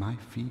 My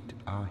feet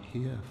are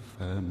here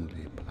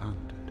firmly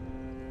planted,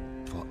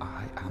 for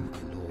I am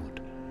a lord,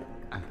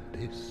 and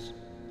this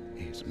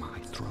is my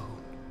throne.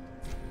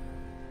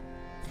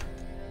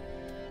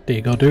 There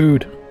you go,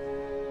 dude.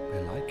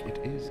 Belike it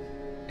is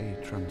a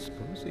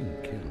transposing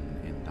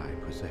kiln in thy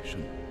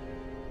possession.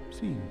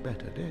 Seen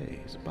better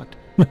days, but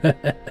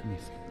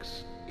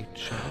methinks it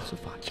shall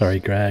suffice. Sorry,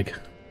 Greg.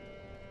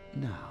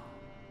 Now,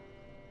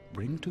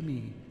 bring to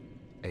me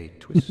a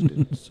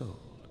twisted soul.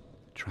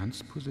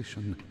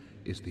 Transposition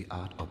is the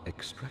art of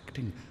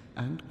extracting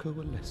and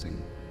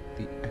coalescing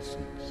the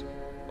essence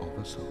of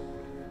a soul.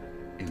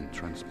 In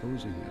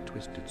transposing a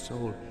twisted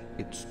soul,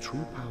 its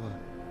true power,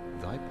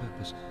 thy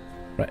purpose.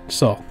 Right,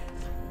 so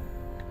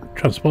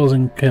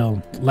transposing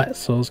kiln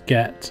lets us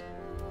get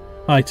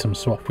items.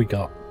 So what we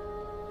got?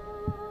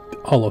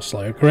 Hollow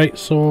Slayer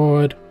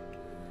Greatsword,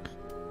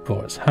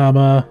 Vor's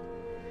Hammer,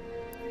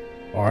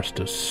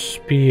 Arster's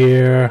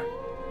Spear,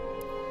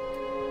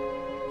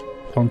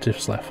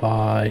 Pontiff's Left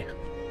Eye.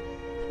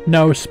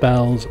 No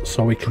spells,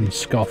 so we can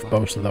scoff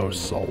both of those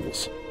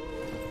souls.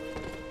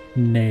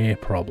 No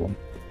problem.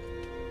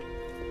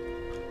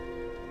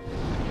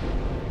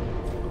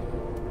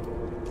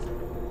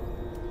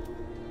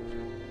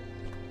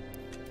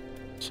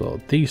 So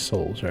these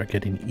souls are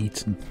getting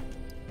eaten.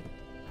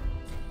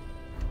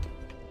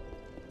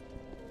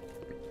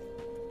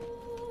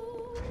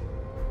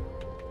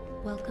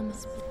 Welcome.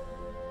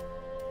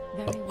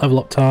 Level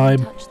up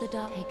time. Touch the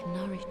dark, take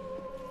nourish.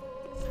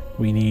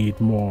 We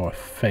need more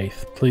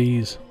faith,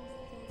 please.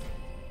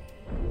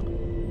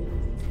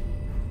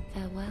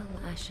 Farewell,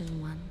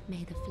 Ashen One.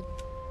 May the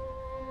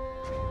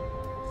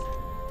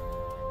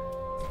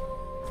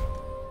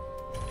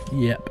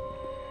Yep.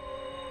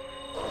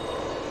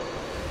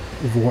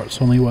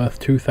 Vort's only worth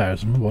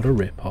 2,000. What a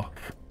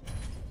rip-off.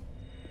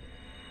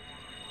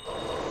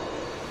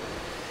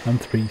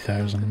 And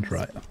 3,000,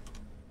 right.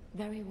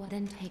 Very well,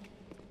 then take.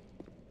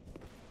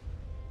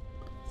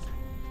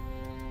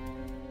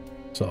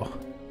 So,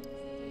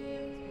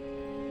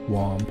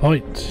 1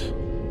 point.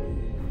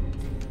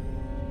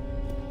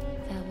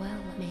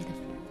 Farewell, may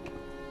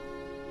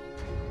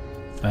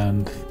the...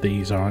 And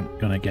these aren't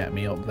going to get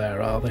me up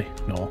there, are they?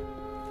 No.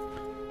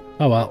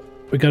 Oh well,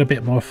 we got a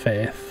bit more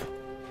faith,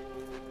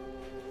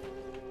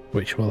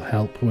 which will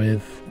help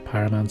with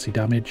pyromancy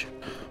damage.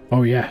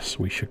 Oh yes,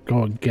 we should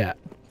go and get...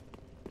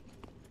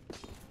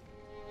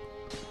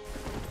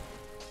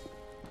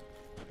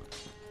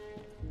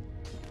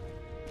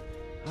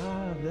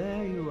 Ah,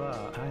 there you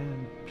are. I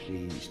am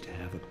pleased to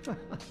have a...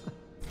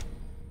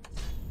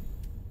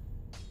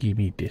 Give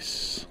me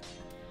this.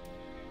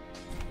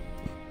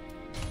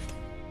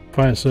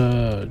 Fire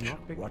surge.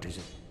 What is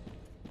it?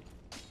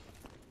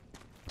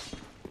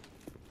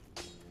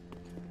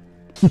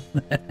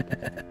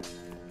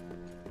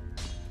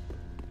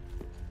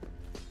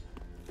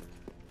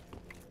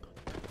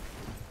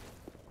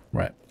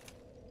 Right.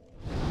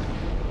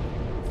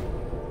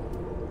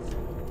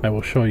 I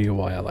will show you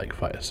why I like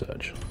fire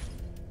surge.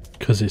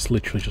 Because it's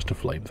literally just a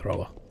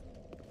flamethrower.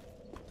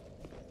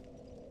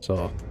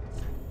 So,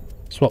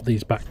 swap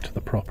these back to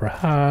the proper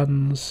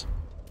hands.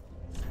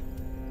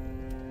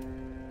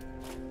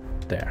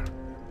 There.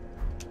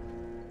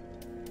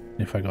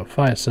 If I got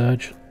fire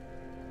surge.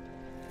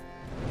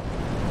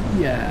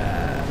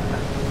 Yeah.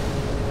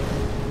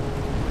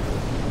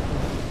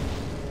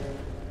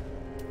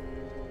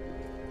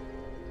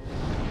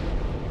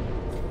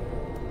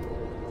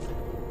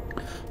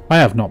 I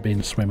have not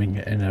been swimming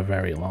in a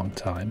very long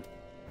time.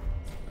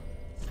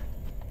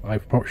 I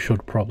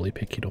should probably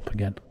pick it up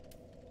again.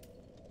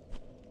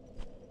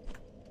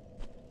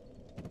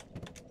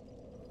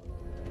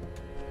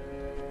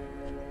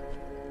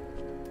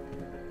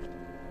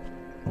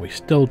 We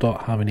still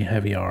don't have any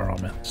heavy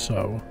armor,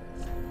 so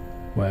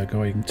we're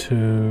going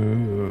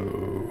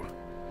to...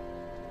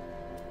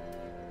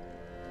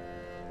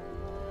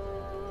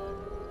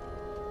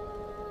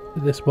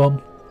 this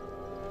one.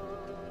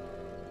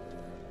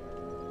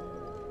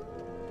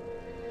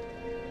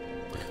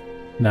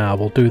 Now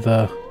we'll do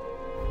the...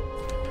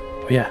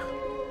 oh yeah.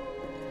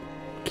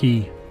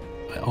 Key.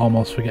 I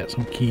almost forget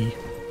some key.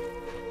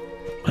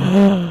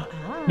 Never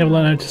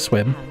learned how to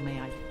swim.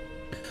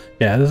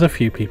 Yeah, there's a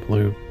few people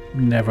who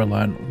never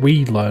learn.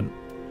 We learned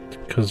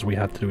because we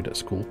had to do it at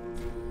school.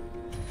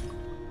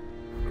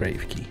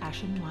 Grave key.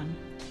 Ashen one.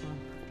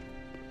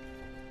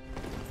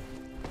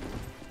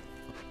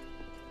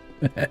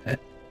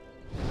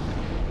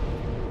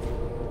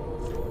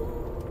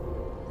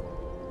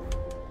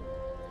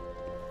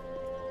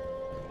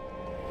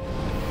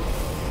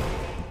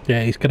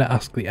 Yeah, he's gonna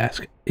ask the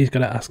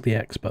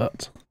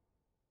expert.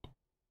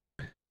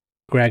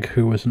 Greg,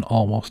 who was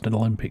almost an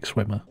Olympic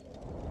swimmer.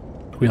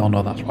 We all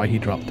know that's why he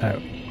dropped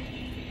out.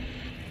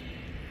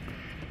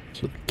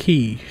 So the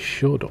key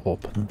should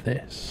open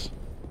this.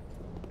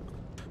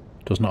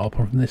 Does not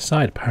open from this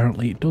side.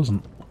 Apparently it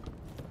doesn't.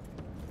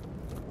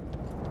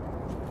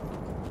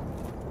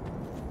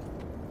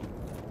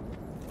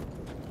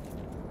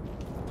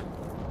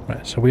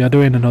 Right, so we are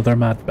doing another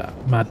mad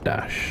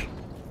dash.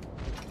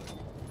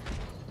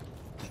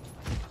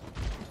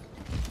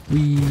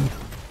 We...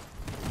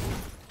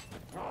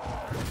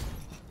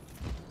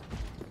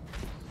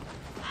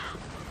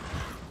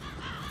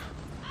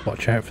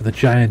 watch out for the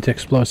giant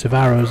explosive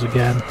arrows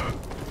again.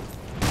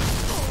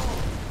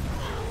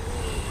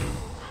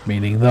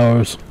 Meaning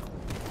those.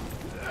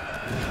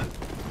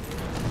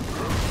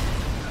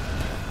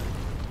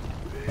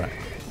 Right,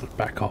 let's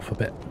back off a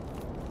bit.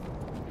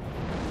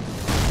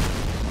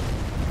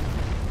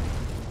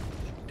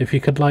 If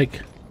you could,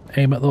 like,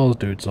 aim at those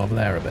dudes over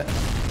there a bit.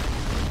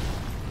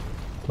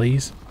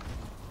 Please.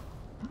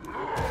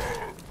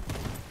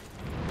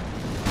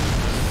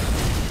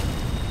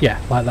 Yeah,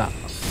 like that.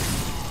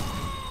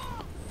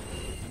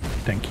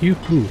 Thank you.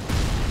 Ooh.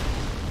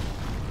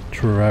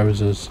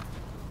 Trousers.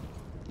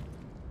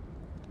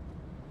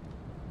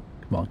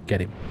 Come on,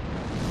 get him.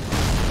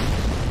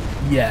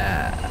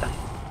 Yeah.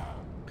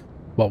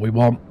 What we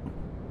want.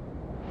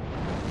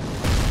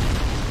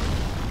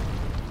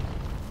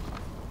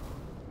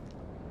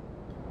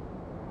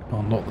 Come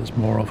on, look, there's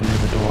more over near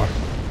the door.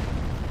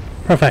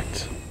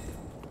 Perfect.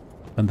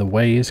 And the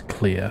way is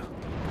clear.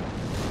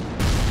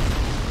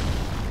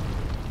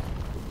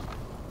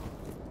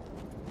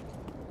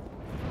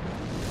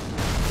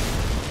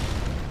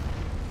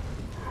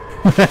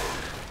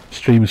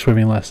 Stream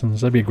swimming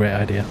lessons, that'd be a great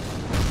idea.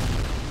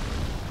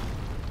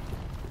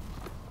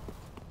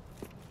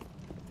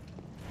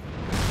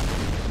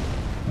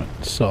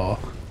 Right, so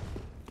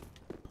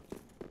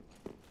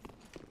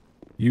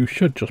you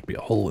should just be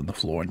a hole in the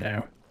floor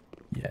now.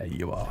 Yeah,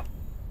 you are.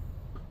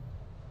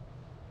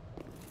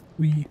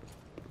 So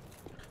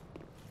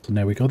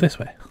now we go this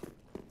way.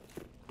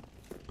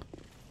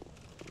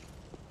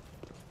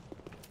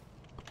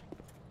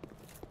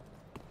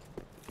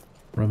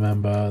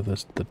 remember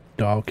there's the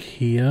dog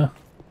here.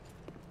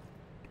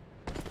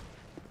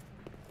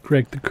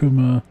 Greg the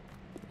Kuma.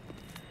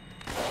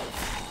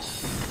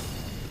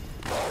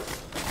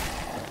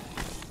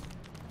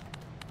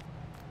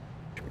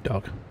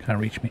 Dog, can't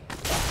reach me.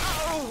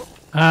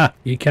 Ah,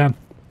 you can.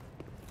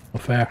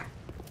 Not fair.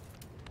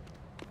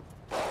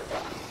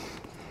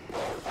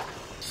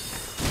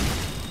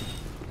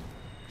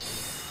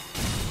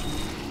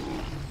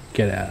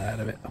 Get out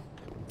of it.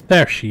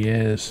 There she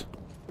is.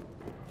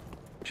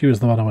 She was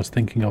the one I was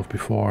thinking of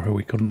before, who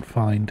we couldn't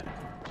find.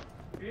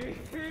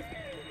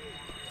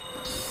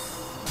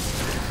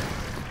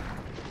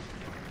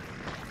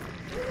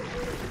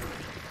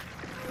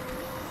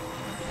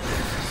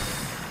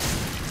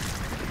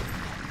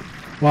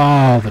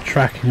 Wow, the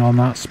tracking on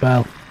that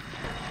spell.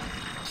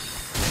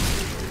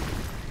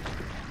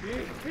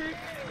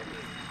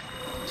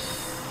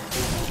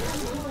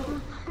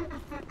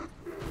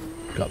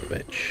 Got the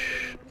bitch.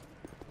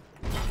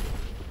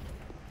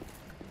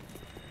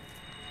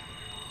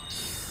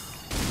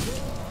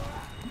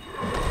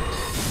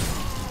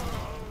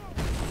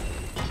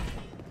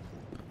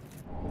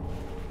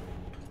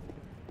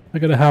 I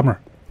got a hammer.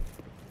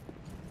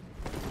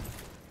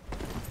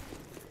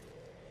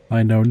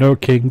 I know no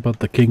king but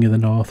the king of the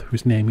north,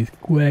 whose name is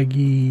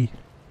Gwaggy.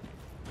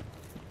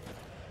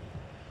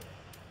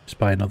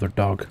 Spy another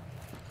dog.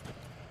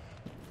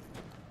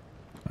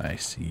 I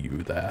see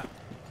you there.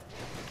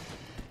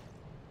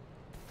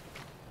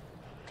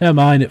 Never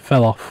mind, it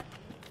fell off.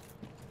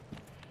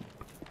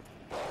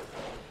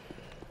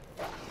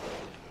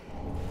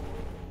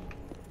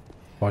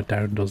 How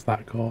down does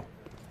that go?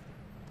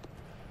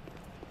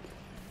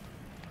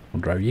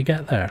 Wonder how you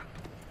get there.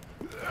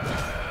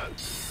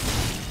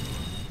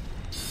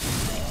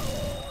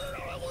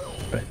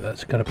 Right,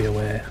 there's gotta be a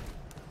way.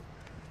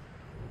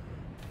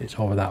 It's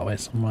over that way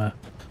somewhere.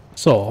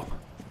 So,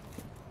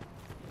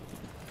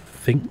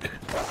 think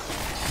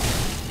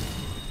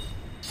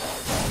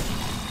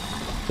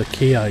the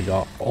key I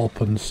got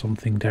opens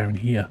something down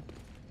here.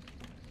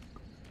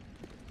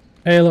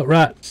 Hey, look,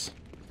 rats!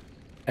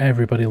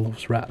 Everybody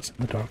loves rats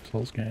in the Dark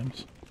Souls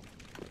games.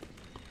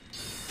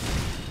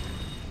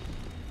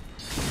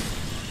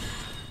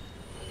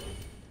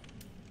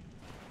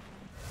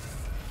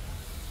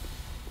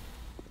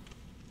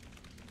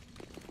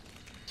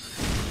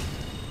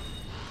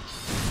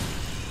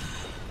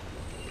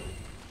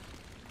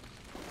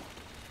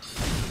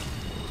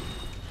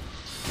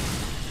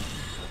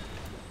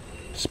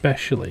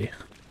 Especially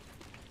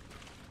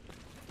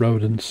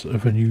rodents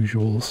of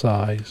unusual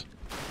size.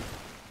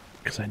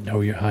 Because I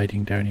know you're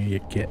hiding down here, you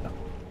git.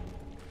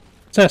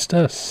 Test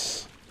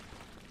us!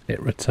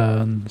 It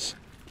returns.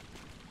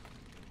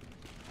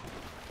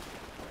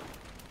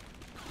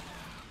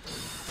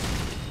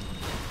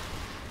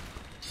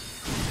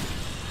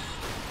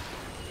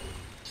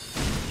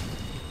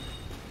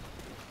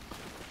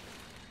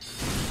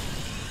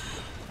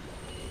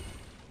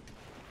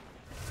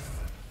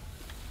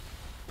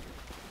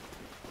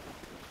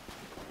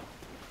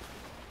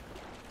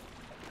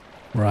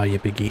 Where are you,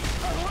 Biggie?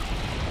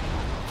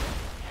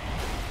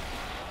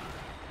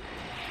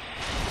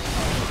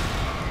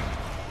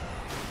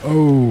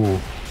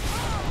 Oh!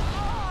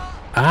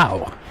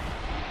 Ow!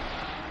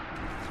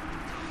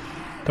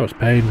 That was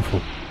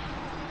painful.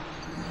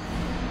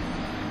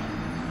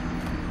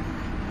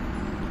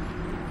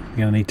 I'm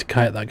gonna need to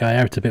kite that guy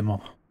out a bit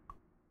more.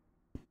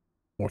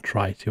 Or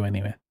try to,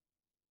 anyway.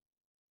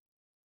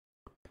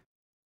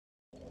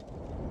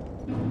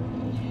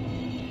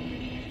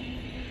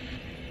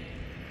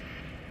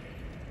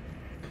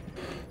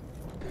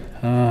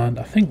 And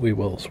I think we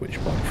will switch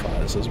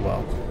bonfires as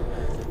well.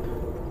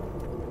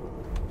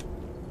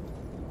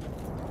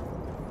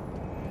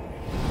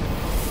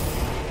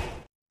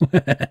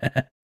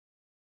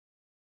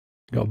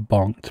 Got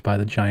bonked by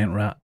the giant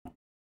rat.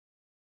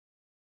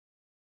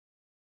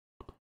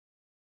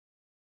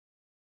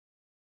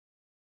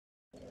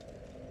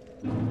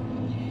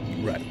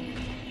 Right.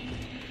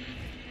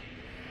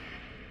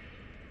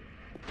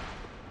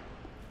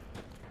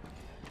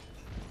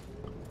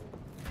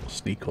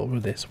 Sneak over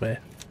this way.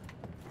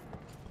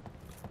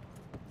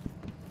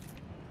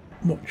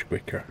 Much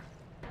quicker.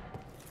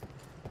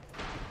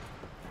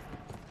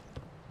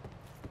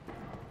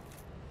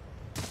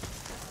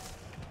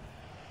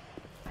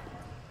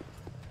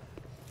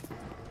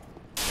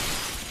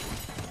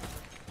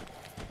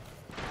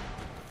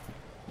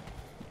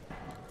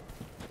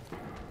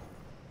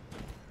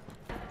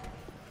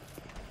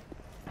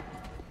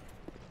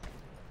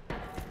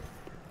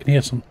 I can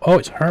hear some. Oh,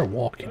 it's her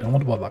walking. I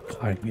wonder what that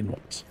clanging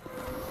was.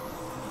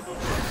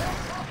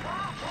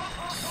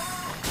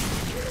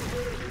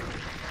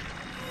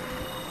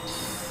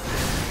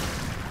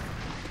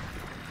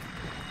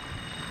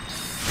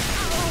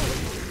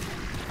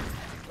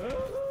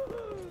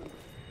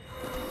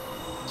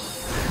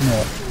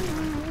 No.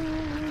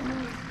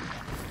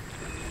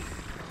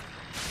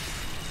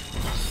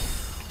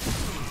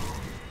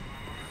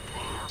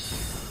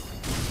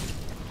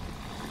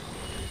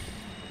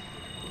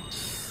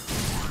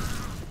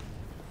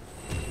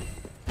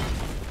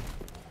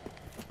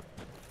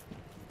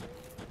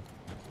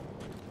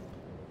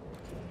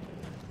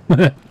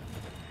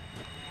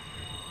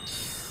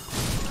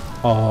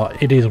 Oh,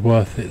 it is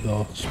worth it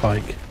though,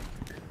 Spike.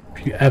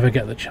 If you ever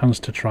get the chance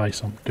to try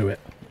some, do it.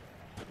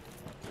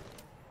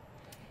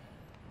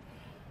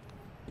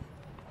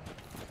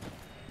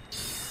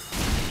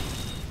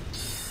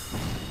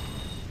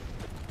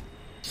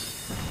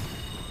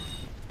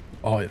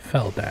 Oh, it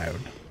fell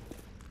down.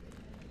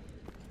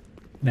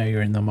 Now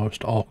you're in the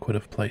most awkward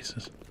of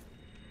places.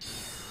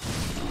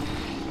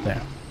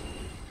 There.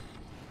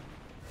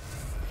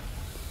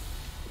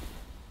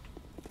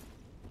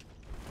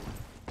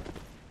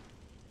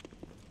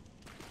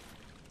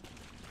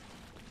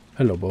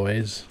 Hello,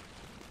 boys.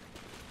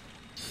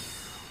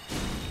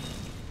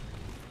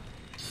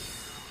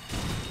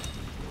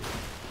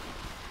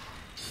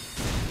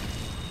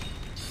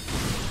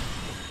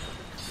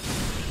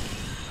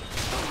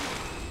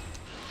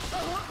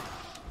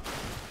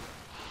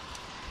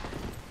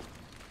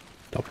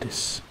 Stop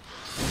this.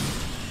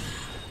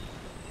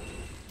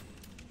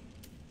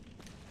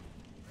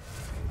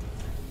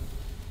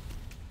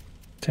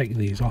 Take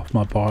these off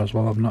my bars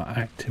while I'm not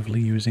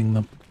actively using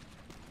them.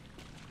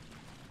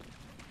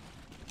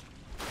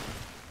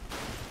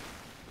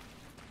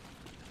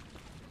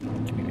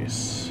 Give me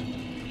this.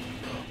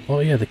 Oh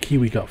yeah, the key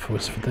we got for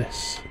us for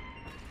this.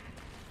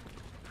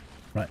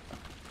 Right.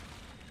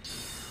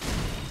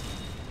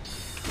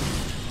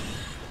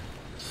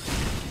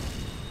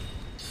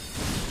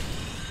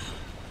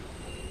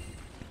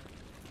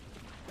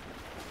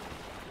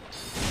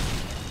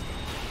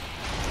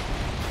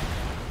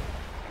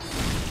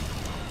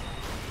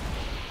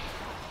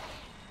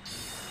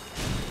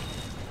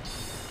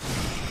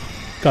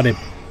 Got him.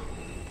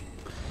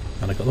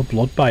 And I got the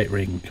blood bite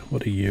ring.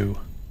 What are you?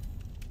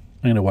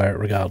 I'm going to wear it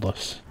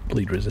regardless.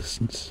 Bleed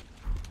resistance.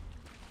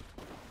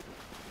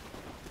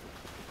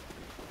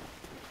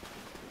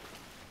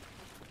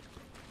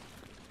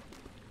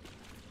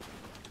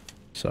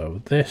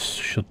 So this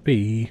should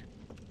be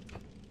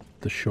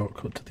the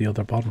shortcut to the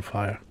other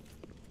bonfire.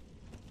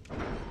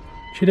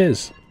 Which it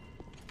is.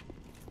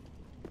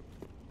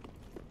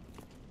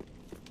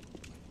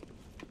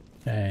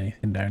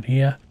 Anything down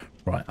here?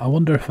 Right, I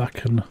wonder if I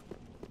can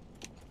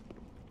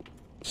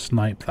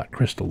snipe that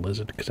crystal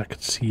lizard, because I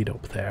could see it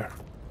up there.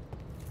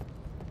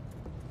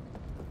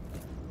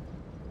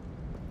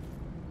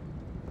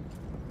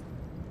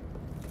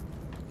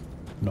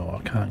 No,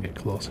 I can't get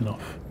close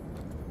enough.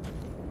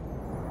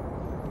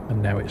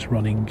 And now it's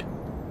running.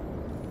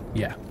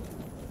 Yeah.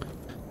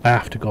 I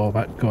have to go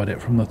at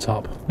it from the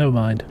top. Never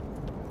mind.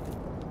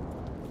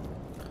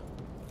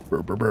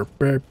 Burr, burr, burr,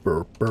 burr,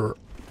 burr, burr.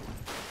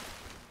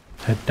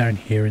 Head down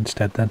here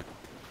instead then.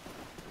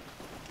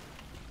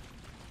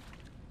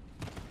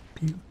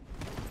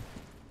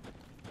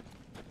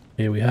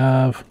 Here we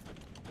have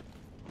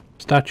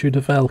Statue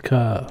of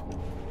Velka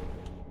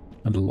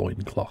and a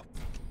loincloth.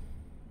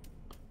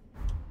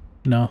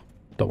 No,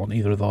 don't want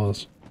either of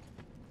those.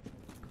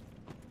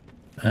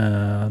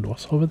 And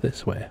what's over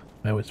this way?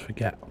 I always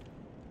forget.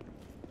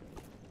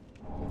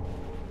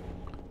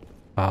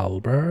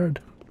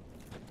 Halberd.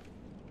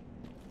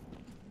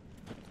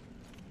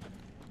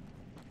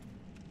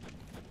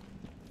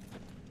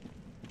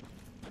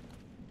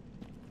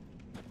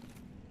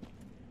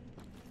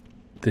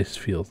 This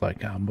feels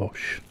like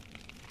ambush.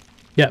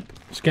 Yep,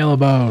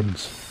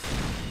 Skelebones.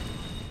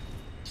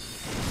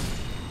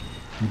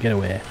 Get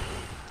away.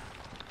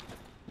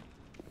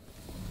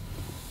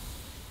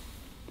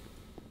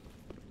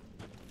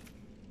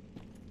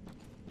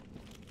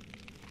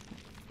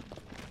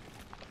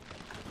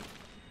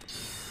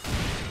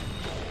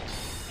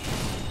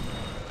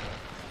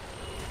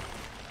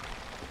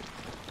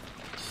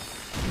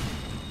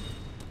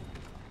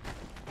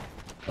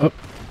 Oh,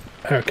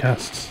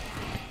 aircasts.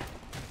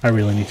 I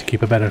really need to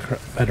keep a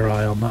better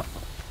eye on that.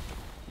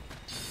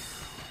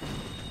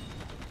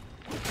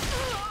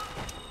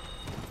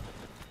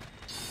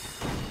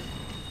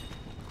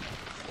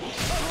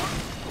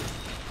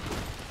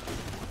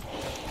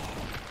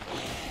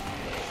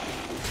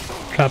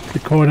 Trapped the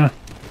corner.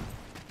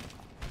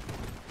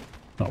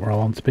 Not where I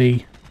want to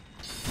be.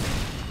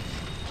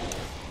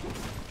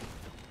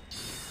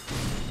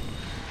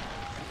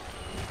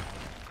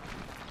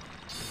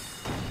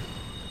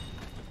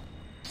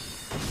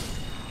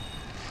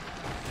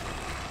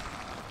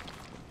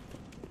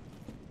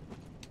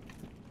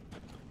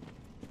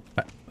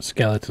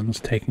 Skeletons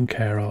taken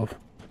care of.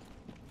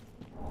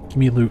 Give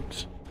me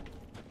loot.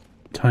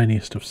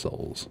 Tiniest of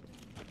souls.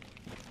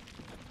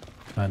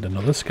 And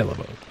another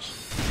Skelebones.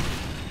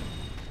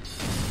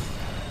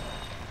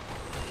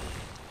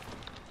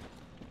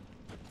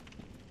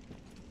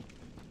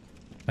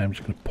 I'm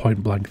just going to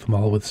point blank them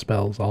all with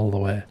spells all the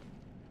way.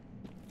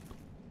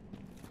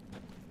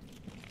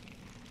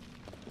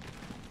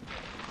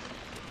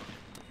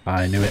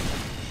 I knew it.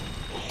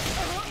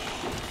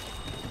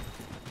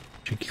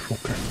 Cheeky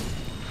fucker.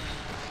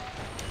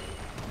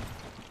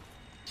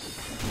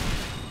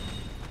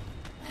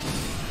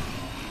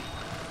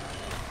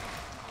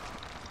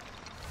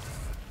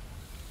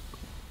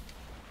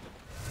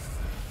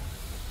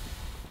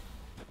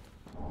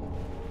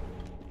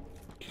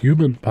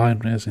 human pine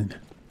resin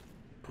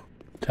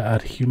to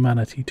add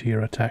humanity to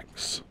your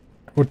attacks.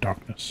 Or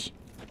darkness.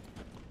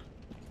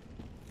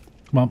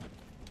 Come on.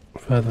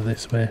 Further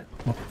this way.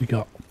 What have we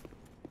got?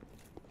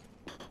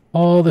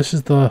 Oh, this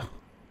is the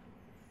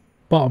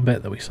bottom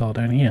bit that we saw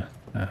down here.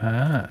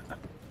 Aha.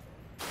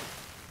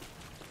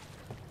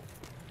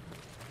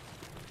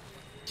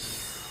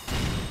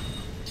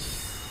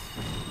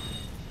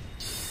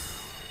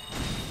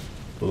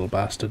 Little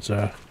bastards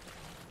are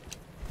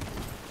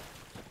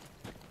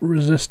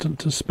resistant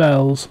to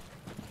spells.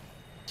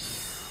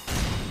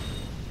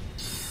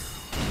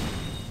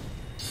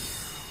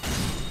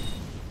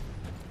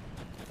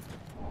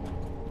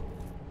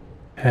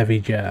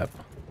 Heavy jab.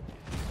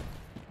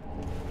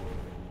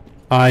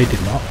 I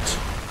did not.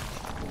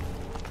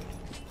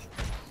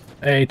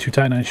 Hey, 2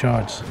 Titanite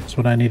shards. That's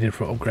what I needed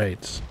for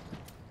upgrades.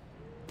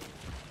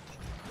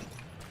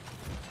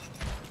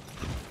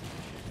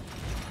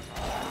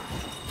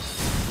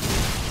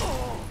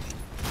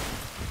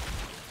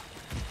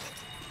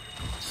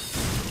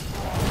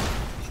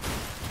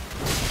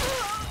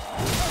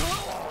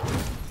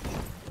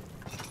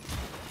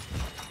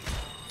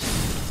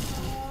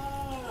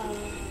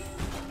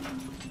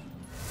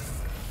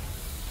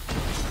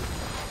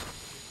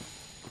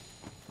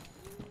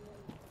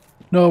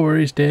 No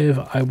worries, Dave.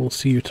 I will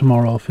see you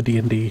tomorrow for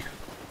D&D.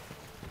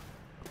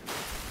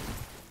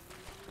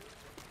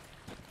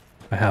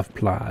 I have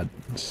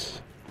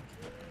plans.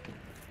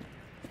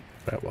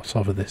 Right, what's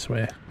over this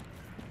way?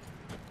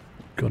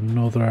 Got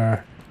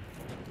another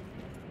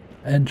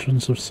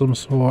entrance of some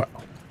sort.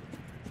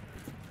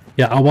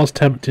 Yeah, I was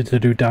tempted to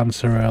do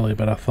Dancer early,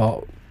 but I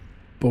thought,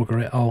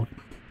 bugger it, I'll...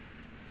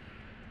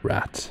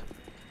 Rat.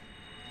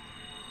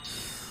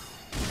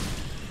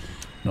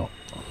 No.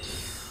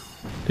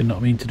 Did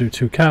not mean to do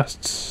 2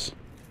 casts.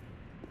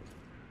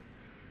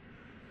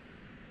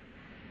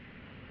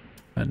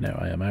 And now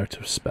I am out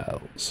of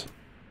spells.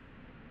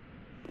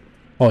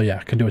 Oh yeah,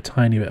 I can do a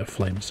tiny bit of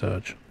Flame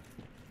Surge.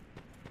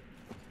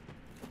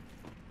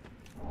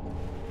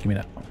 Give me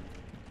that.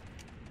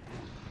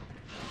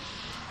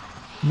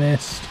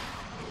 Missed.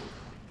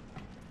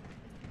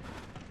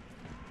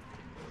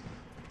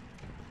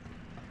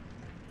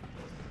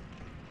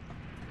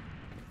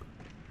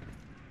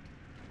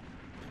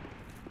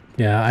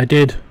 Yeah, I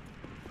did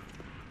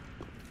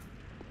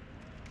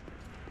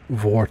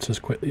Vort as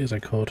quickly as I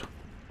could.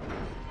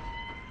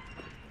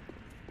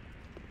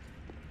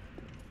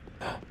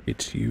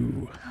 It's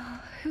you.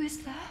 Who is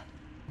there?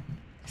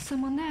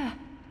 Someone there?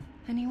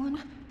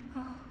 Anyone?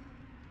 Oh,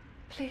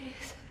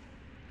 please.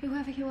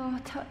 Whoever you are,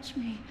 touch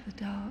me. The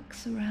dark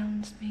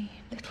surrounds me.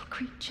 Little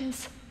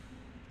creatures.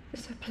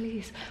 So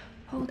please,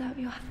 hold out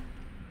your...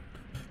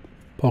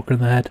 Poke her in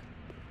the head.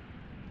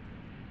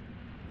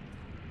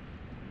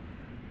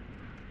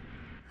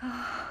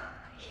 Oh,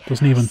 yes,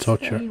 doesn't even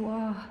touch her. There you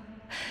are.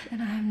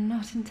 And I am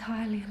not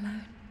entirely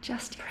alone.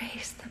 Just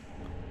praise them.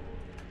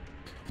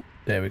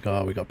 There we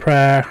go, we got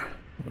prayer.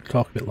 We'll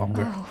talk a bit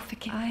longer. Oh,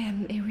 forgive. I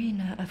am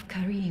Irina of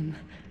Karim.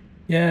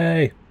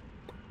 Yay!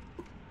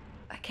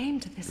 I came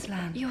to this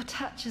land. Your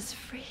touch has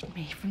freed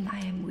me from I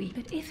am weak.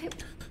 But if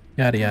it...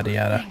 Yada yada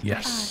yada.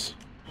 Yes.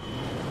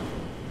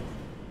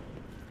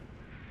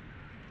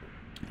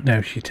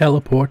 Now she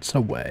teleports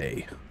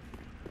away.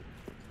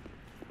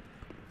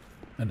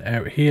 And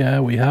out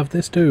here we have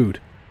this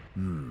dude.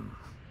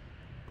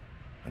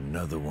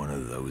 Another one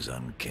of those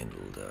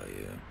unkindled, are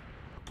you?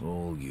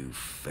 All you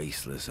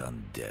faceless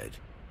undead.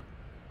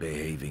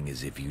 Behaving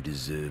as if you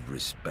deserve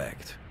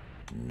respect.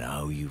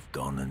 Now you've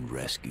gone and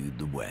rescued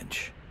the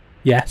wench.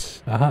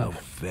 Yes, I have. How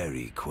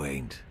very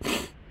quaint.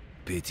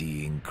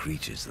 Pitying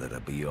creatures that are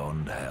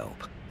beyond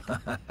help.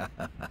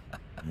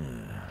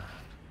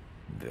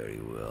 Very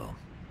well.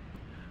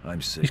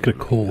 I'm sick. He's got a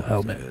cool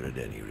helmet. Her at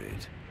any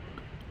rate.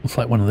 Looks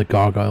like one of the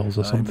gargoyles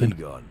or something.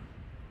 Egon,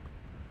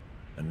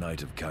 a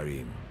knight of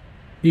Karim.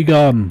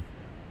 Egon!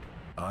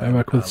 I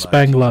work with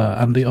Spangler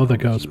and the other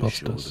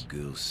Ghostbusters. The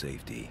girl's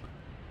safety.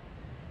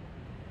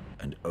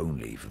 And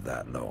only for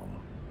that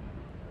long.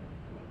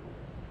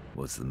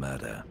 What's the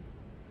matter?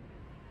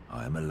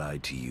 I am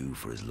allied to you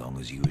for as long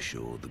as you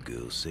assure the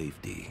girl's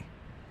safety.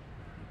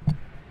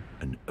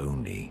 And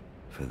only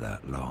for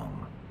that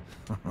long.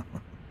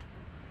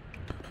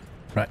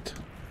 Right.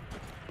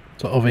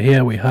 So over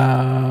here we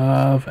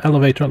have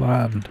Elevator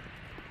Land.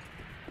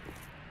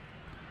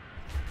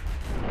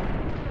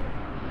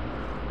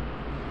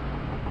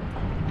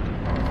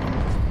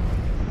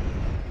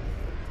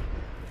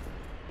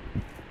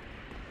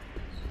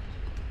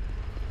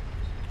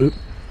 Oop.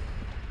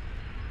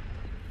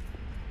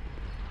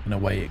 And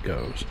away it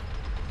goes.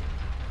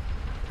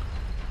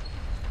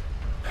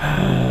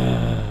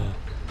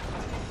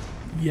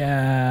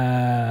 Yeah.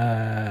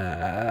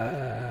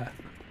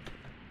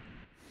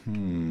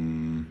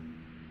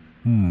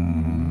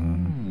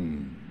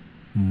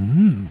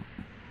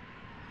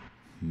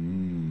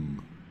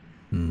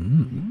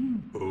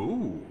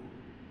 Oh.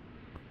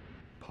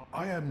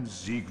 I am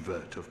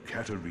Siegward of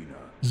Katarina.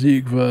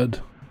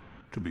 Siegward.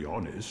 To be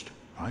honest,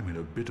 I'm in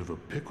a bit of a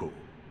pickle.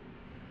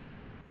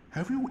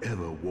 Have you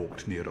ever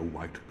walked near a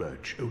white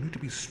birch only to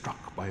be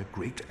struck by a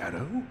great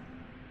arrow?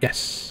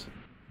 Yes.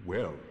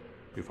 Well,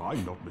 if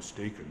I'm not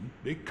mistaken,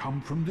 they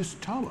come from this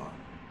tower.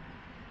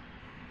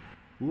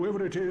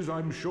 Whoever it is,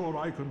 I'm sure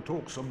I can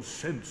talk some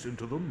sense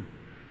into them.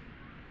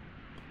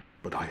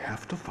 But I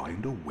have to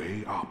find a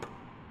way up,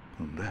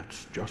 and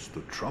that's just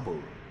the trouble.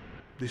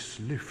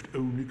 This lift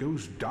only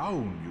goes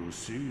down, you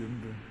see,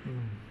 and...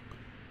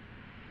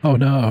 Oh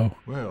no.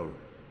 Well,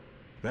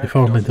 if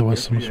only there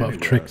was some sort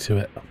of trick to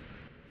it.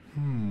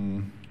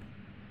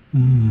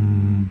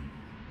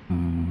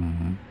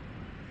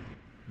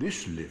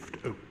 This lift,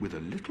 with a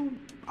little...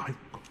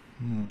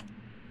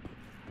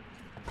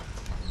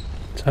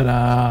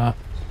 Ta-da!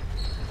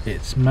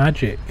 It's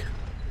magic.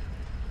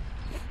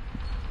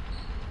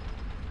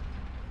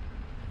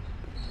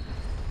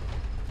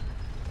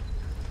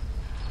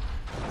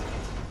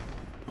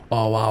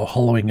 Oh wow,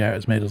 hollowing out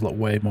has made us look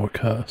way more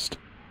cursed.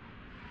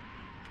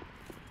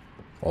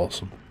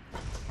 Awesome.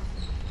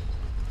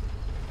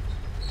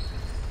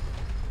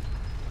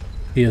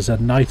 He is a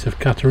Knight of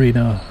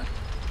Katarina.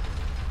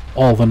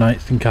 All the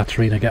knights in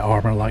Katarina get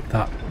armour like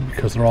that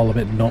because they're all a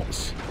bit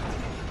nuts.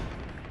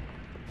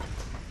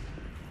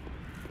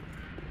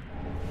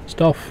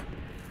 Stuff.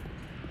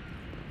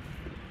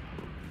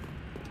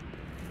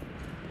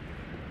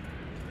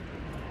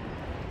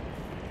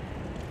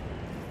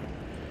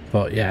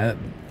 But yeah,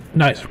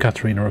 Knights of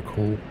Katarina are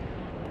cool.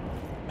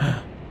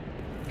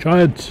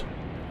 Giants!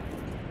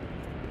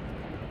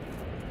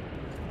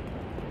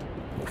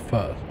 But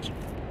first,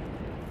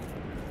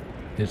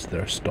 is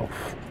there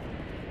stuff?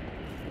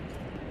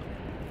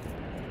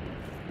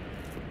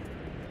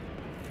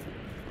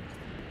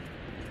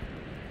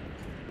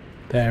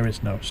 There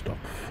is no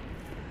stuff.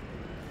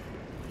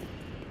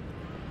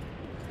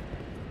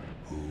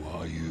 Who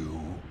are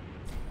you?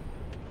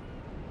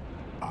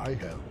 I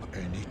help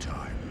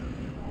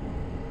anytime.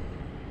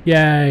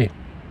 Yay!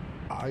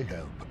 I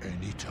help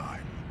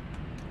anytime.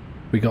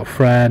 We got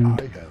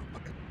friend. I help.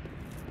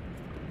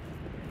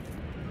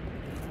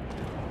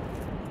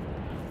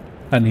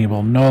 And he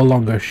will no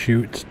longer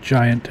shoot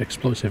giant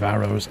explosive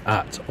arrows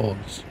at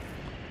us.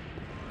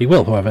 He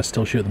will, however,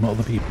 still shoot them at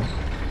other people.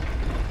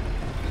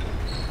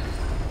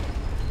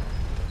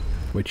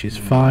 Which is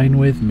fine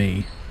with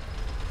me.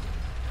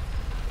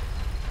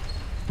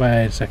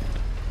 Wait a second.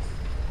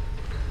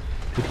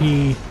 Did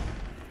he...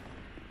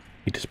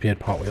 He disappeared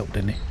partway up,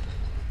 didn't he?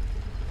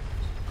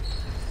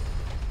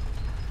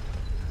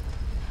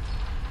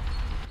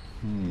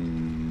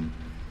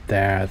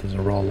 There's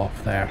a roll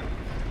off there.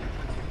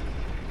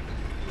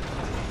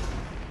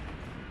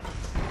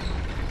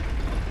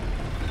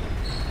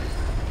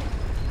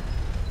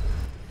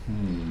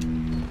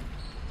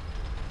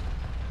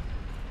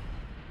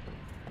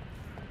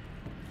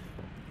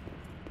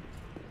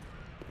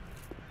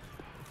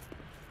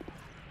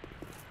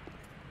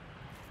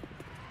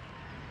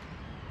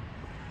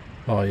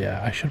 Oh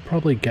yeah, I should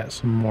probably get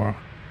some more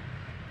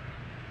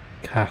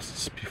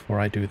casts before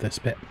I do this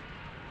bit.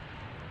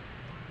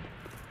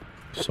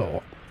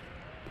 So,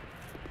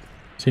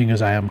 seeing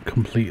as I am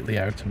completely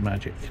out of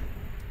magic.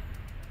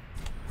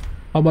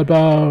 On my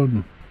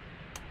bone!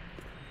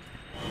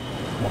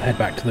 We'll head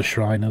back to the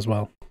shrine as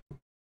well.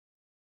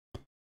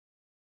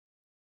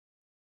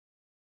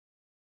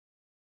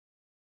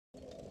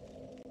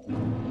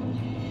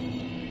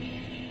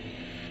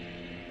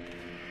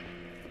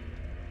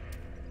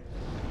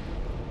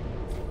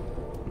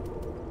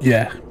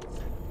 Yeah,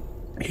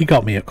 he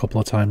got me a couple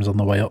of times on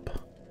the way up.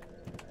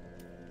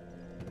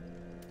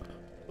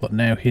 But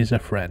now he's a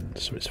friend,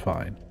 so it's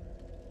fine.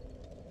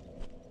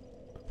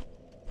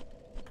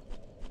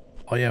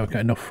 Oh yeah, we've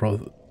got enough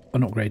for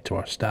an upgrade to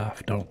our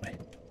staff, don't we?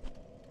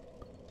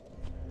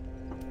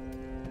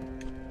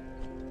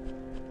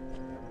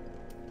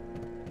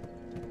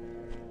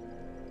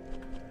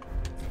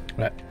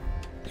 Right,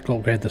 let's go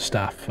upgrade the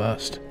staff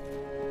first.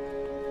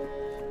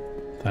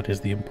 That is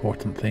the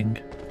important thing.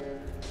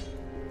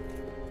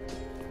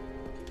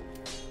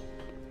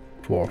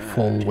 For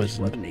full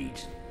wisdom.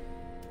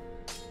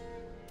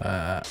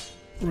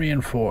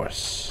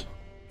 Reinforce.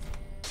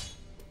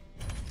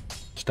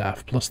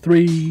 Staff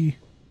 +3.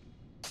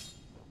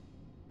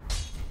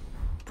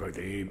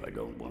 Pradeep, I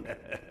don't want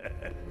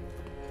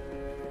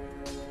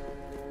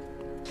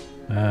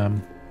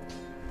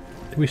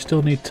do we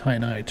still need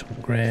Titanite to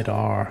upgrade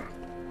our...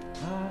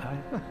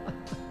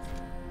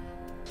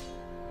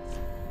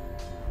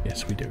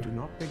 Yes, we do. Do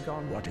not be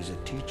gone. What is a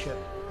teacher?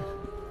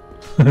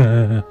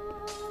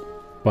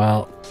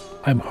 Well,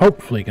 I'm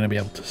hopefully going to be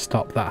able to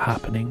stop that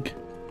happening.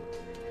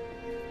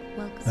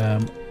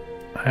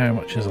 How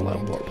much is a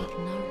level up?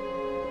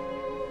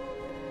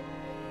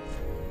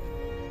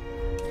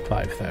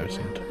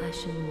 5,000. Well,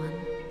 Ashen One,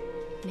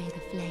 may the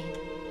flame.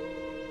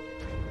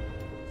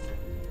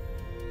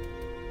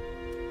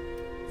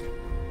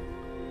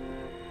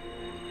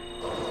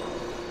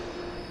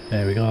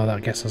 There we go,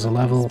 that gets us a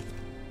level.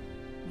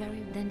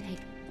 Very then take.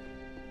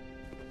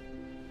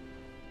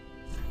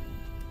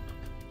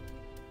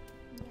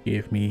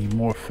 Give me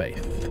more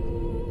faith.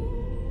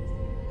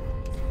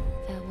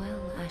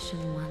 Farewell,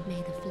 Ashen one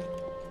made a flick.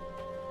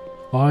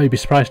 Oh, you'd be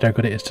surprised how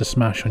good it is to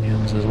smash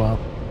onions as well.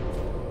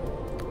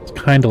 It's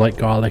kind of like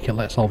garlic, it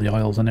lets all the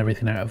oils and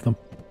everything out of them.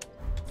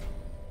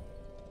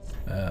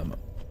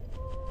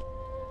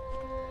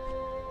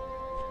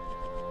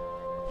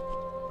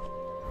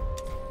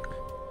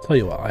 Tell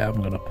you what, I am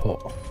going to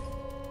put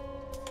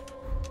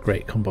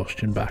Great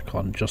Combustion back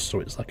on just so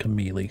it's like a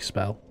melee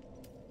spell.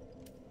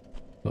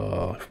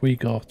 So if we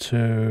go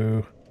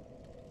to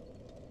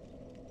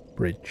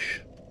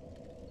Bridge,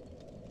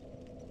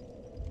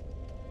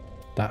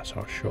 that's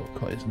our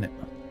shortcut, isn't it?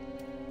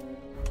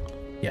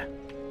 Yeah.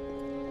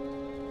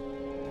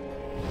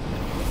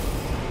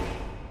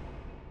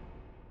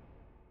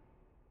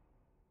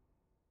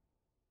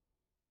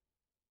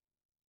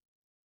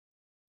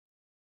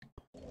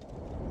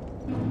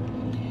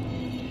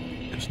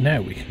 Because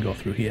now we can go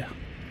through here.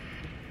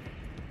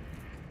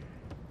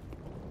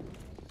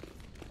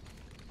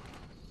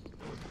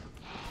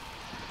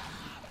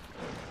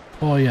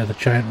 Oh yeah, the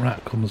giant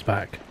rat comes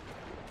back.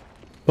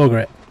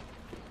 Bugger it.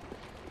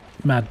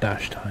 Mad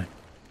dash time.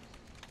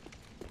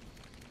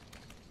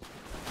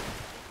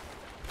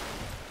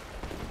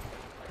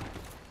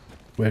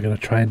 We're going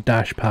to try and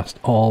dash past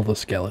all the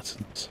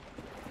skeletons.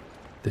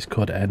 This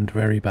could end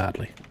very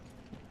badly.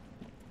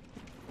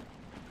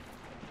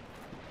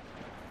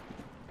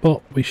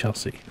 But we shall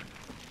see.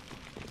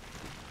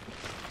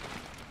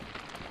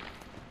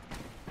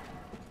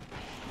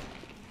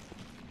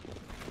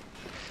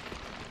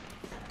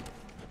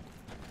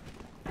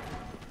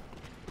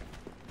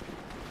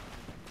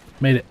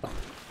 Made it.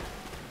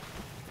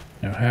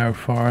 Now how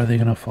far are they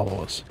going to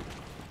follow us?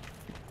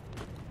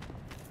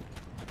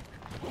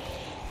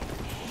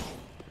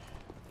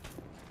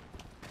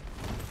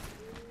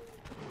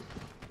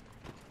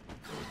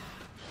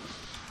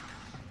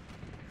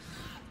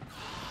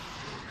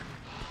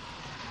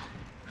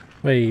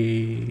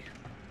 Wait.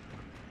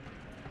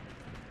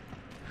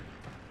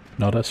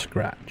 Not a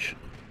scratch.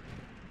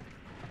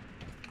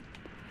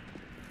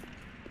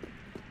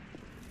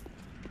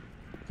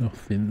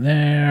 Nothing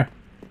there.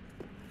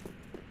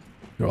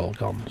 You're all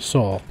gone.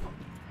 So,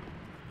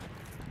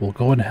 we'll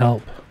go and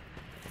help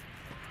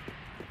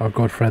our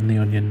good friend the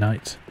Onion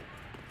Knight.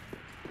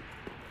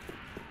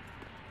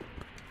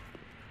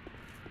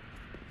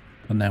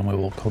 And then we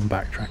will come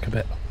backtrack a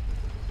bit.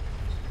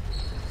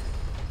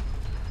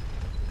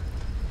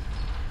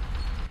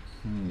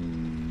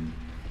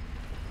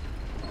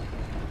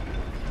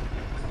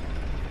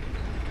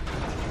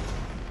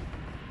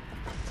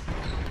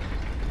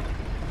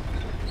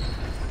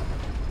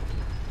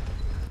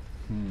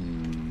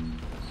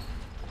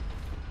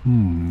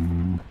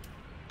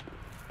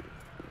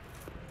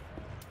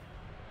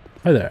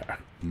 Hi there.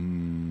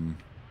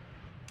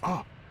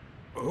 Ah.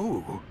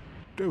 Oh.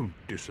 Don't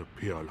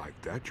disappear like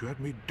that. You had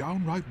me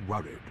downright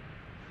worried.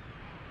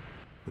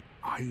 But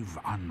I've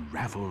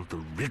unraveled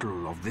the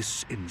riddle of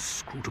this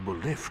inscrutable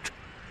lift.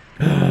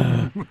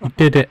 You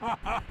did it.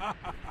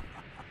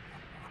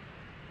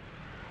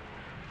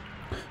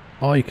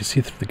 Oh, you can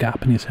see through the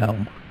gap in his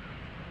helm.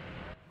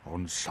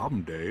 On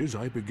some days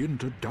I begin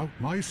to doubt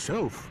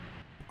myself.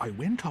 I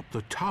went up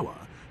the tower,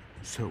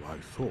 so I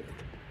thought,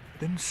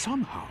 then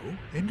somehow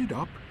ended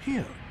up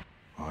here.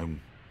 I'm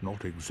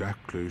not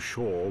exactly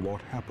sure what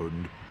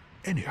happened.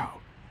 Anyhow,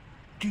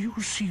 do you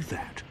see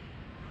that?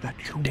 That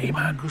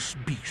humongous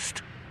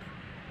beast?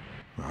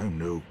 I'm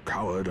no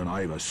coward and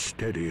I've a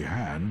steady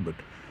hand, but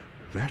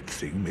that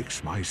thing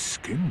makes my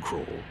skin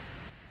crawl.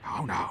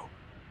 How now?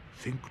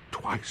 Think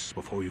twice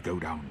before you go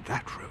down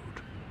that road.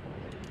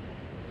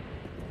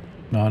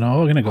 No,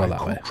 we're going to go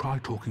that way. I could try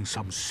talking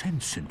some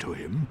sense into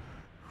him.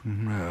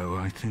 No,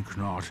 I think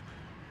not.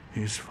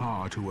 He's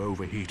far too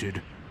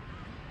overheated.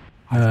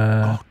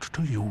 I've got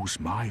to use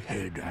my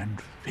head and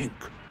think.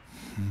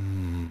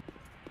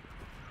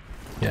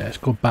 Yeah, let's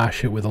go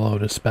bash it with a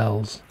load of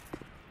spells.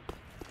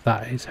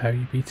 That is how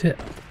you beat it.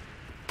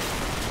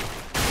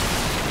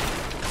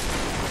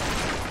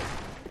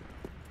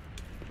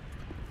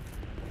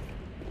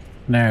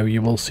 Now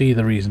you will see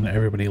the reason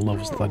everybody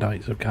loves the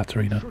Knights of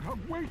Katarina. Should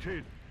have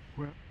waited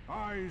where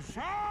I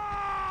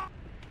saw.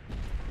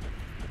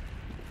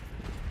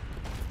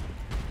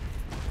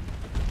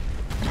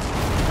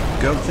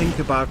 Go think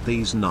about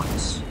these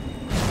nuts.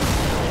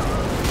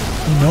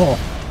 No.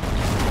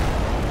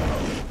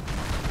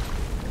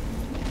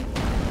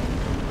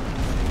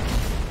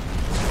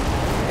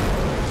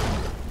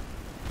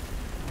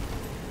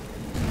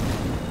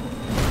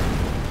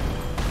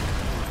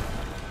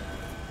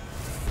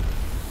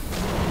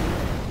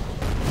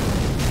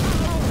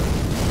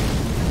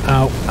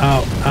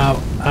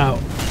 Ow.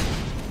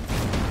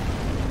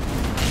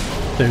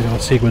 There we go,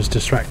 Sigurd's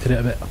distracted it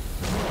a bit.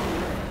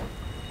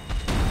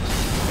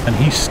 And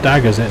he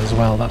staggers it as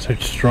well, that's how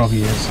strong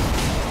he is.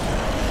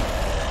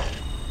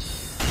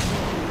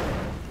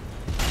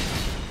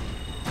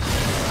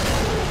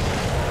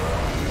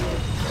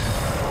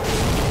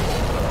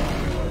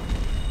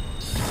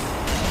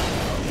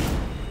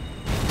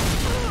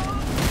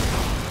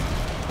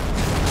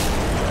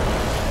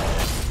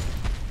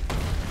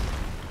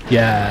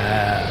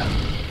 Yeah.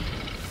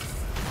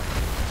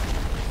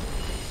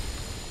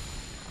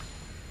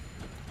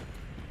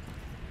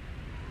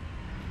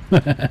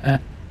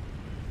 That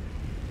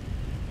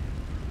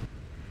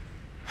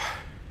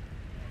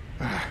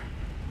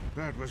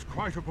was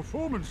quite a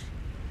performance.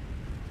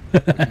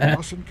 But you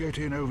mustn't get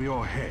in over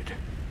your head.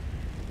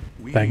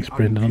 We Thanks,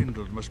 Brendan.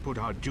 unkindled must put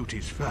our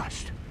duties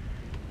first.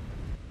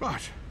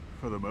 But,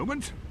 for the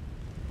moment,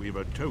 we've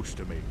a toast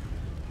to make.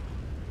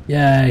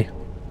 Yay!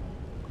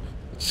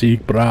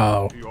 Sieg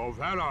Brau. Your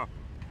valor,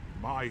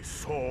 my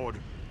sword,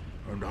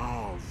 and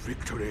our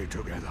victory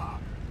together.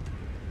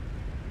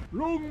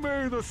 Long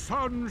may the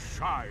sun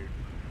shine.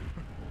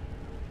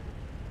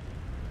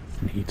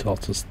 And he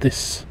taught us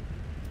this,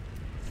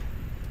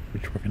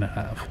 which we're gonna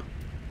have.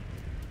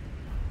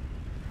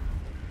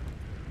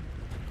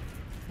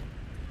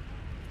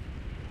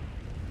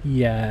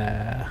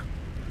 Yeah.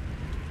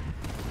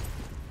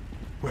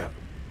 Well,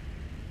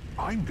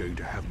 I'm going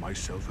to have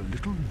myself a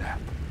little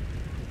nap.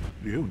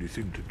 The only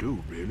thing to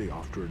do, really,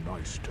 after a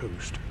nice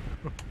toast.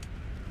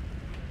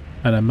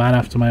 And a man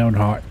after my own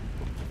heart.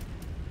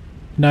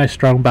 Nice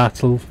strong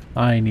battle.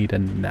 I need a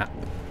nap.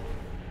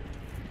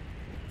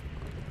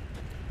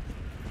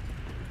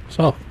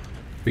 So,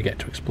 we get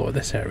to explore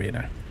this area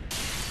now.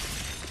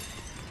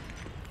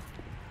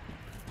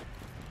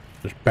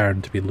 There's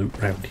bound to be loot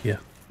around here.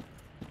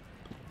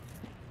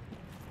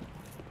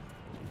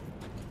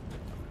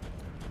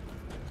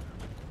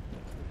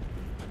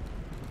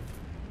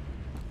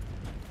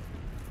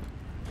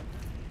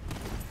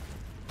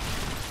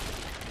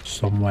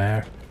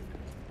 Somewhere.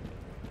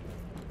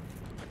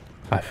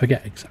 I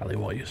forget exactly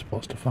what you're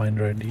supposed to find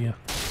around here.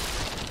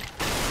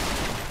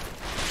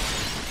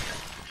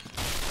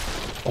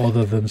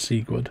 Other than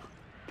Seagood.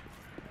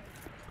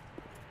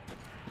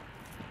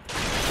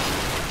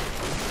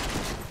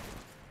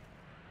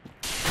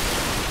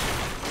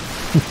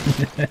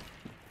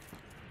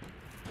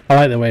 I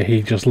like the way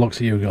he just looks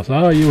at you and goes,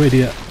 "Oh, you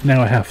idiot,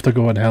 now I have to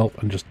go and help,"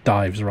 and just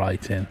dives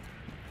right in.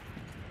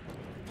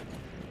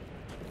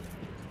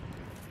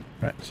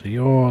 Right, so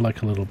you're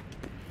like a little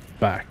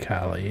back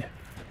alley.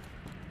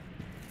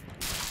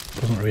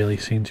 Doesn't really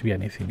seem to be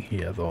anything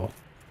here though.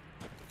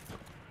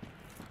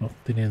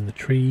 Nothing in the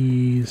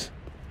trees.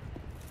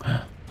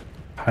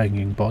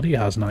 Hanging body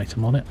has an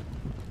item on it.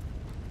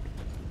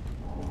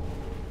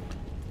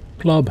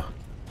 Club.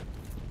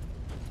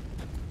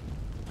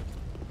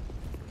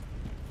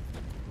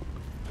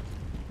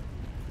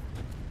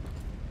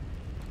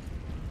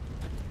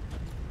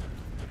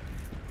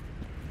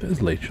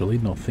 There's literally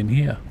nothing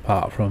here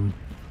apart from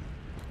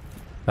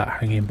that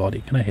hanging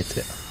body. Can I hit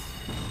it?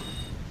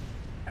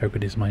 How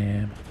good is my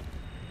aim?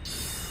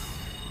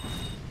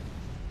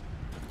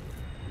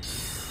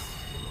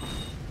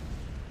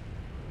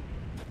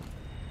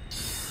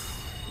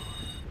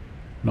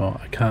 No,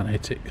 I can't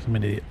hit it because I'm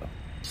an idiot.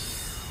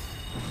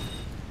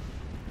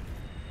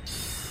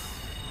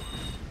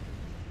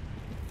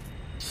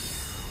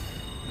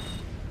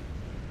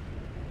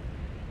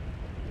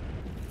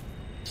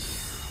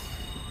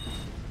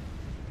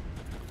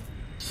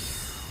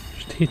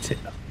 Just hit it.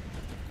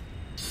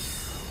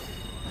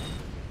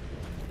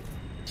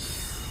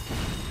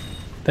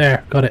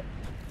 There, got it.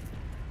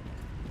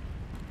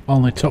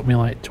 Only took me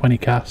like 20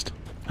 cast.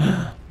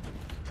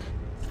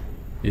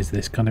 Is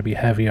this going to be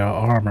heavier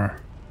armor?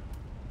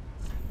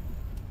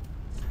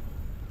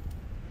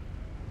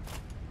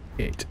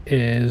 It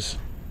is.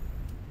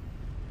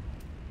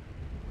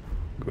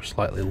 You're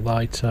slightly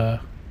lighter.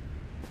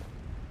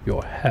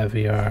 You're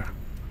heavier.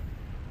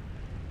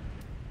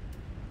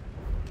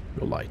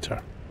 You're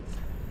lighter.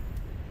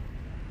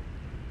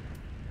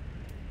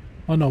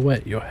 Oh no,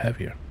 wait, you're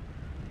heavier.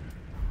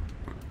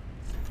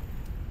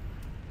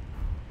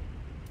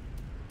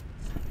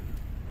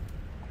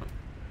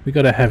 We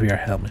got a heavier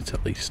helmet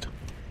at least.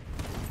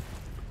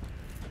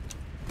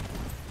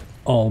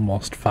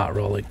 Almost fat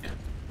rolling.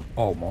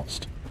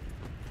 Almost.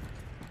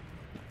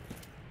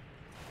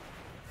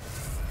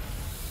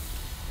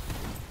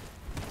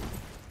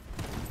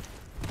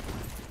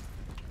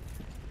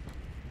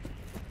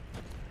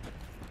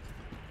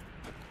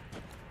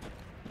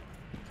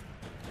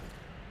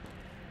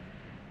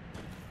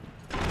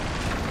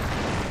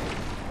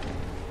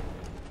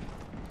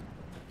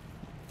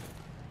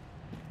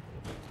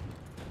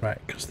 Right,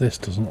 because this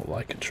doesn't look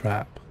like a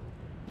trap.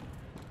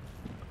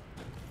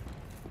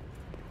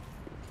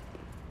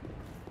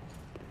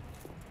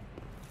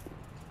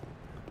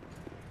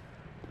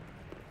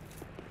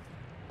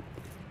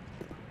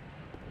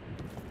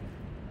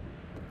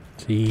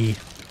 See?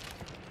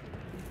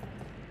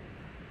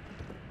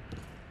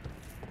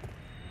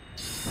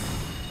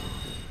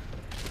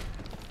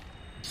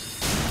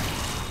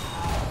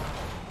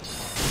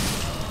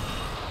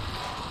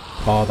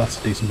 Oh, that's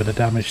a decent bit of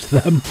damage to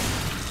them.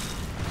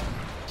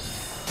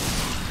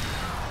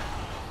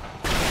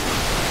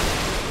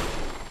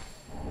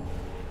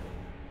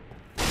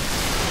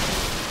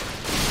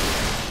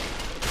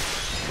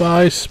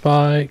 Bye,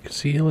 Spike.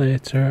 See you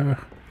later.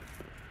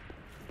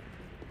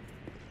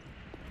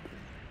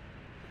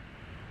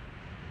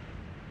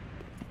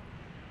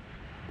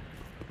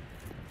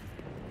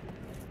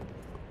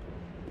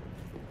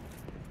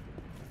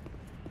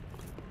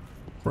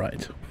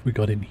 Right, we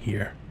got in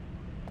here.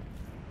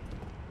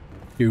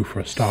 You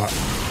for a start.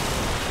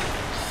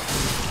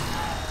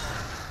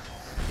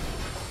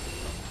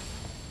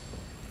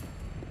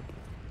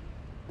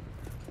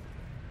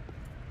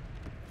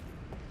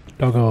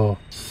 Doggo.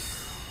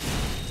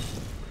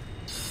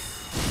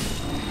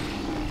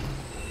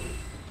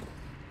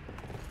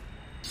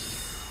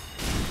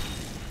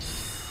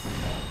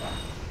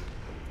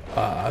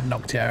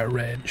 Knocked you out of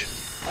range.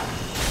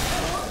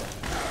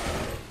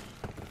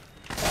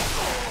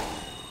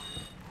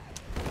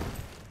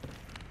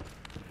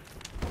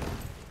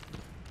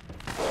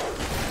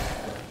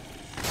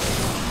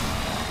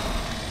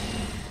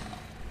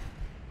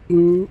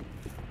 Ooh.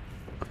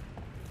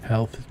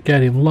 Health is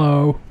getting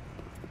low.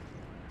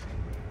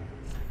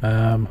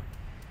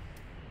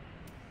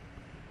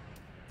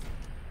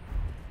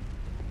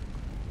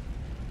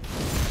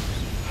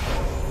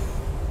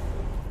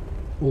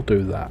 We'll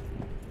do that.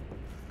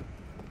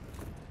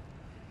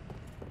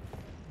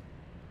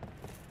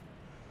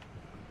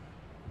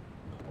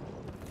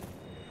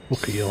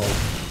 Look at you all.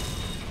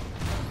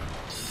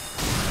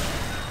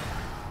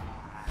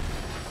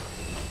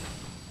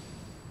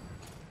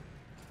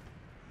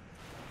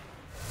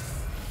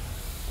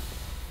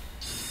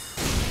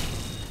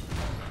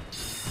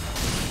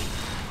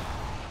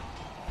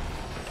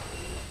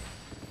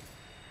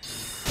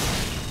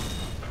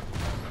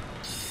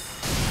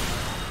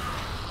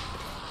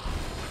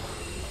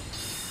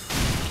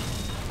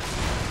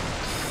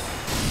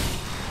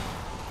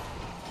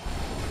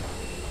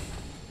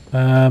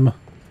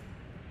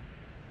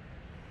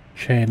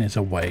 Chain is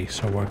away,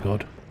 so we're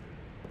good.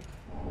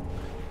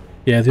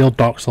 Yeah, the old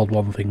Dark Souls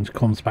 1 thing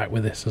comes back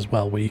with this as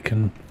well, where you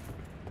can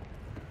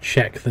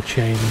check the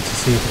chain to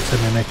see if it's a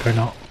mimic or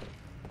not.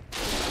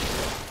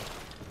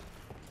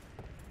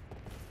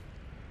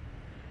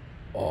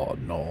 Oh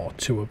no,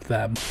 2 of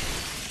them.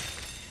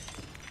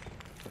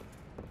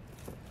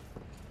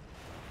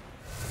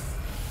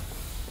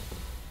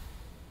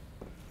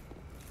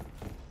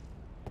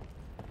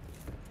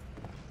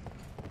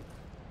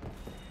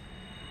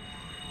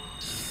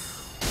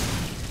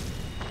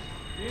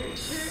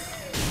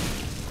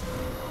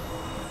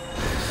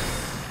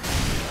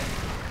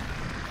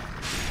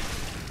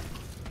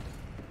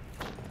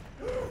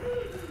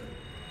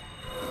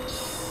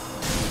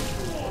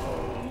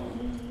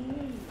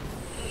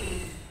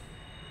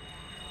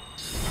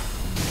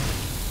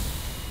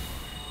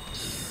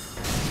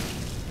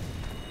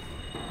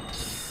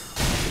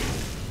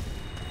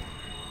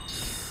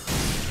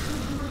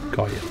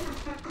 Got you.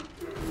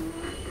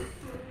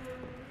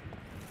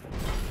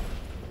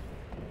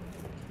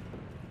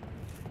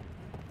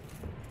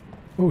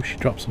 Oh, she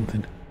dropped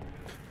something.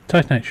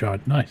 Titanite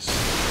shard, nice.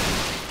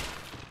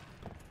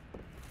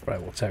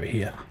 Right, what's out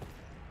here?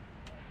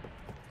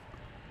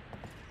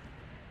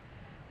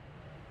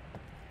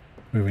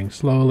 Moving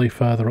slowly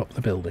further up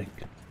the building.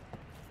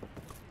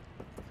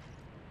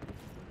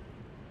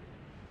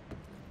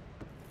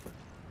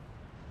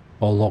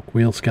 Oh look,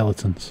 wheel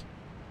skeletons.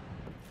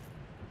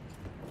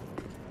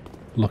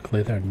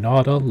 Luckily they're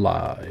not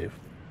alive.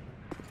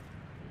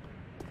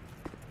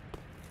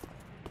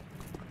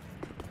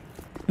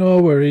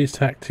 No worries,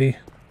 Tacti.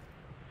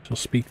 Shall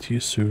speak to you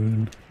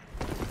soon.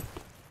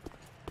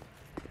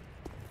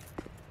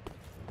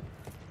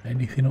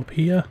 Anything up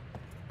here?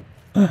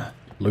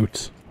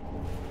 Loot.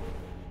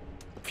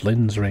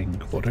 Flynn's ring,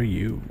 what are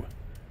you?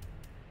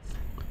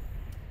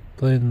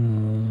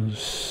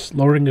 Flynn's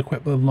lowering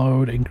equipment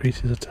load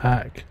increases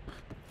attack.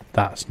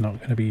 That's not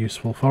going to be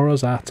useful for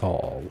us at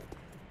all.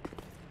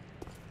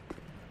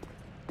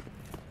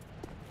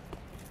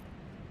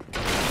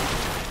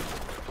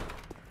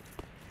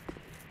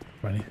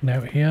 Anything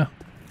out here?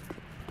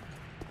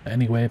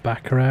 Any way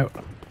back or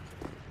out?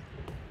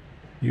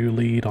 You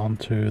lead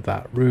onto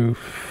that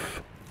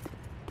roof.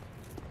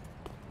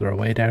 Is there a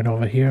way down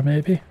over here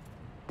maybe?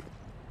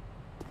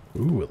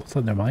 Ooh, it looks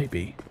like there might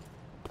be.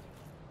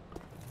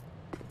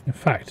 In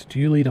fact, do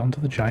you lead onto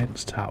the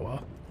Giant's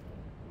Tower?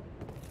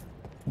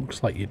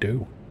 Looks like you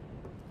do.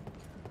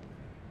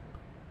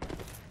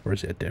 Or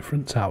is it a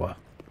different tower?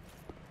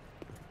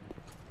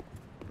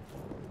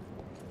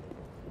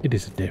 It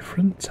is a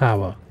different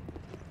tower.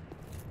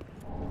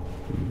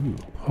 Ooh,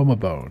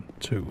 Homobone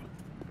 2.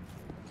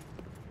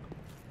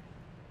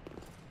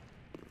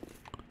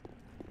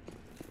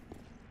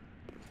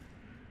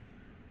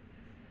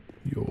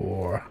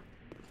 You're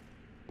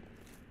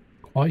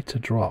quite a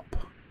drop.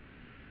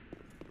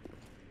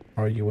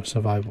 Are you a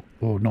survival?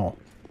 Oh no.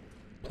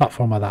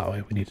 Platformer that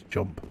way, we need to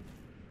jump.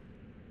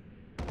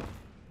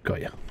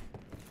 Got ya.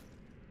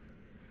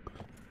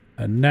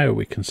 And now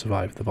we can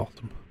survive the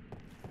bottom.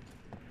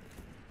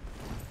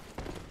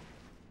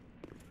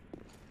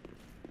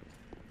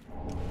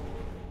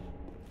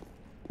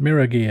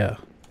 Mirror gear.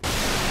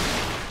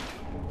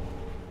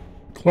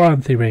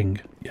 Chloranthy ring.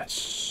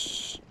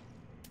 Yes.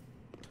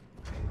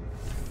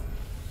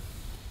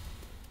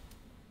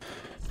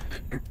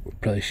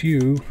 Replace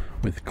you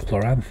with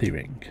Chloranthy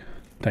ring.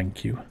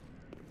 Thank you.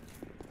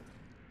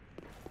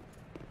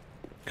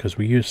 Because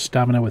we use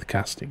stamina with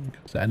casting.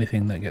 So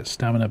anything that gets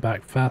stamina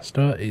back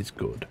faster is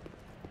good.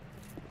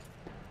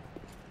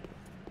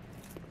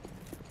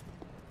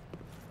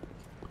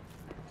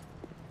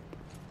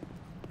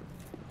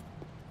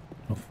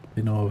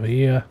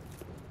 here.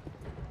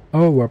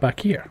 Oh, we're back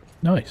here.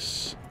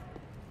 Nice.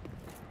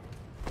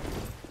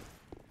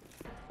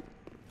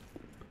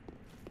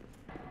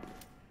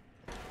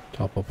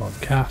 Top up on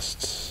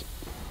casts.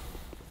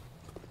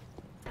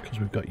 Because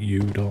we've got you,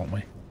 don't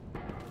we?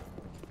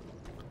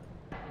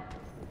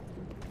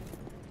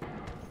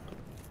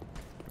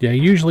 Yeah,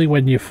 usually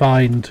when you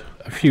find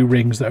a few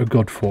rings that are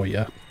good for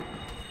you,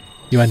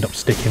 you end up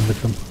sticking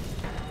with them.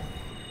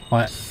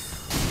 Like,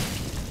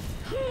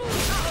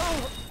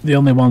 the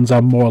only ones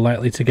I'm more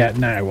likely to get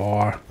now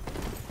are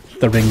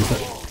the rings that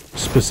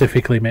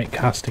specifically make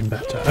casting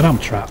better. And I'm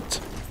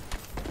trapped.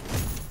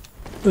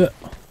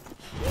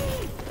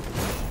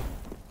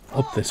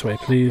 Up this way,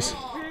 please.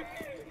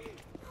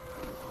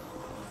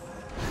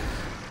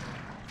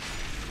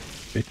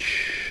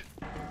 Bitch.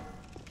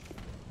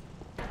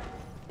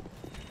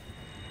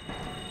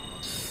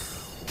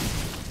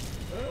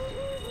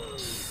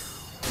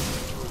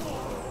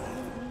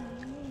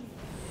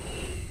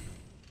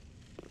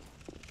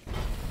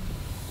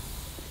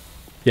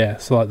 Yeah,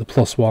 so like the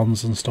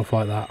 +1s and stuff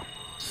like that.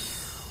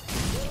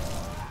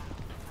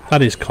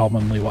 That is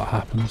commonly what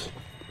happens.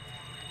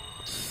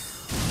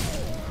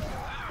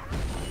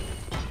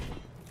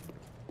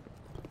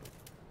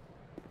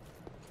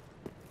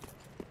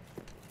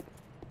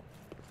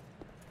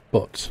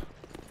 But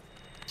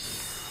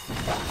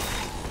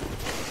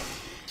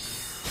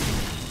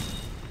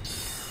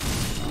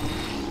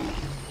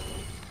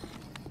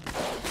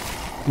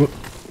whoop,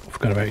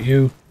 forgot about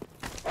you.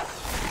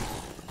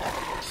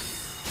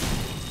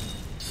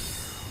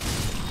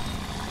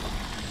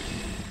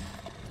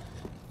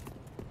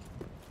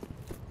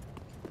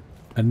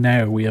 And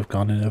now we have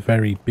gone in a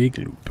very big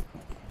loop.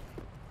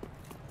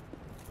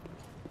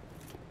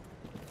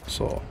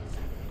 So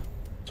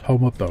let's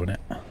home up on it.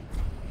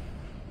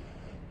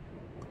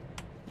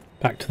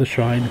 Back to the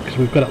shrine, because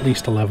we've got at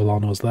least a level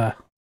on us there.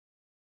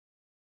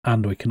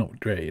 And we can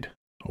upgrade,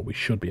 or we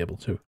should be able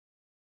to.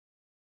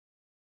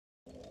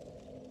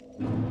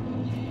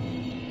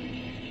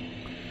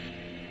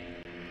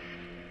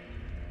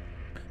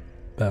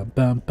 Bam,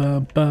 bam,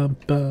 bam, bam,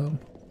 bam.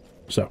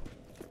 So,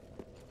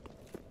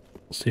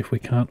 let's see if we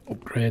can't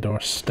upgrade our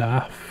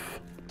staff.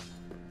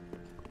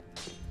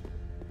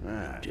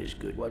 Ah, it is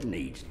good. What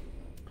needs?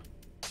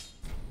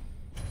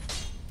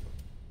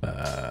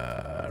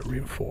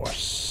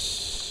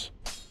 Reinforce.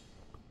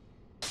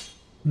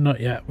 Not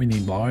yet, we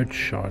need large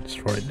shards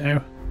for it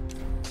now.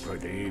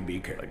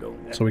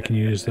 So we can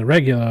use the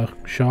regular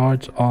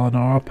shards on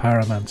our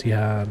pyromancy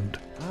hand.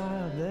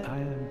 Ah, there I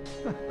am.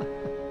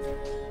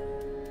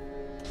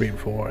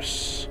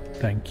 Reinforce.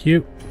 Thank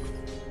you.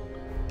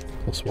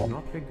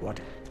 +1.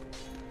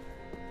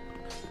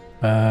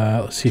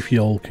 Let's see if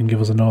Yul can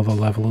give us another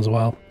level as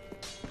well.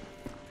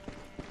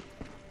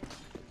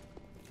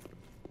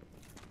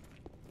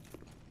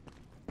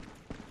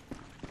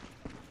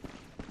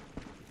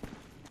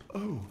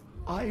 Oh,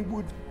 I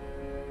would...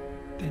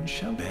 Then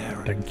shall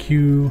bear. Thank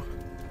you.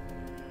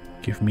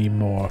 Give me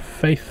more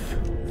faith.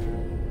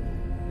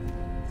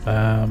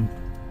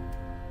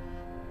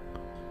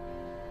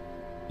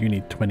 You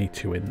need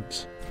 22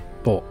 ins,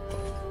 but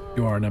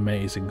you are an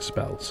amazing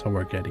spell, so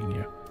we're getting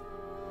you.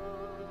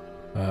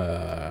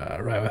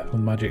 Right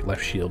with magic,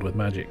 left shield with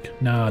magic.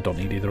 Nah, I don't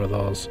need either of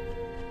those.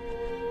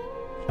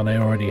 And I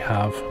already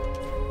have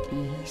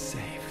Be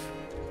safe.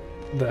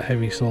 the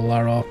heavy soul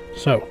arrow.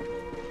 So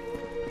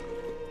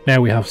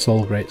now we have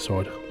Soul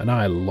Greatsword, and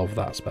I love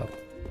that spell.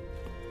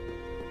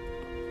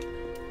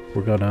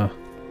 We're gonna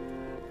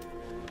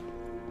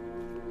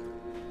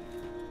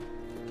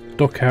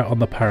duck out on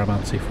the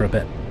pyromancy for a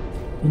bit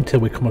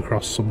until we come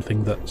across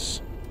something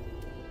that's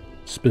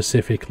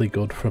specifically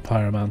good for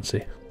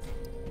pyromancy.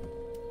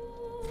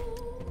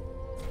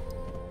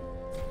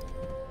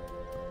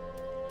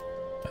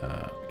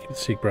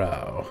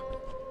 Sigbrow.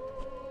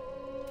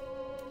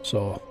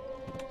 So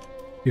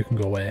you can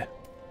go away.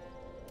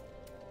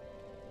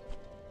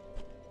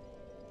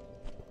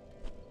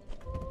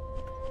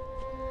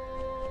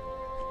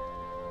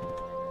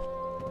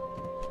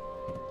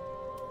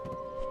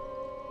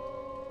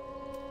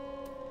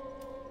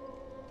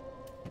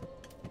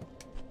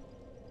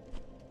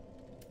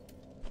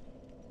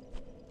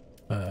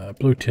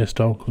 Blue tier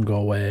stone can go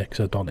away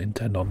because I don't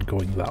intend on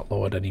going that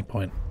low at any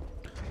point.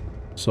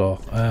 So,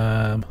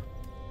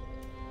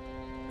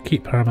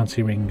 keep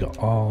pyromancy ring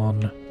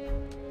on.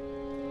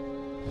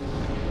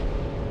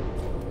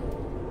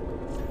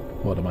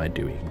 What am I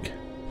doing?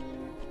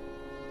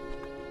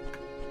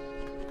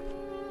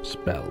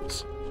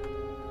 Spells.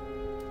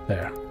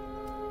 There.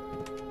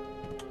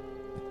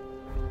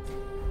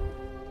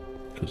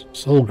 Because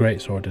Soul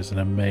Greatsword is an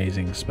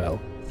amazing spell.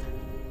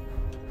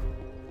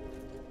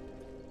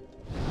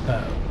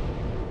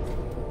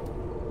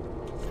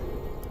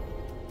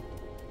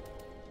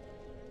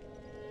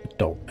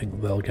 Don't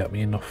think they'll get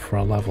me enough for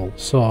a level,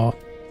 so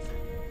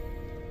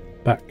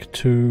back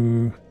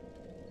to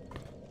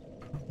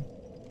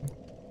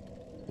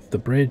the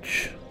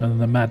bridge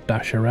and the mad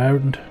dash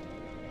around.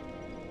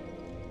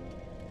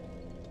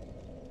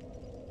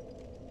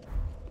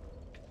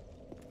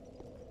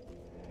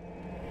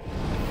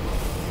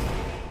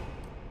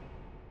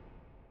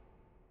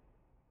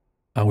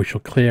 And we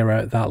shall clear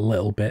out that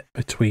little bit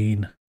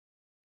between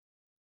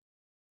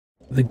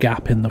the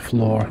gap in the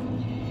floor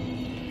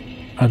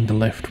and the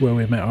lift where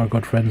we met our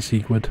good friend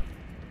Sigurd.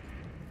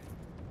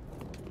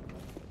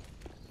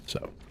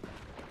 So.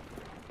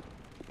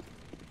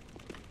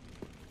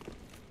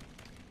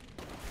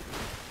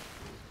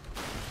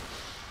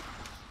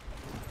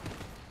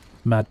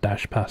 Mad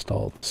dash past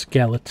all the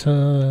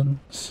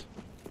skeletons.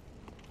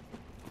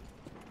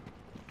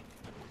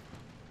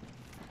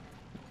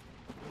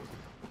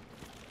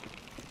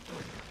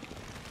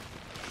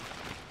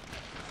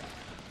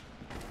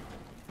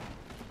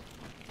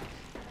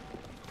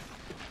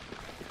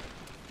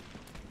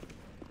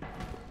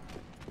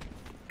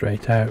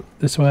 Straight out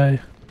this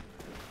way.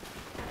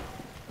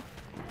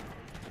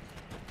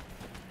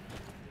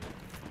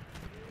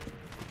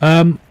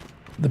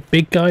 The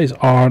big guys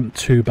aren't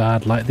too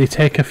bad, like they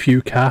take a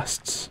few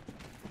casts,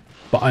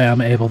 but I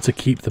am able to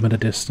keep them at a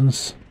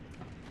distance.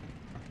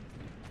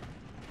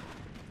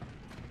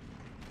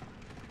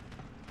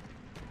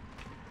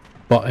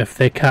 But if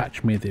they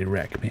catch me, they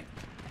wreck me.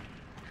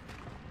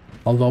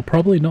 Although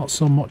probably not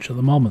so much at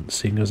the moment,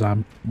 seeing as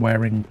I'm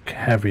wearing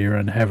heavier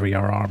and heavier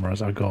armour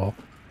as I go.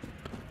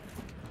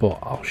 But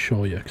I'll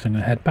show you, because I'm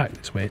going to head back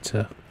this way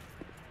to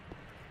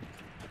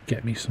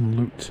get me some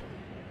loot.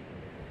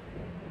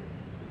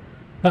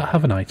 That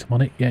have an item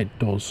on it? Yeah, it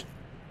does.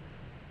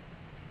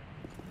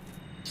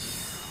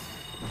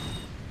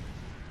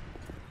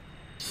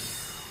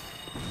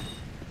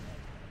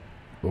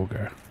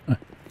 Bugger.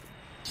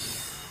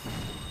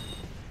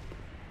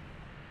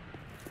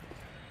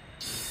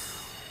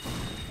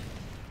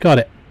 Got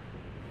it.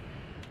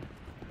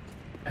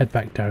 Head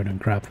back down and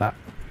grab that.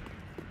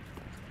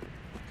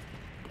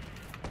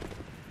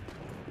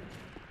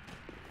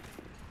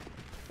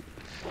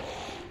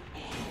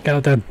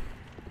 God damn.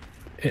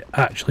 It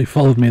actually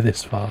followed me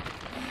this far.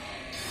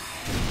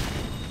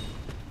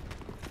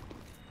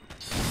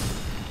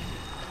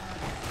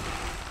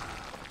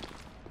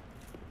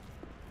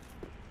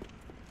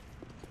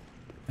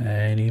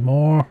 Any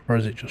more? Or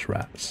is it just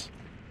rats?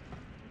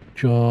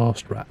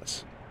 Just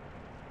rats.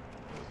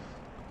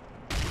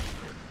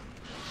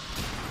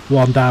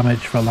 1 damage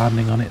for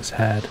landing on its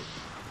head.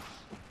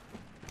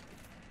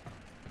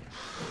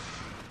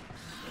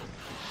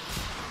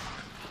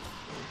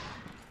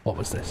 What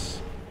was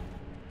this?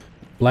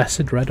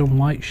 Blessed red and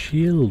white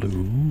shield.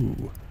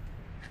 Ooh.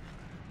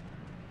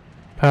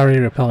 Parry,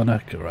 repellent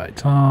at the right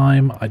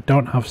time. I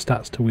don't have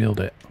stats to wield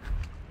it.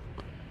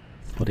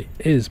 But it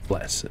is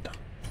blessed.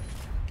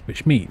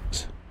 Which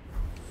means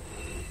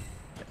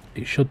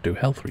it should do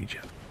health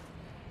regen.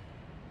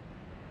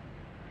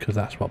 Because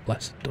that's what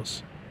blessed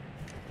does.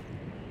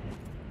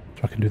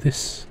 So I can do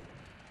this.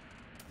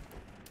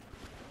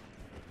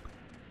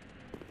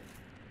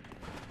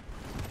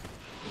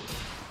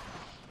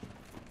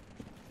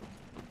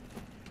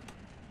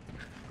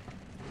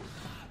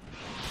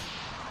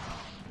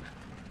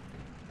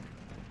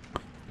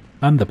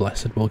 And the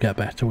blessed will get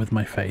better with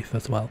my faith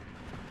as well.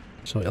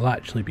 So it'll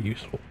actually be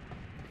useful.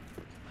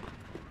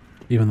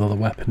 Even though the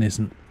weapon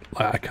isn't,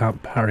 like I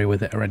can't parry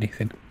with it or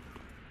anything.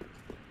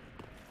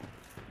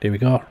 Here we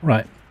go.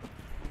 Right.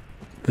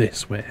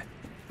 This way.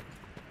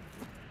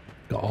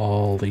 Got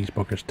all these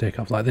buggers to take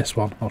off. Like this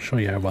one. I'll show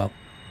you how well.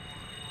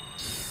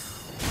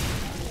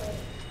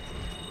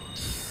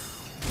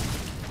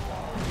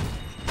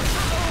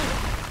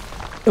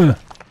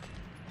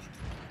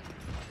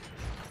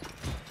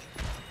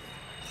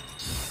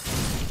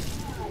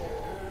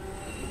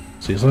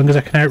 See, as long as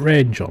I can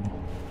outrange him,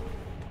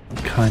 I'm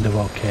kind of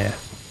okay.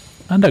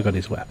 And I got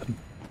his weapon.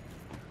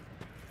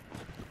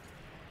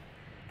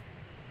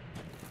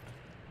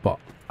 But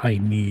I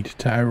need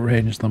to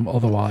outrange them,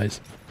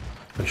 otherwise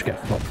I just get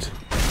fucked.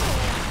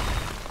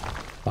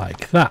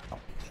 Like that.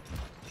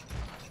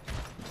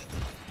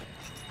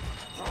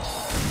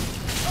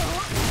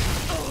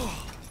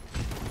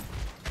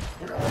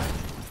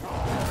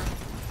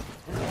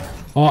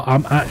 Oh,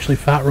 I'm actually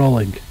fat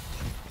rolling.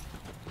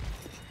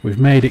 We've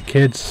made it,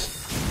 kids.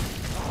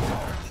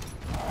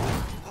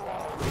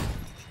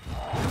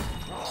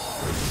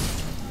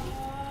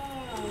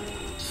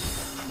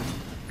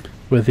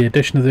 With the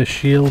addition of this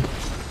shield,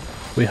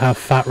 we have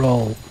fat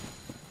roll.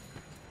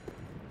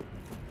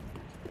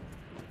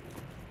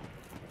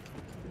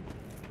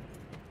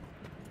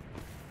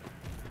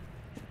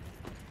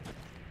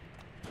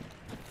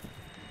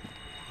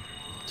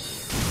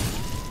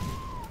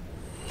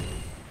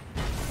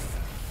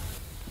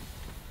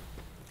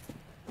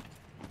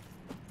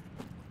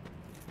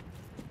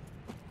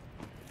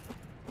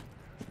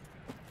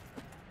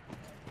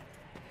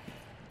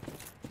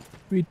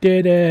 We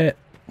did it!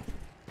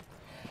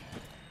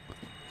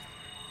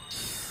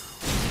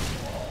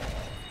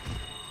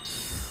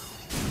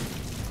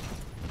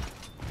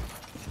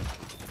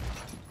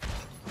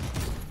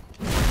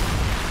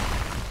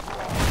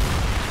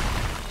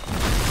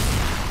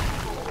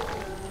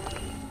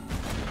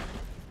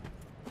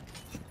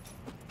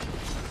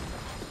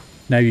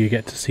 Now you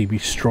get to see me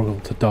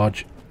struggle to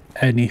dodge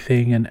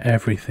anything and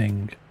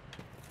everything.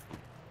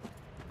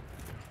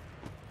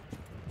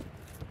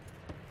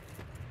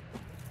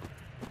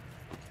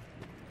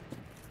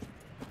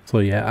 So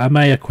yeah, I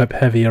may equip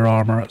heavier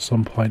armor at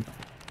some point.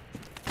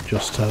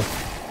 Just to...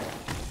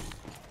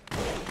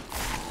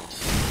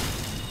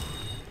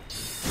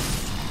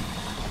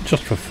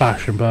 just for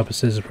fashion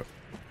purposes.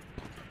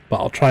 But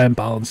I'll try and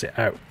balance it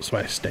out so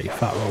I stay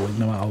fat rolling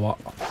no matter what.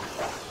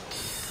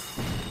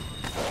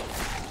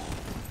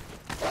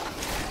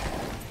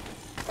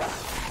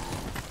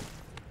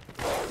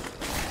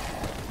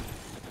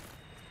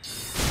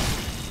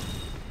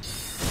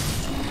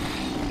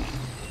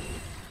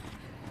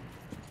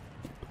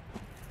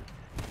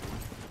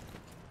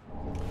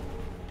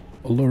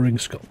 Alluring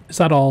skull. Is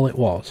that all it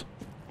was?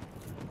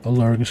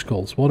 Alluring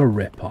skulls. What a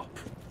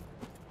rip-off.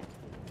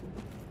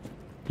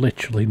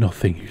 Literally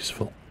nothing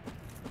useful.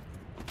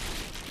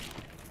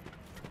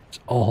 It's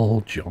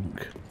all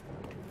junk.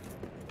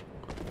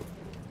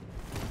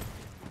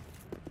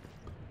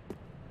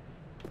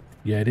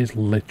 Yeah, it is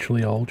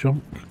literally all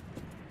junk.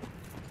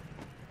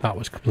 That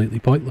was completely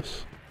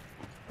pointless.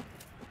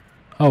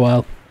 Oh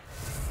well.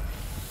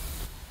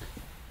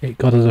 It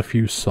got us a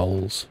few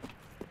souls.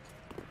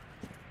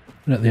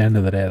 And at the end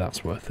of the day,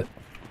 that's worth it.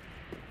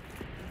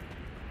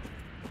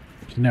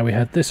 So now we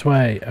head this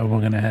way, and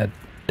we're going to head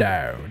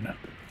down.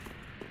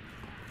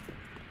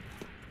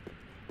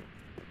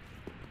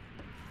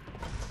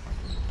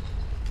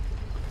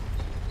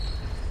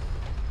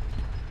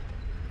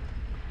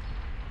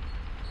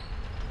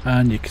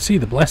 And you can see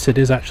the Blessed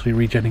is actually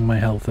regenerating my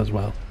health as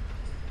well.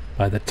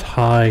 By the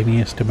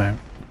tiniest amount.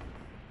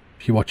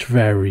 If you watch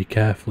very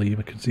carefully, you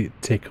can see it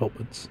tick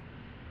upwards.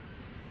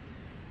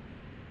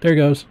 There it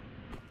goes.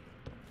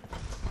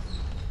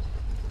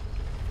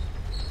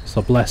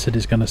 So Blessed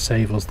is going to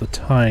save us the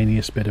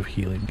tiniest bit of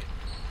healing.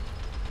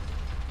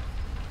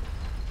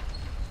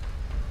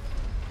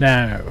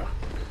 Now,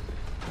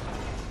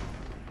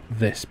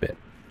 this bit.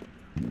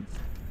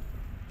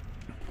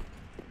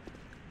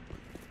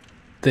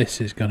 This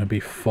is going to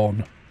be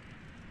fun.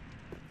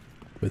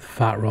 With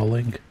fat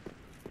rolling.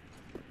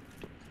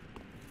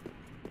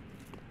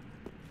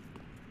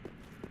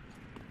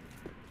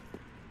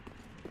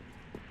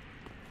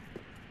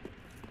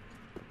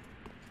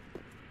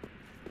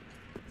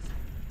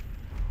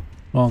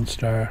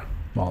 Monster,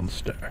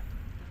 monster.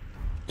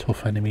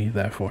 Tough enemy,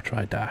 therefore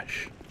try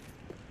dash.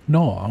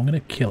 No, I'm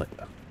gonna kill it.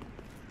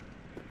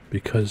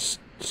 Because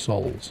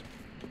souls.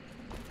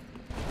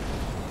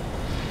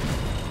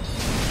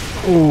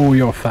 Oh,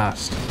 you're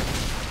fast.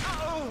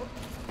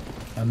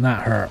 And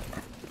that hurt.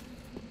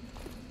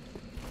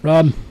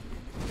 Run!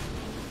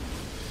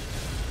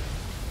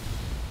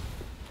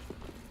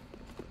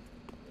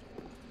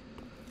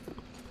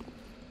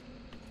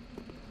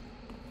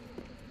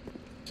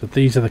 So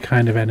these are the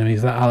kind of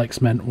enemies that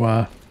Alex meant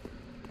were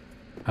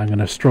I'm going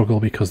to struggle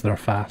because they're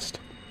fast.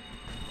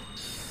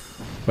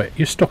 Wait,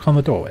 you're stuck on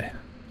the doorway?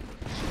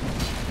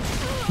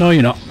 No,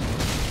 you're not.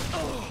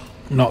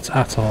 Not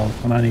at all,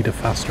 and I need a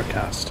faster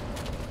cast.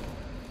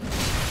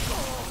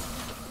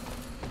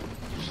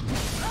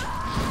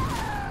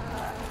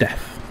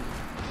 Death.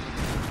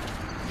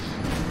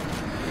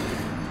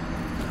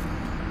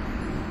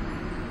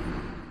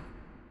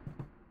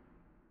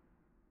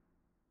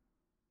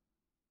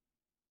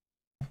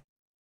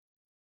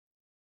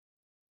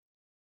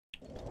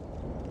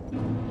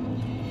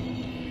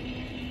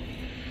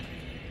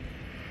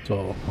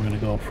 So we're going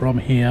to go from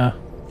here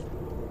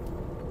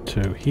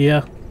to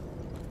here.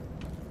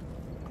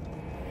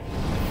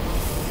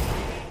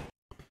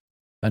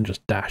 Then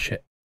just dash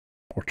it.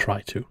 Or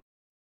try to.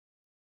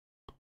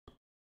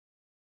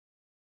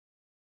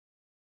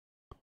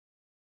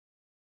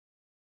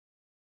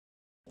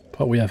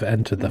 But we have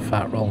entered the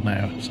fat roll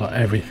now, so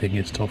everything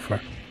is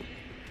tougher.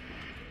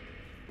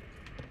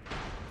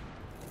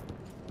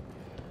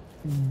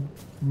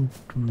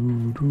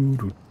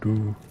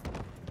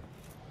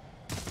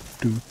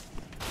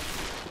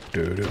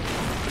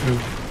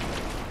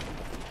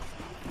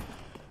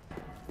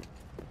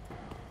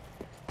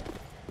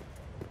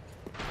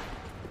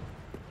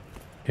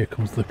 Here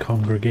comes the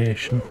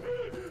congregation.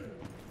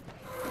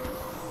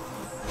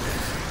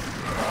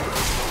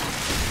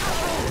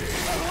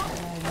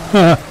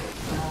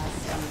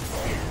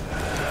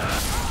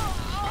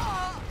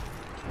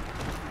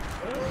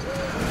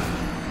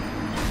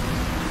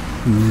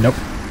 Nope.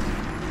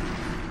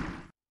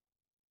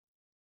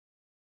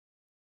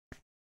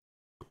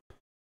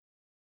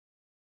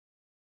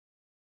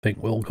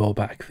 Think we'll go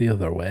back the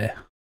other way,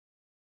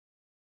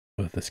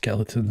 where the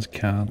skeletons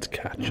can't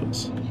catch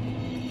us.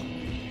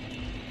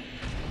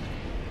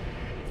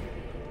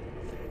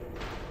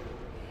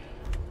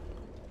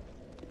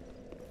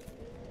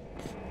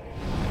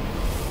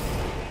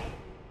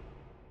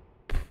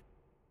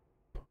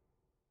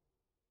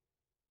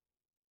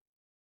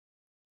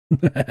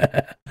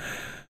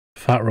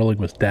 Fat rolling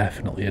was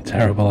definitely a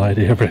terrible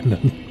idea,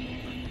 Brendan.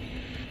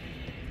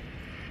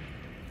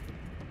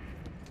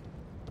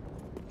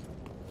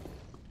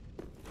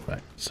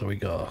 Right, so we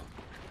go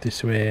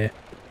this way.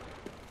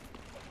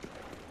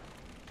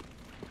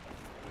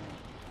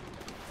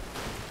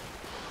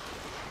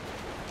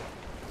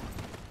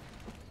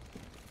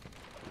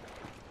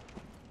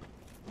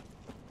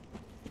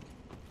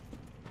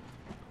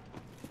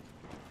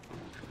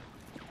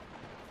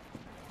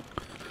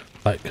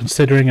 Like,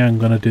 considering I'm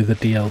going to do the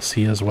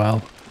DLC as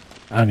well,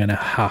 I'm going to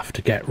have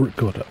to get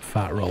good at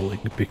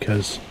fatrolling,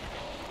 because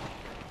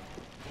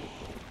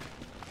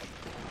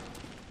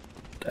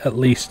at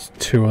least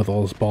 2 of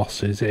those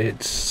bosses,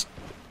 it's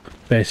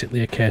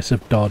basically a case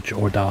of dodge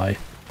or die.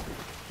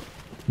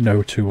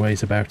 No 2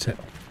 ways about it.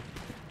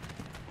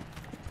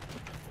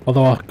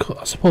 Although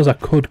I suppose I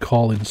could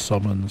call in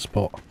summons,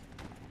 but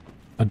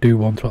I do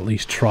want to at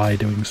least try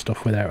doing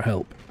stuff without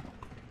help.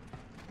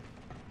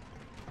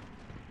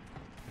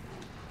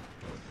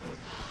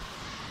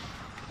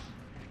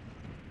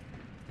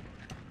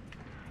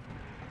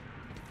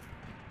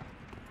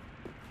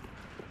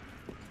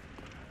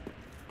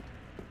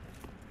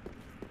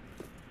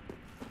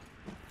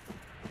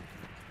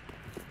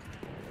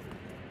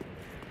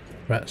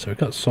 Right, so we've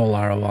got Soul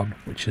Arrow on,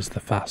 which is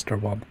the faster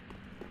one.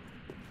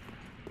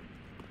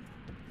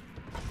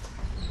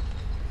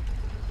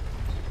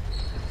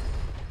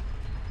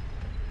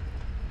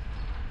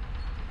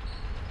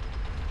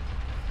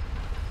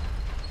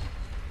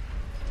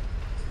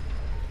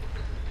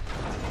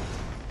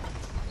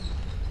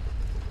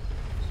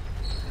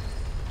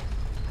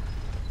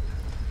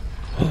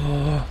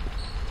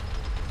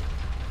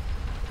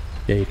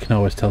 Yeah, you can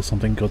always tell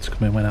something good's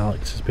coming when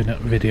Alex has been at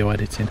video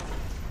editing.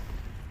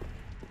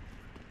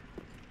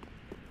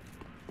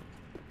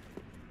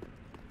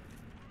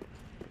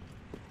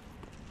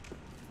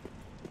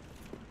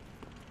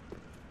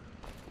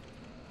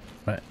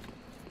 Right,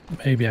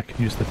 maybe I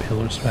can use the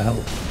pillars for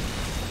help.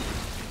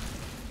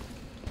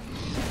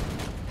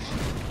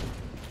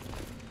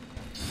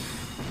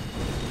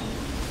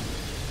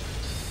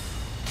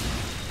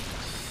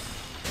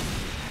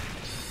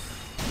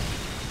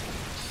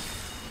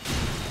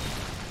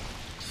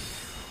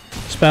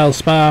 Spell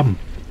spam!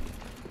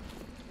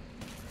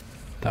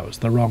 That was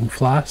the wrong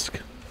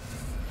flask.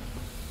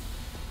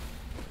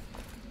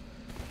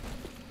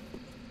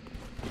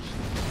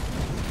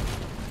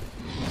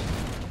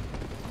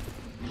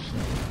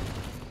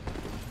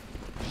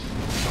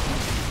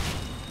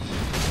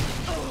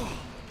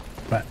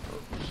 Right,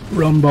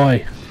 run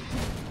boy.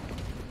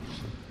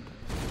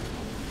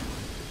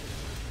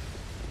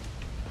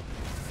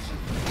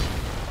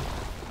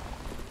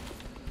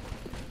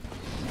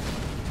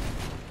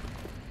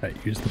 Right,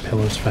 use the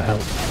pillars for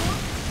help.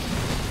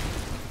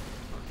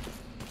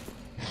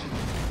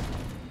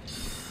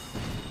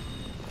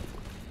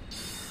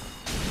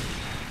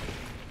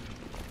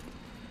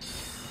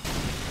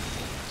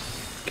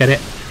 Get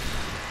it?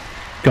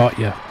 Got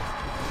ya.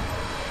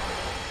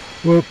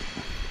 Whoop.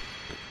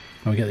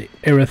 Now we get the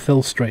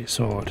Irithyll straight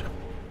sword.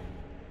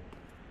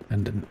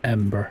 And an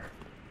ember.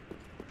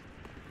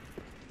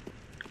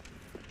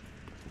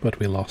 But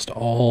we lost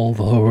all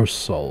those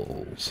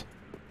souls.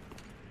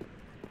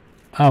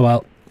 Ah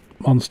well,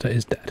 monster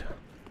is dead.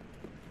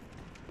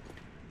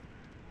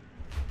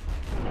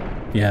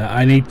 Yeah,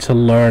 I need to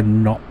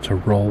learn not to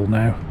roll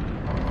now.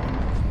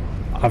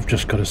 I've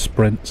just got to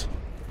sprint.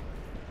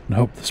 And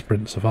hope the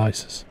sprint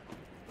suffices.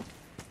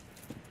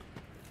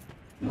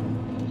 Look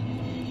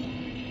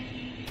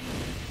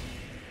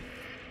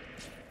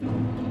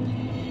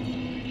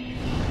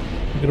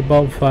at a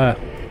bonfire.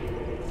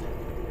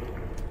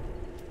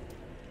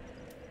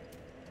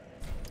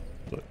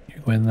 Look,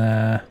 you go in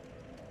there.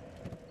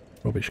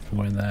 Rubbish can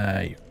go in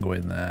there, you can go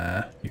in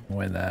there, you can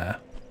go in there.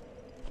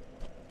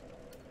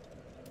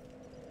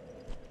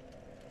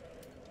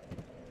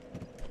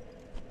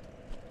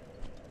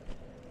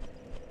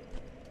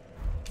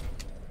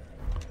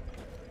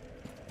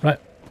 Right,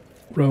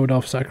 road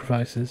of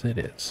sacrifices it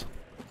is.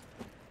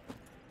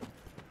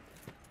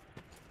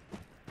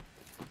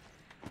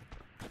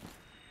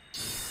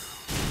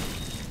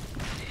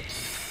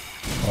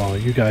 Oh,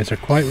 you guys are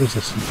quite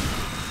resistant.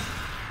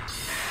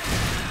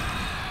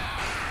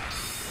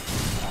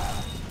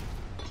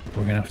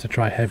 We're gonna have to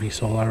try heavy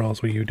soul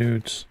arrows with you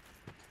dudes.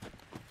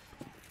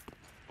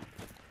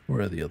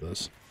 Where are the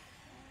others?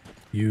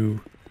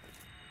 You.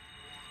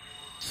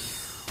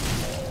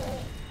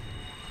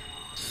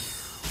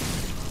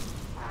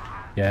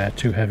 Yeah,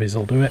 2 heavies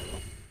will do it.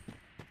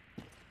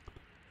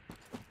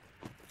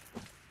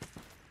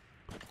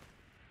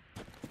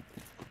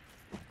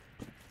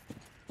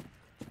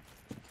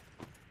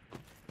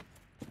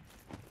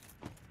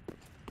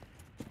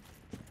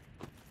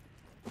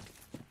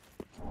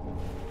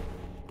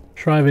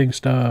 Shriving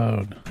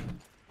stone.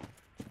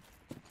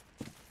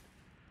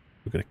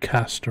 We've got a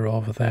caster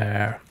over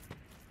there.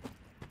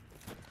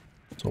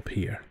 It's up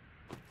here.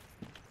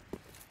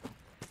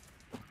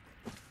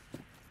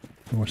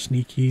 More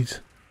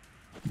sneakies.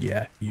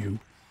 Yeah, you.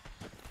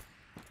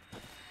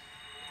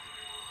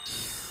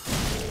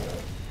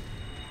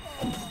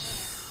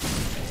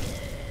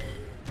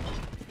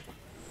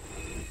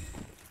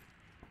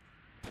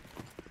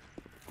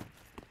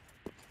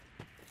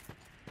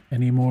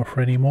 Any more for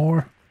any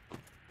more?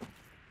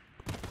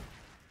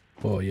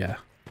 Oh yeah.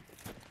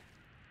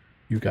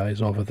 You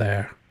guys over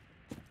there.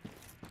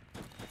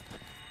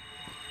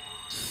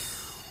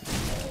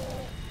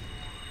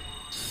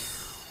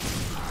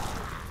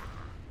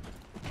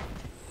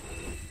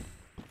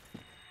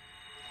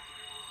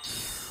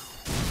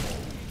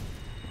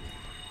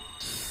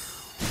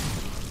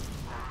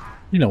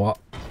 You know what?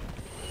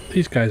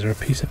 These guys are a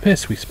piece of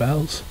piss with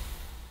spells.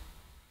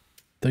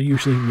 They're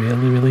usually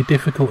really, really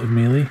difficult in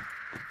melee.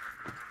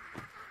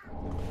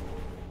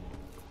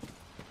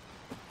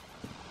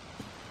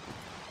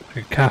 Like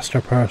a caster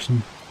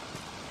person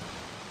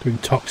doing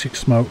toxic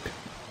smoke.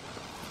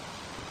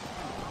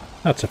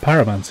 That's a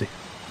pyromancy.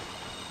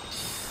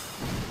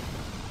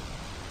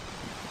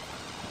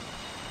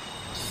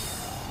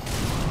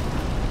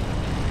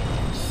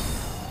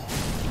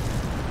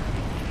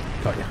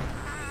 Got ya.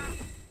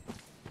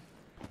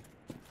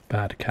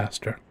 Bad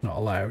caster, not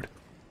allowed.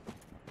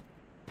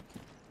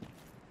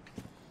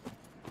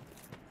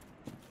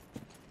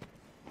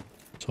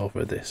 It's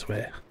over this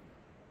way.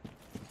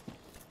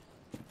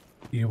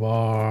 You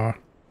are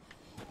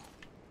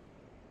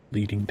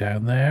leading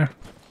down there.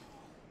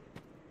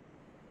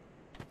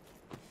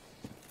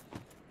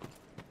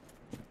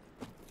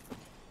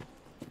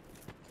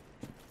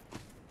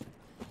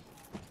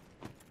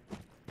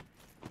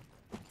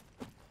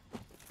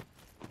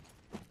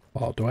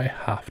 Or do I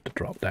have to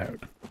drop down?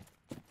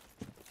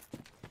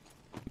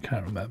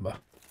 Can't remember.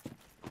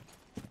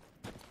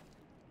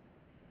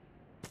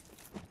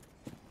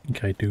 I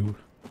think I do.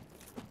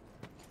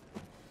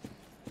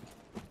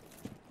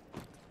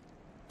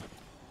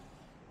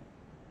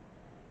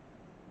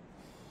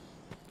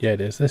 Yeah,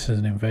 it is. This is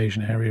an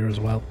invasion area as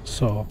well,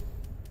 so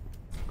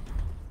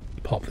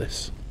pop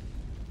this.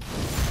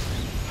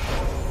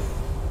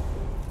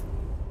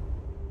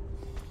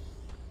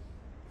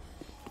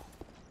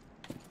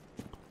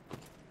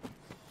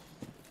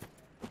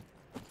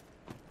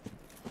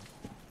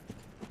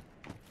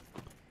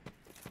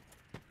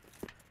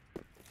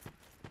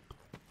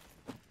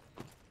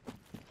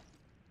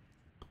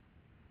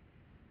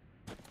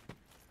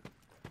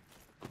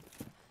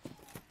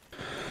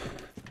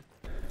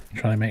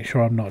 Trying to make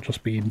sure I'm not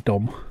just being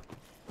dumb.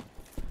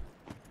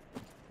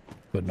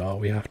 But no,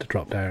 we have to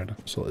drop down,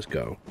 so let's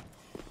go.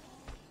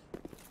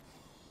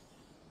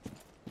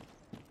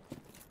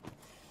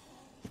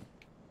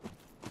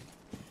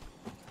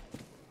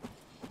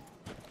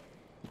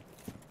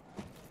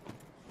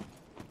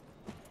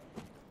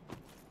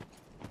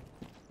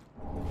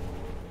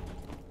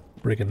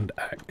 Brigand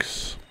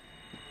axe.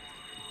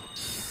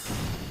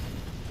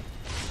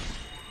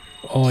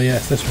 Oh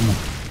yes, this one.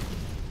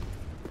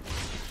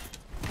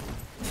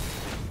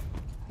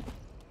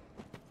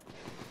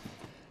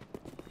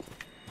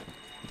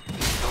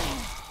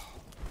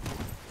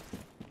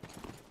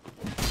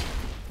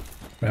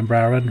 Remember,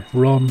 Aaron,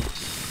 run.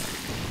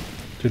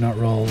 Do not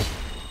roll.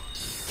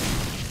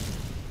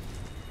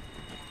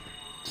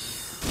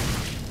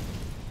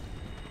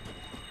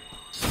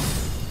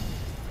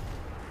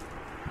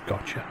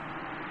 Gotcha.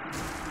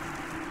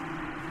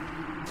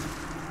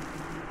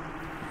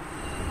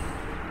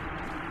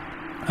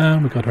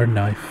 And we got our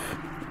knife.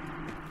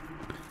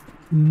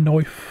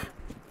 Knife.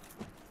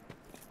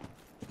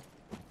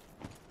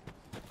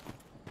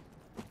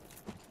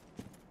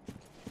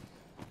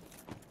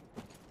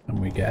 And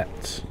we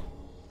get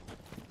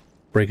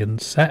Brigand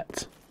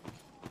set.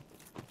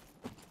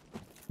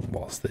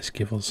 What's this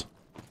give us?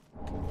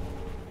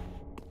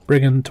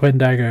 Brigand twin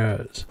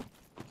daggers.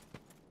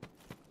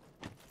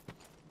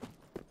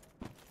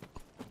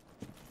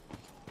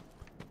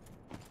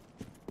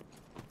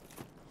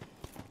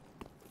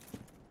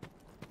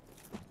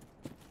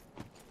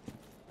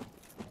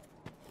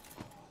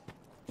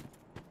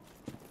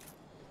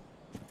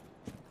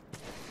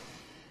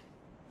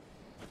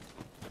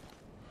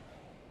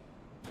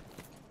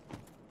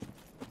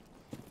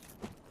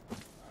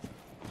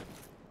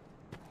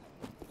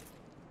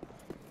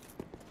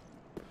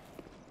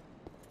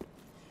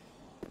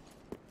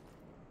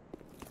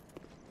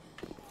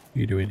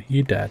 You doing?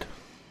 You dead?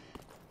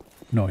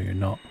 No, you're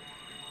not.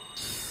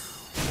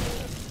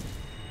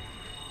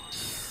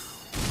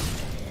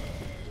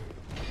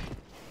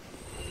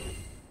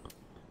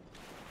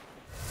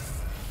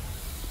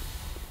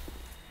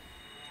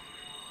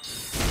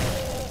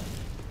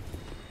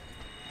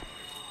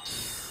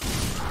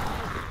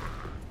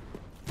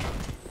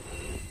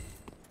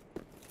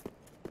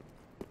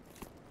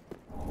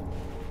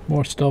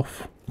 More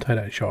stuff.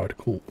 Tie-dye shard,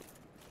 cool.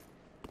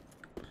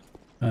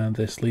 And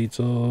this leads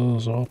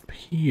us up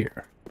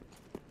here.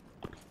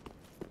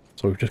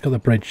 So we've just got the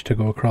bridge to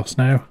go across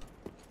now,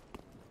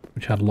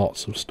 which had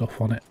lots of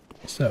stuff on it.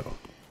 So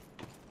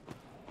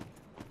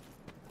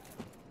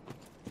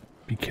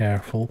be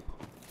careful.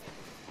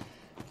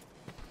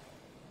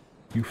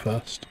 You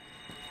first.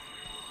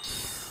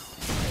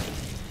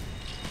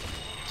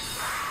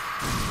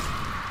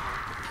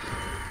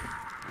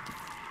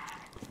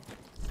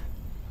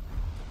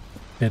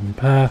 Hidden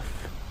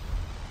path.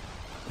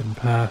 Hidden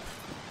path.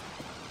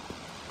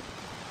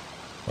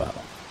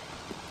 Well,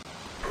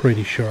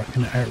 pretty sure I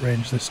can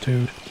outrange this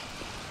dude.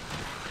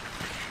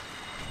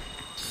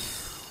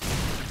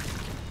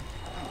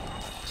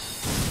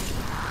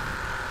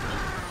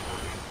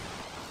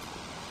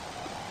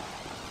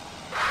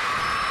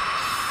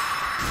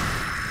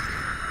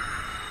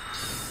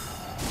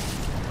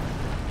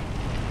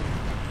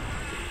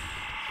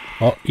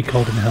 Oh, he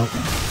called in help.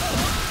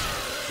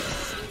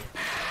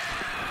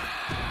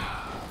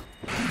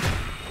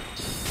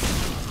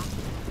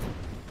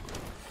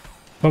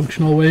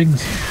 Functional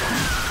wings.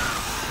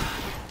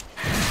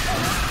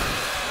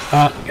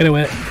 Ah, get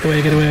away, get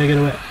away, get away, get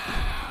away.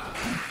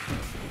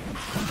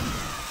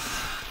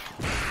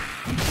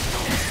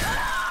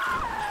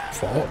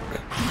 Fuck.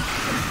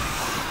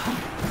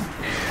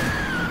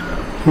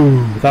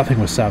 Ooh, that thing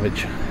was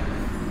savage.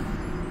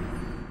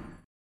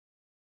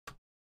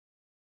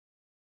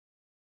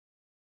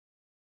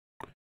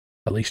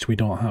 At least we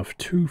don't have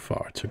too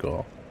far to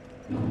go.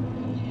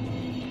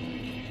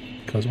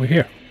 Because we're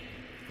here.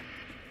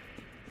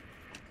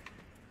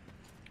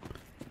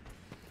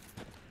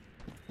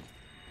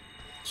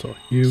 So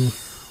you...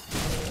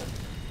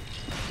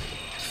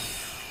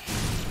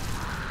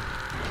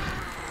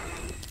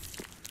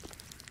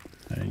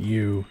 and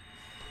you...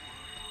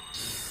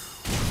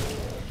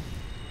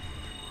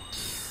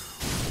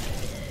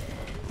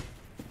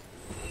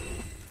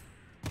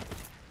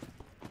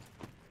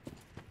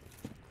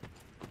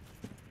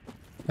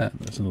 and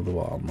there's another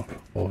one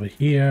over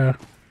here.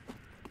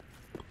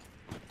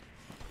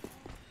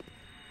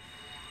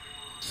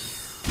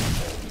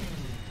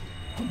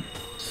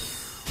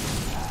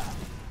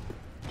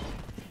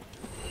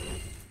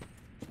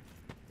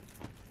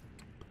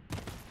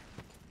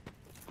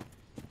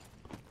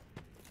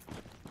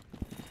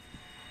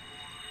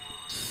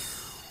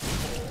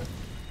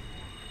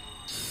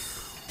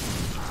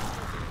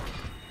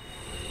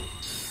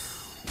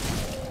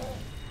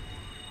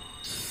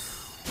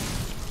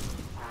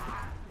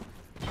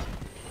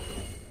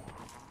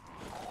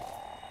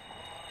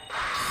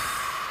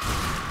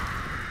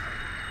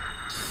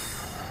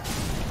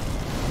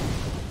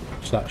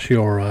 So that's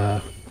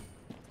your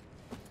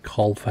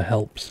call for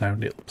help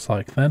sound, it looks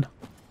like then.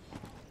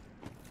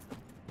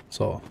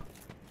 So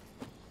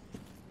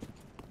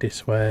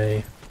this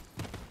way,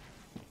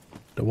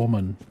 the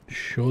woman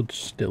should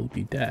still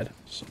be dead,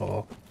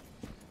 so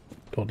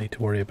don't need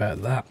to worry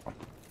about that.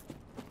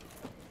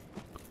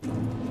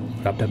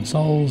 Grab them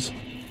souls.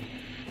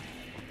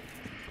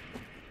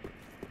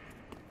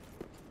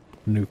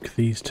 Nuke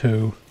these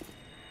two.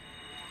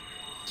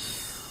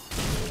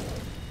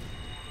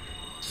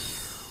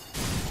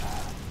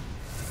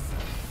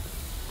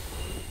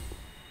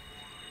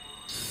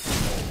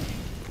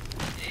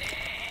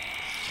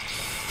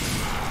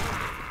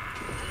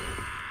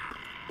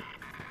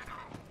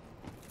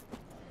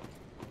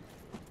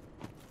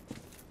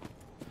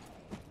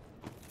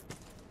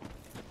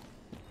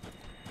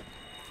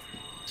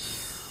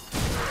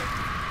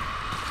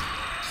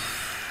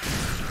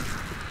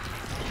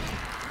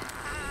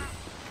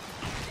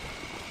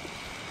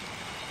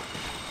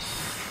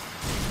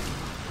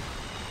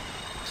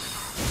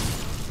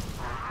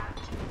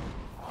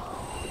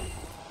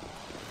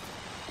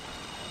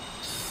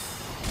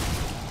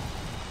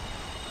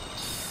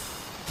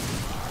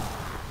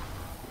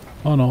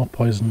 Oh no,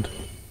 poisoned.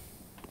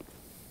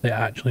 They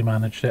actually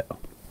managed it.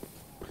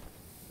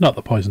 Not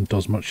that poison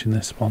does much in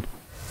this one.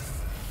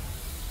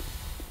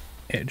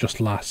 It just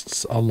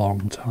lasts a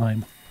long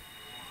time.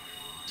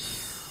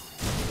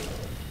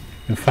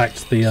 In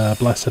fact, the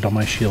blessed on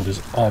my shield is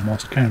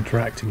almost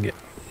counteracting it.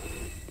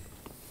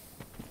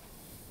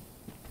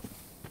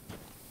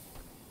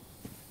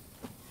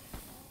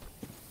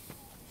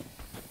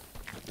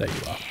 There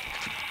you are.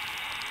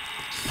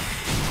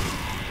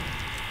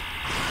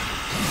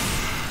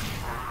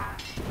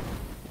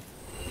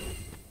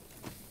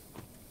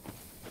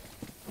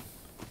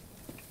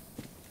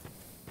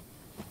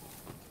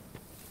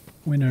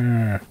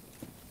 Winner!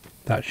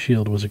 That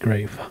shield was a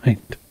great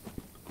find.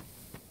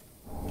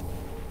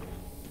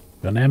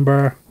 An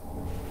ember.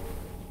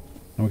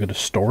 And we got a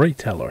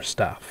storyteller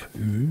staff.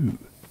 Ooh.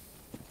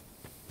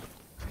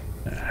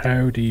 Now,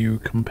 how do you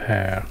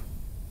compare?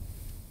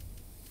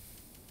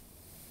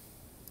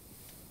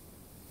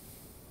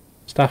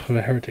 Staff of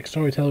a heretic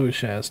storyteller who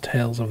shares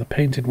tales of the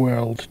painted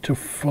world to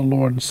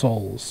forlorn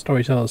souls.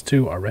 Storytellers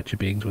too are wretched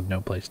beings with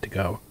no place to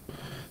go.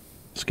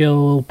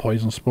 Skill,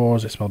 poison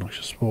spores, they smell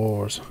noxious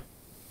spores.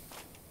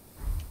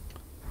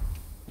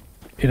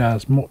 It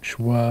has much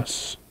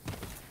worse.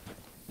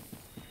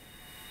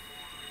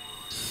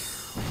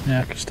 Yeah,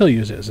 I can still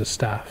use it as a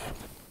staff.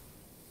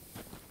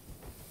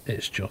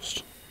 It's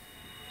just...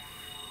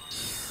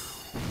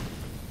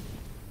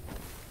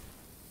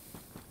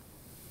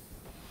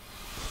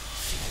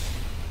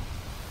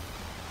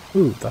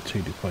 ooh, that's who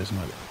you do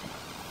poison with.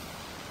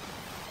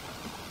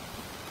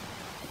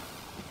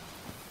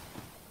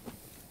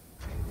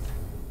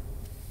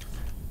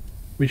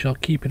 We shall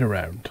keep it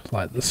around.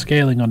 Like, the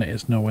scaling on it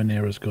is nowhere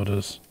near as good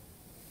as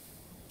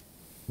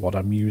what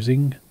I'm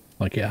using.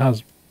 Like, it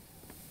has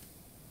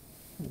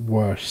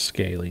worse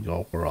scaling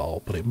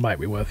overall, but it might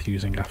be worth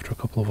using after a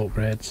couple of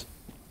upgrades.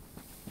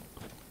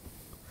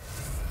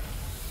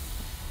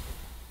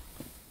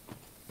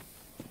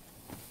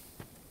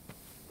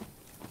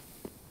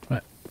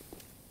 Right.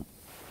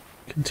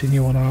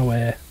 Continue on our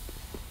way.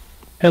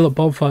 Hey look,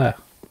 bonfire!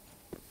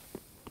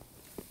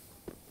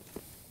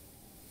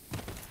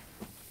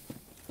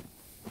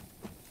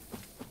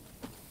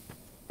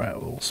 Right,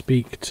 we'll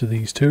speak to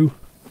these two.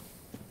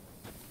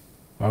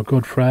 Our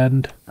good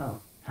friend.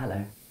 Oh,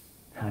 hello.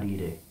 How do you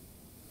do?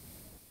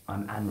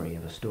 I'm Anri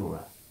of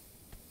Astora,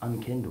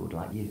 unkindled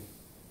like you.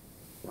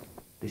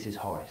 This is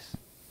Horace,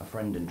 a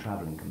friend and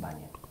travelling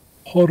companion.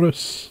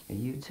 Horace. Are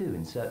you too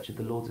in search of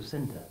the Lords of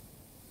Cinder?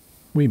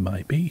 We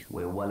might be.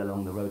 We're well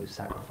along the road of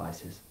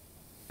sacrifices.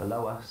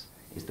 Below us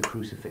is the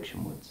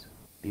Crucifixion Woods.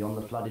 Beyond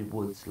the flooded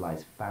woods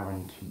lies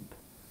Farron Keep,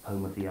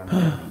 home of the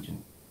Undead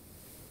Legion.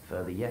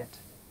 Further yet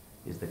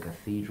is the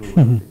Cathedral of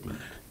the Deep.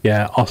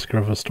 Yeah, Oscar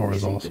of Astora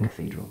is awesome. The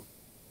Cathedral,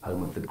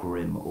 home of the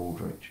grim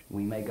Aldrich.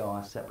 We may go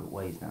our separate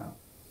ways now,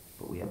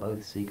 but we are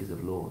both seekers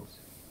of lords.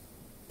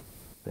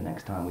 The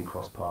next time we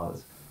cross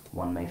paths,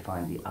 one may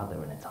find the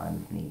other in a time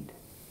of need.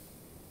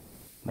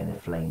 May the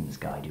flames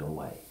guide your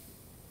way.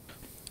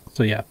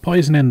 So yeah,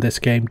 poison in this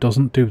game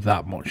doesn't do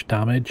that much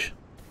damage.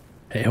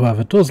 It,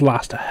 however, does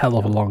last a hell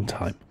of a long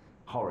time.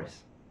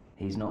 Horace.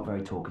 He's not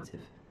very talkative,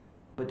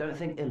 but don't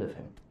think ill of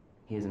him.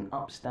 He is an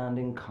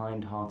upstanding,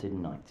 kind-hearted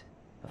knight,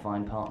 a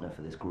fine partner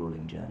for this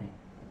grueling journey.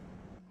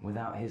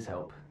 Without his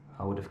help,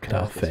 I would have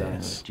cursed this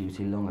onerous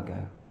duty long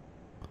ago.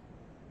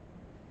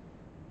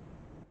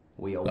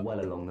 We are well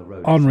along the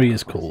road. Henri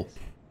is cool.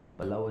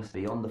 Below us,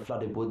 beyond the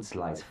flooded woods,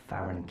 lies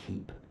Farron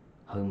Keep,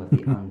 home of the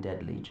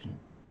Undead Legion.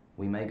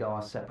 We may go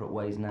our separate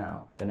ways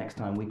now. The next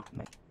time we...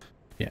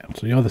 Yeah,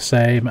 so you're the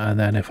same, and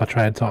then if I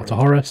try and talk to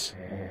Horace...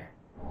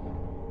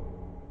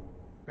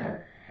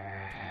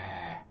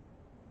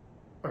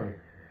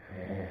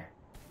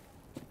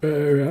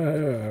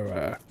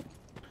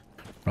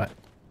 Right.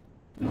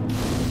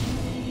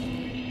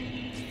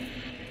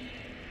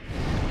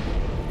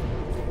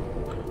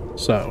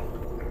 So,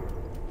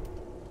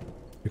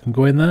 you can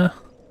go in there.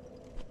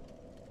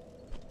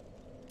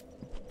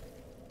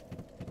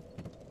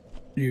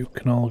 You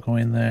can all go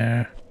in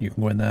there. You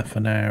can go in there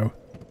for now.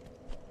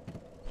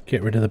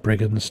 Get rid of the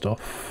brigand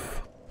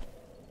stuff.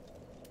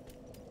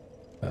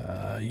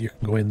 You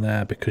can go in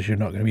there because you're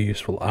not going to be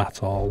useful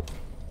at all.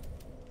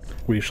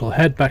 We shall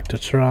head back to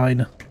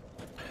Trine,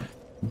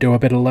 do a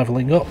bit of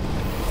levelling up,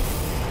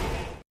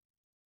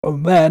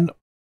 and then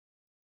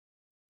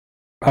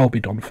I'll be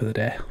done for the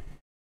day.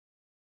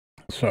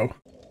 So,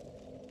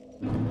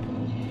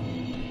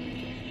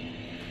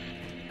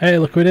 hey,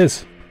 look who it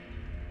is.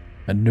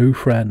 A new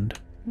friend.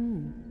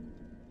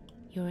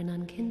 You're an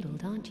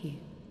unkindled, aren't you?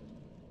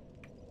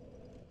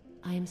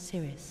 I am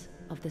Cirrus,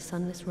 of the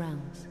Sunless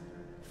Realms,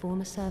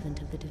 former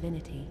servant of the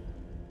divinity.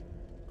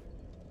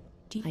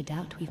 I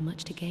doubt we've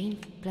much to gain.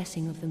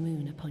 Blessing of the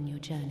moon upon your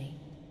journey.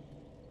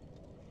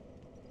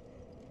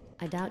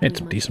 I doubt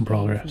it's decent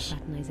progress.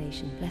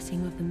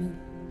 Blessing of the moon.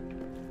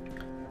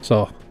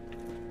 So,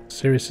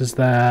 Cirrus is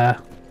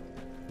there.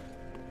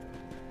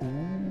 Oh,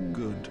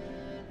 good.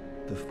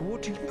 The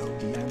fortune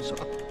answer.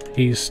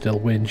 He's still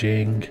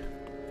whinging.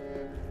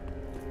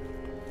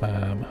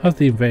 Has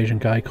the invasion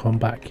guy come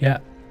back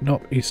yet?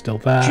 Nope, he's still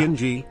there.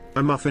 Gingy,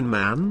 a muffin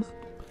man?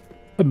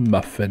 A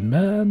muffin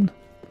man.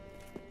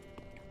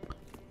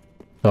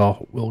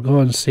 So, we'll go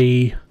and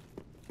see.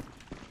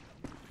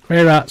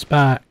 Grey Rat's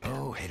back.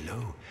 Oh,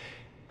 hello.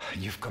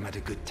 You've come at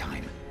a good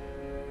time.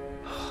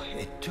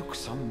 It took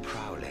some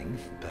prowling,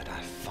 but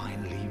I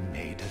finally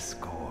made a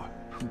score.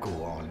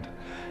 Go on,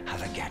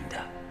 have a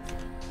gander.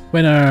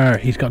 Winner!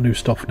 He's got new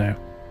stuff now.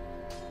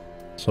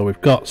 So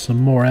we've got some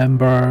more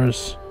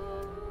embers.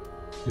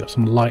 We've got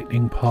some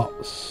lightning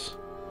pots.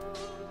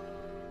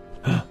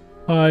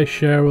 Hi,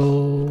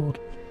 Cheryl.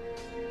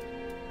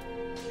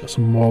 Got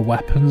some more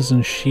weapons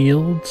and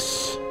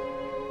shields.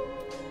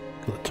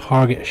 Got the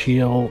target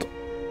shield,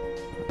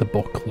 the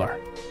buckler.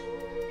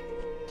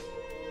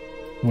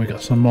 We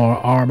got some more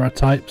armor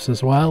types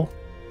as well.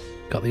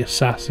 Got the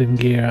assassin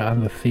gear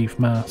and the thief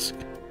mask.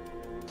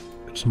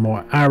 Got some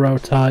more arrow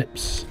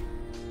types.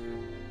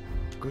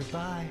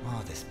 Goodbye.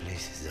 Oh, this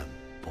place is a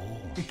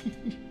bore.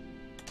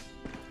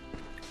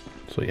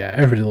 So yeah,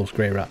 everybody loves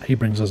Grey Rat. He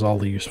brings us all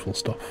the useful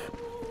stuff.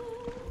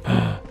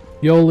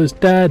 Yol is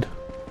dead.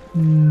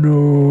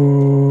 No.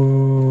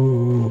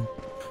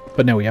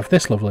 But now we have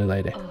this lovely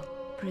lady. Oh,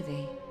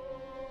 prithee,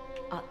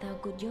 art thou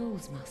good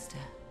Yol's master?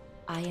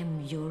 I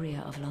am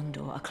Uria of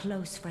Londor, a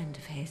close friend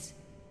of his.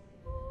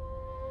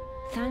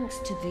 Thanks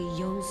to thee,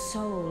 Yol's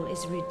soul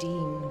is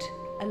redeemed.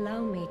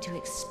 Allow me to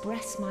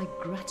express my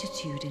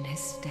gratitude in his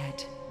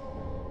stead.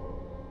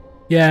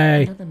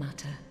 Yay! Another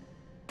matter.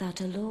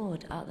 Thou'rt a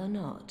lord, art thou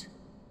not?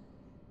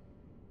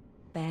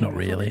 Not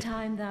really. For the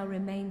time thou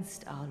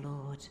remainst our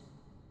lord,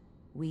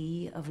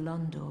 we of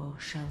Londor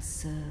shall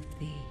serve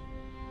thee.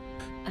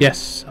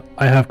 Yes,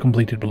 I have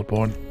completed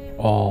Bloodborne.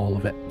 All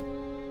of it.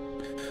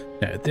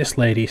 Now, this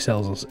lady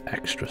sells us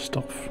extra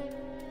stuff.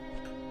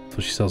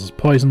 So she sells us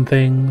poison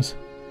things.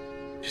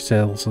 She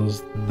sells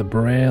us the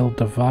Braille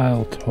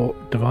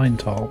Divine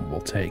Tome.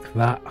 We'll take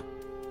that.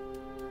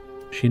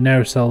 She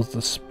now sells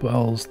the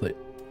spells that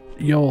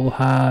Yol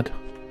had.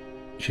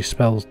 She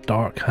spells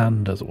Dark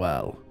Hand as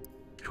well,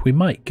 which we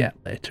might get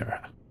later.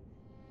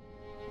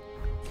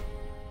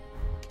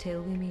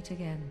 Till we meet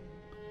again,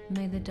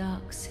 may the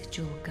dark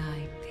sigil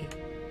guide thee.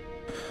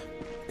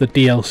 The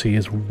DLC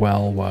is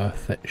well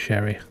worth it,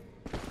 Sherry.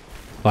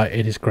 Like,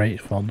 it is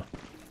great fun.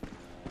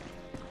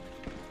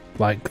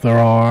 Like, there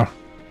are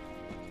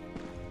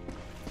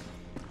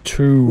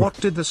 2. What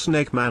did the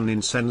snake man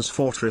in Sen's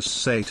fortress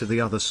say to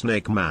the other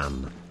snake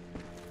man?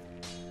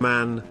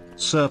 Man,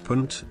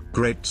 serpent,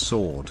 great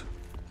sword.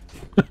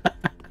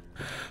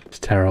 It's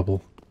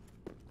terrible.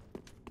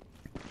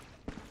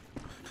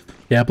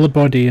 Yeah,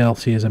 Bloodborne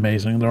DLC is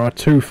amazing. There are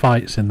 2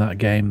 fights in that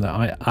game that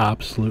I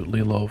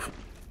absolutely love.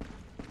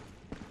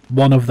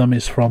 One of them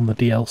is from the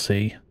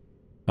DLC,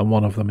 and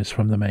one of them is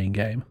from the main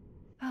game.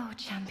 Oh,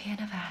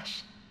 Champion of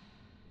Ash.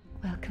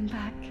 Welcome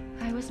back.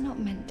 I was not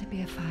meant to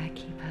be a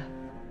firekeeper,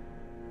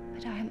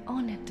 but I am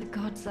honored the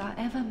gods are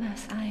ever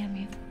Messiah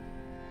you.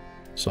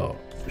 So,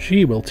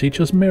 she will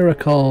teach us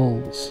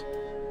miracles.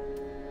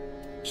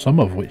 Some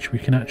of which we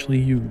can actually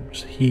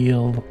use.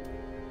 Heal,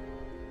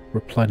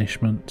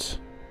 replenishment,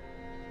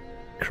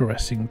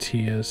 caressing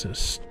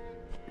tears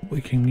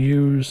we can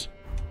use.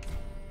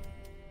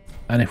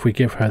 And if we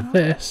give her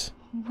this...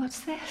 What's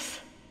this?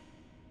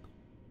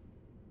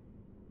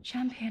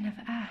 Champion of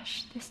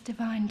Ash, this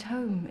divine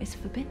tome is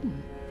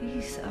forbidden.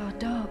 These are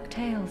dark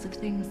tales of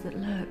things that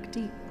lurk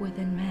deep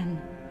within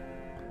men.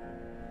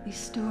 These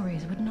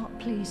stories would not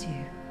please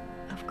you.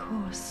 Of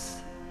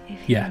course,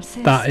 if you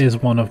insist, that is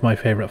one of my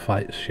favourite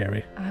fights,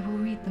 Sherry. I will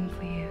read them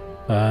for you.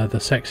 The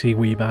sexy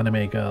weeb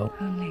anime girl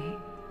Only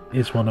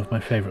is one of my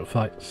favourite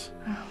fights.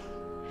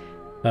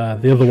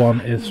 The other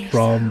one is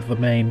from the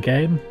main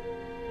game.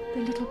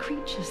 the little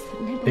creatures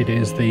that nibble. It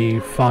is the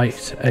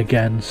fight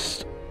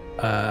against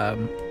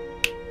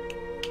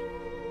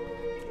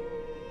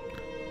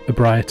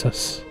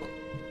Ebrietas.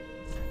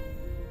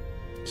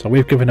 So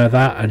we've given her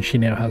that, and she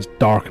now has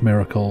dark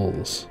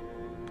miracles.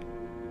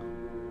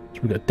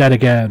 So we've got Dead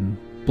Again,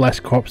 bless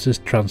corpses,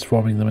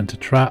 transforming them into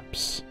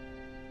traps.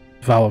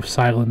 Vow of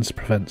Silence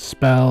prevents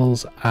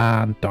spells,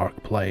 and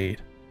Dark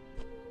Blade.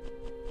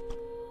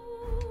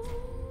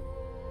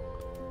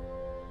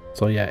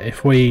 So yeah,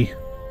 if we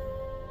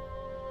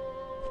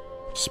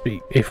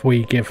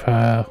give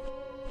her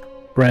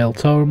Braille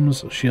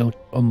Tomes, she'll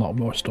unlock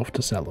more stuff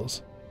to sell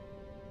us.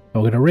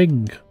 And we're going to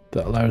ring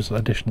that allows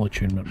additional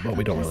attunement, but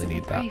we don't really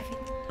need that,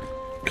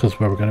 because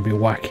we're going to be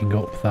whacking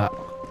up that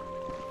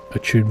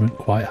attunement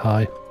quite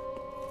high.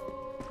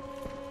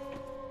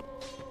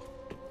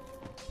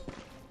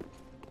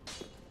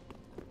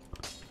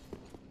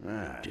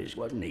 That is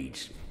what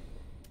needs.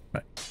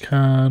 Right,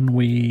 can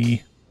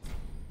we...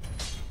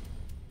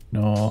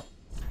 No.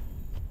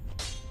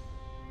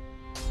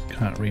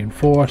 Can't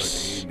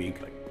reinforce.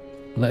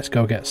 Let's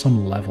go get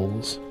some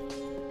levels.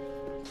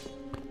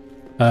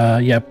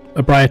 Yeah,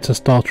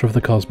 Ebrietas, daughter of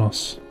the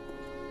cosmos.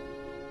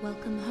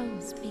 Welcome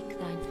home, speak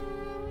thine.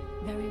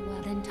 Very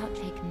well, then touch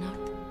Hakenar.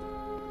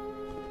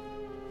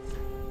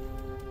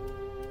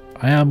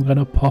 I am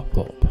gonna pop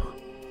up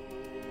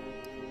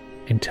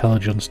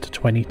intelligence to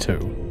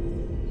 22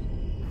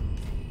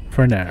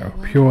 for now,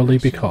 purely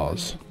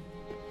because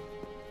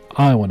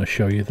I want to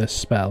show you this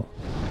spell,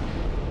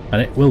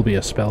 and it will be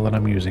a spell that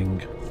I'm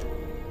using.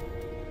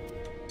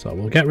 So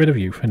we'll get rid of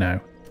you for now.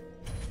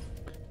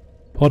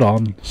 Put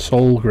on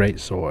Soul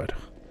Greatsword.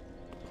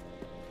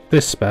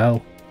 This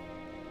spell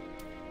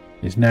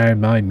is now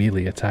my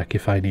melee attack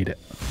if I need it,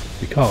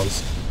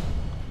 because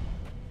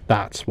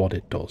that's what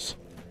it does.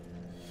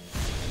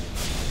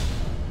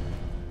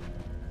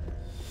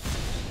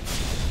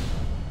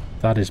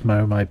 That is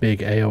now my big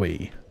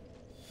AoE.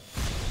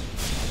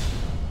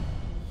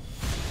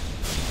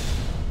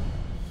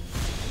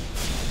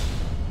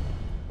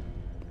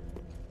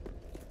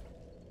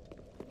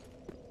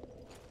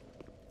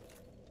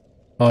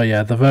 Oh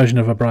yeah, the version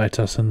of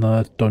Ebrietas in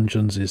the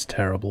dungeons is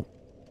terrible.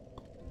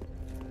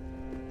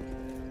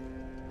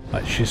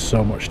 Like, she's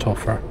so much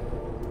tougher.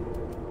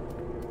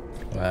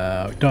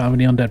 We don't have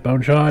any undead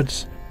bone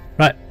shards.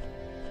 Right,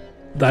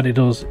 that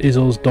is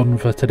us done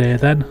for today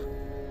then.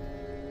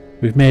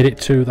 We've made it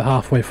to the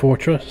halfway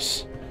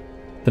fortress.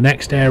 The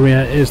next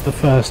area is the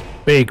first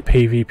big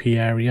PvP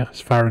area,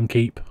 it's Farron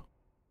Keep.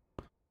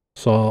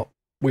 So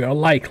we are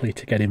likely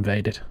to get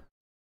invaded.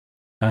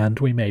 And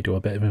we may do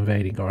a bit of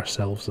invading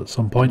ourselves at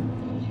some point.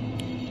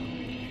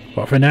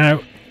 But for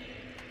now,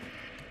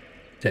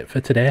 that's it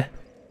for today.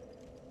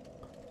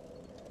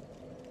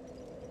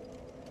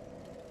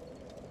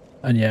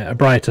 And yeah,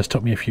 Ebrietas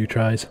took me a few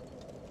tries.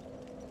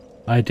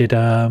 I did,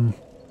 I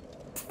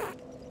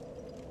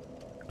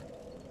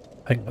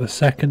think the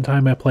second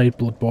time I played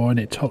Bloodborne,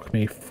 it took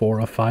me 4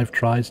 or 5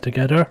 tries to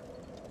get her.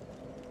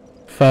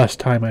 First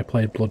time I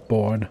played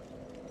Bloodborne,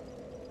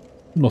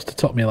 must have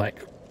took me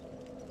like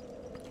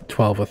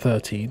 12 or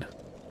 13.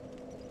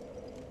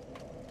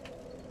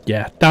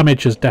 Yeah,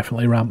 damage has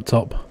definitely ramped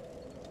up.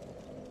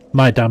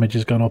 My damage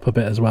has gone up a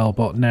bit as well,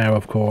 but now,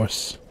 of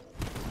course,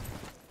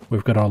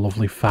 we've got our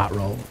lovely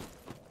fatroll.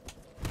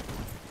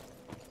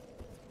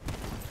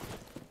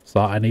 So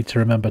I need to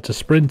remember to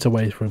sprint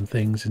away from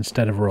things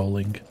instead of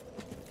rolling.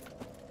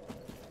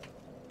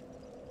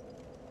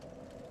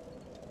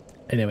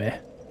 Anyway,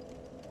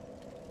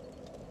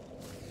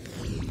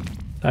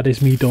 that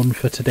is me done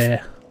for today.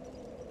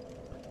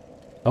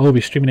 I will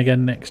be streaming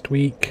again next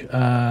week.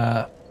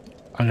 I'm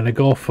going to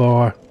go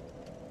for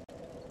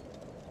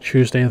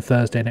Tuesday and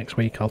Thursday next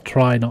week. I'll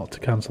try not to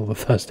cancel the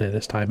Thursday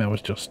this time. I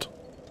was just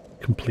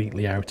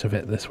completely out of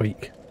it this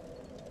week.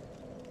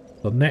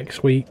 So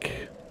next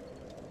week,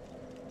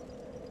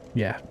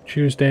 yeah,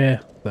 Tuesday,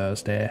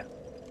 Thursday,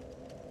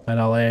 and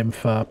I'll aim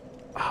for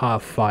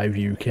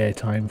 5:30 UK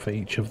time for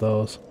each of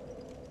those.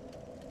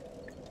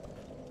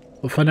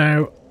 But for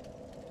now,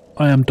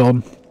 I am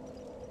done.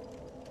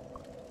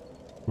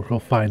 We'll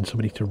find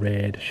somebody to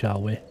raid,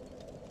 shall we?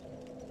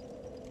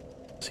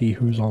 See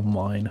who's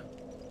online.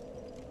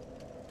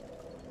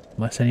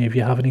 Unless any of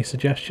you have any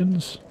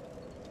suggestions.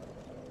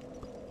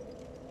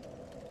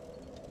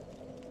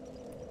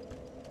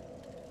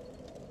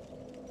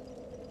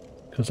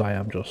 Because I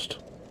am just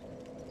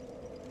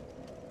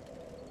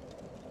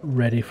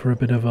ready for a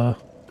bit of a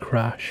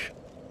crash.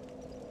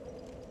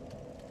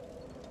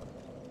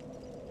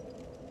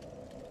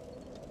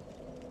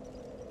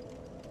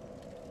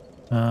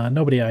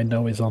 Nobody I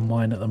know is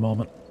online at the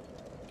moment.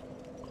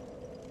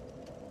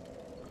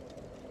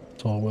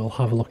 So we'll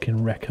have a look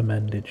in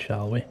recommended,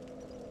 shall we?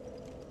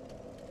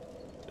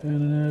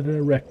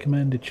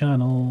 Recommended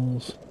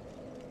channels.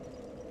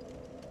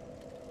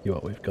 See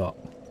what we've got.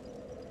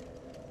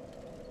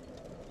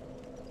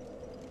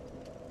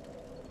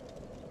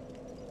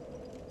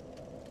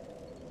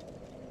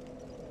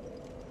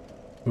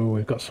 Oh,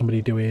 we've got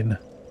somebody doing...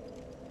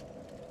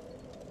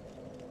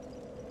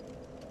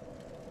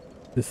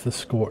 This is the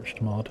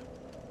Scorched mod.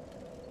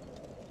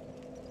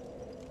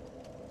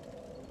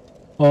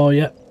 Oh,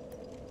 yeah.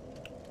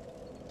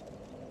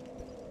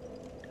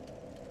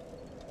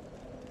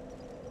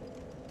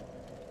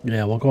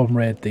 Yeah, we'll go and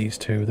raid these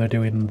two. They're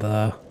doing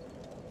the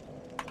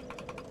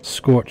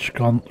Scorched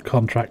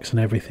contracts and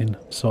everything,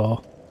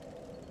 so...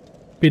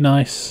 Be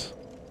nice.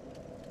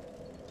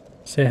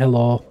 Say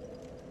hello.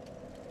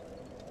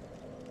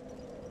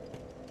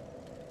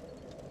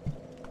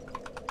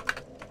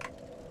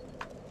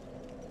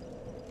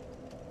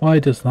 Why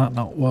does that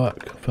not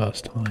work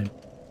first time?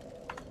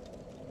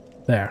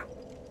 There.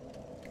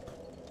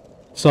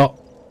 So,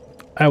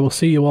 I will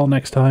see you all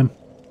next time.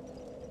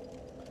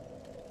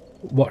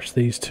 Watch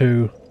these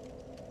two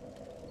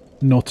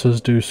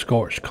nutters do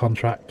Scorched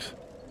contracts.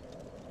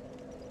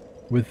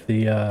 With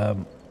the,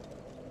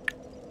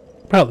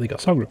 apparently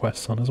got song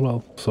requests on as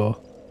well,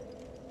 so...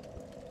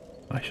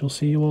 I shall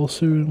see you all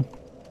soon.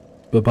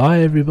 Bye bye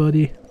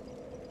everybody.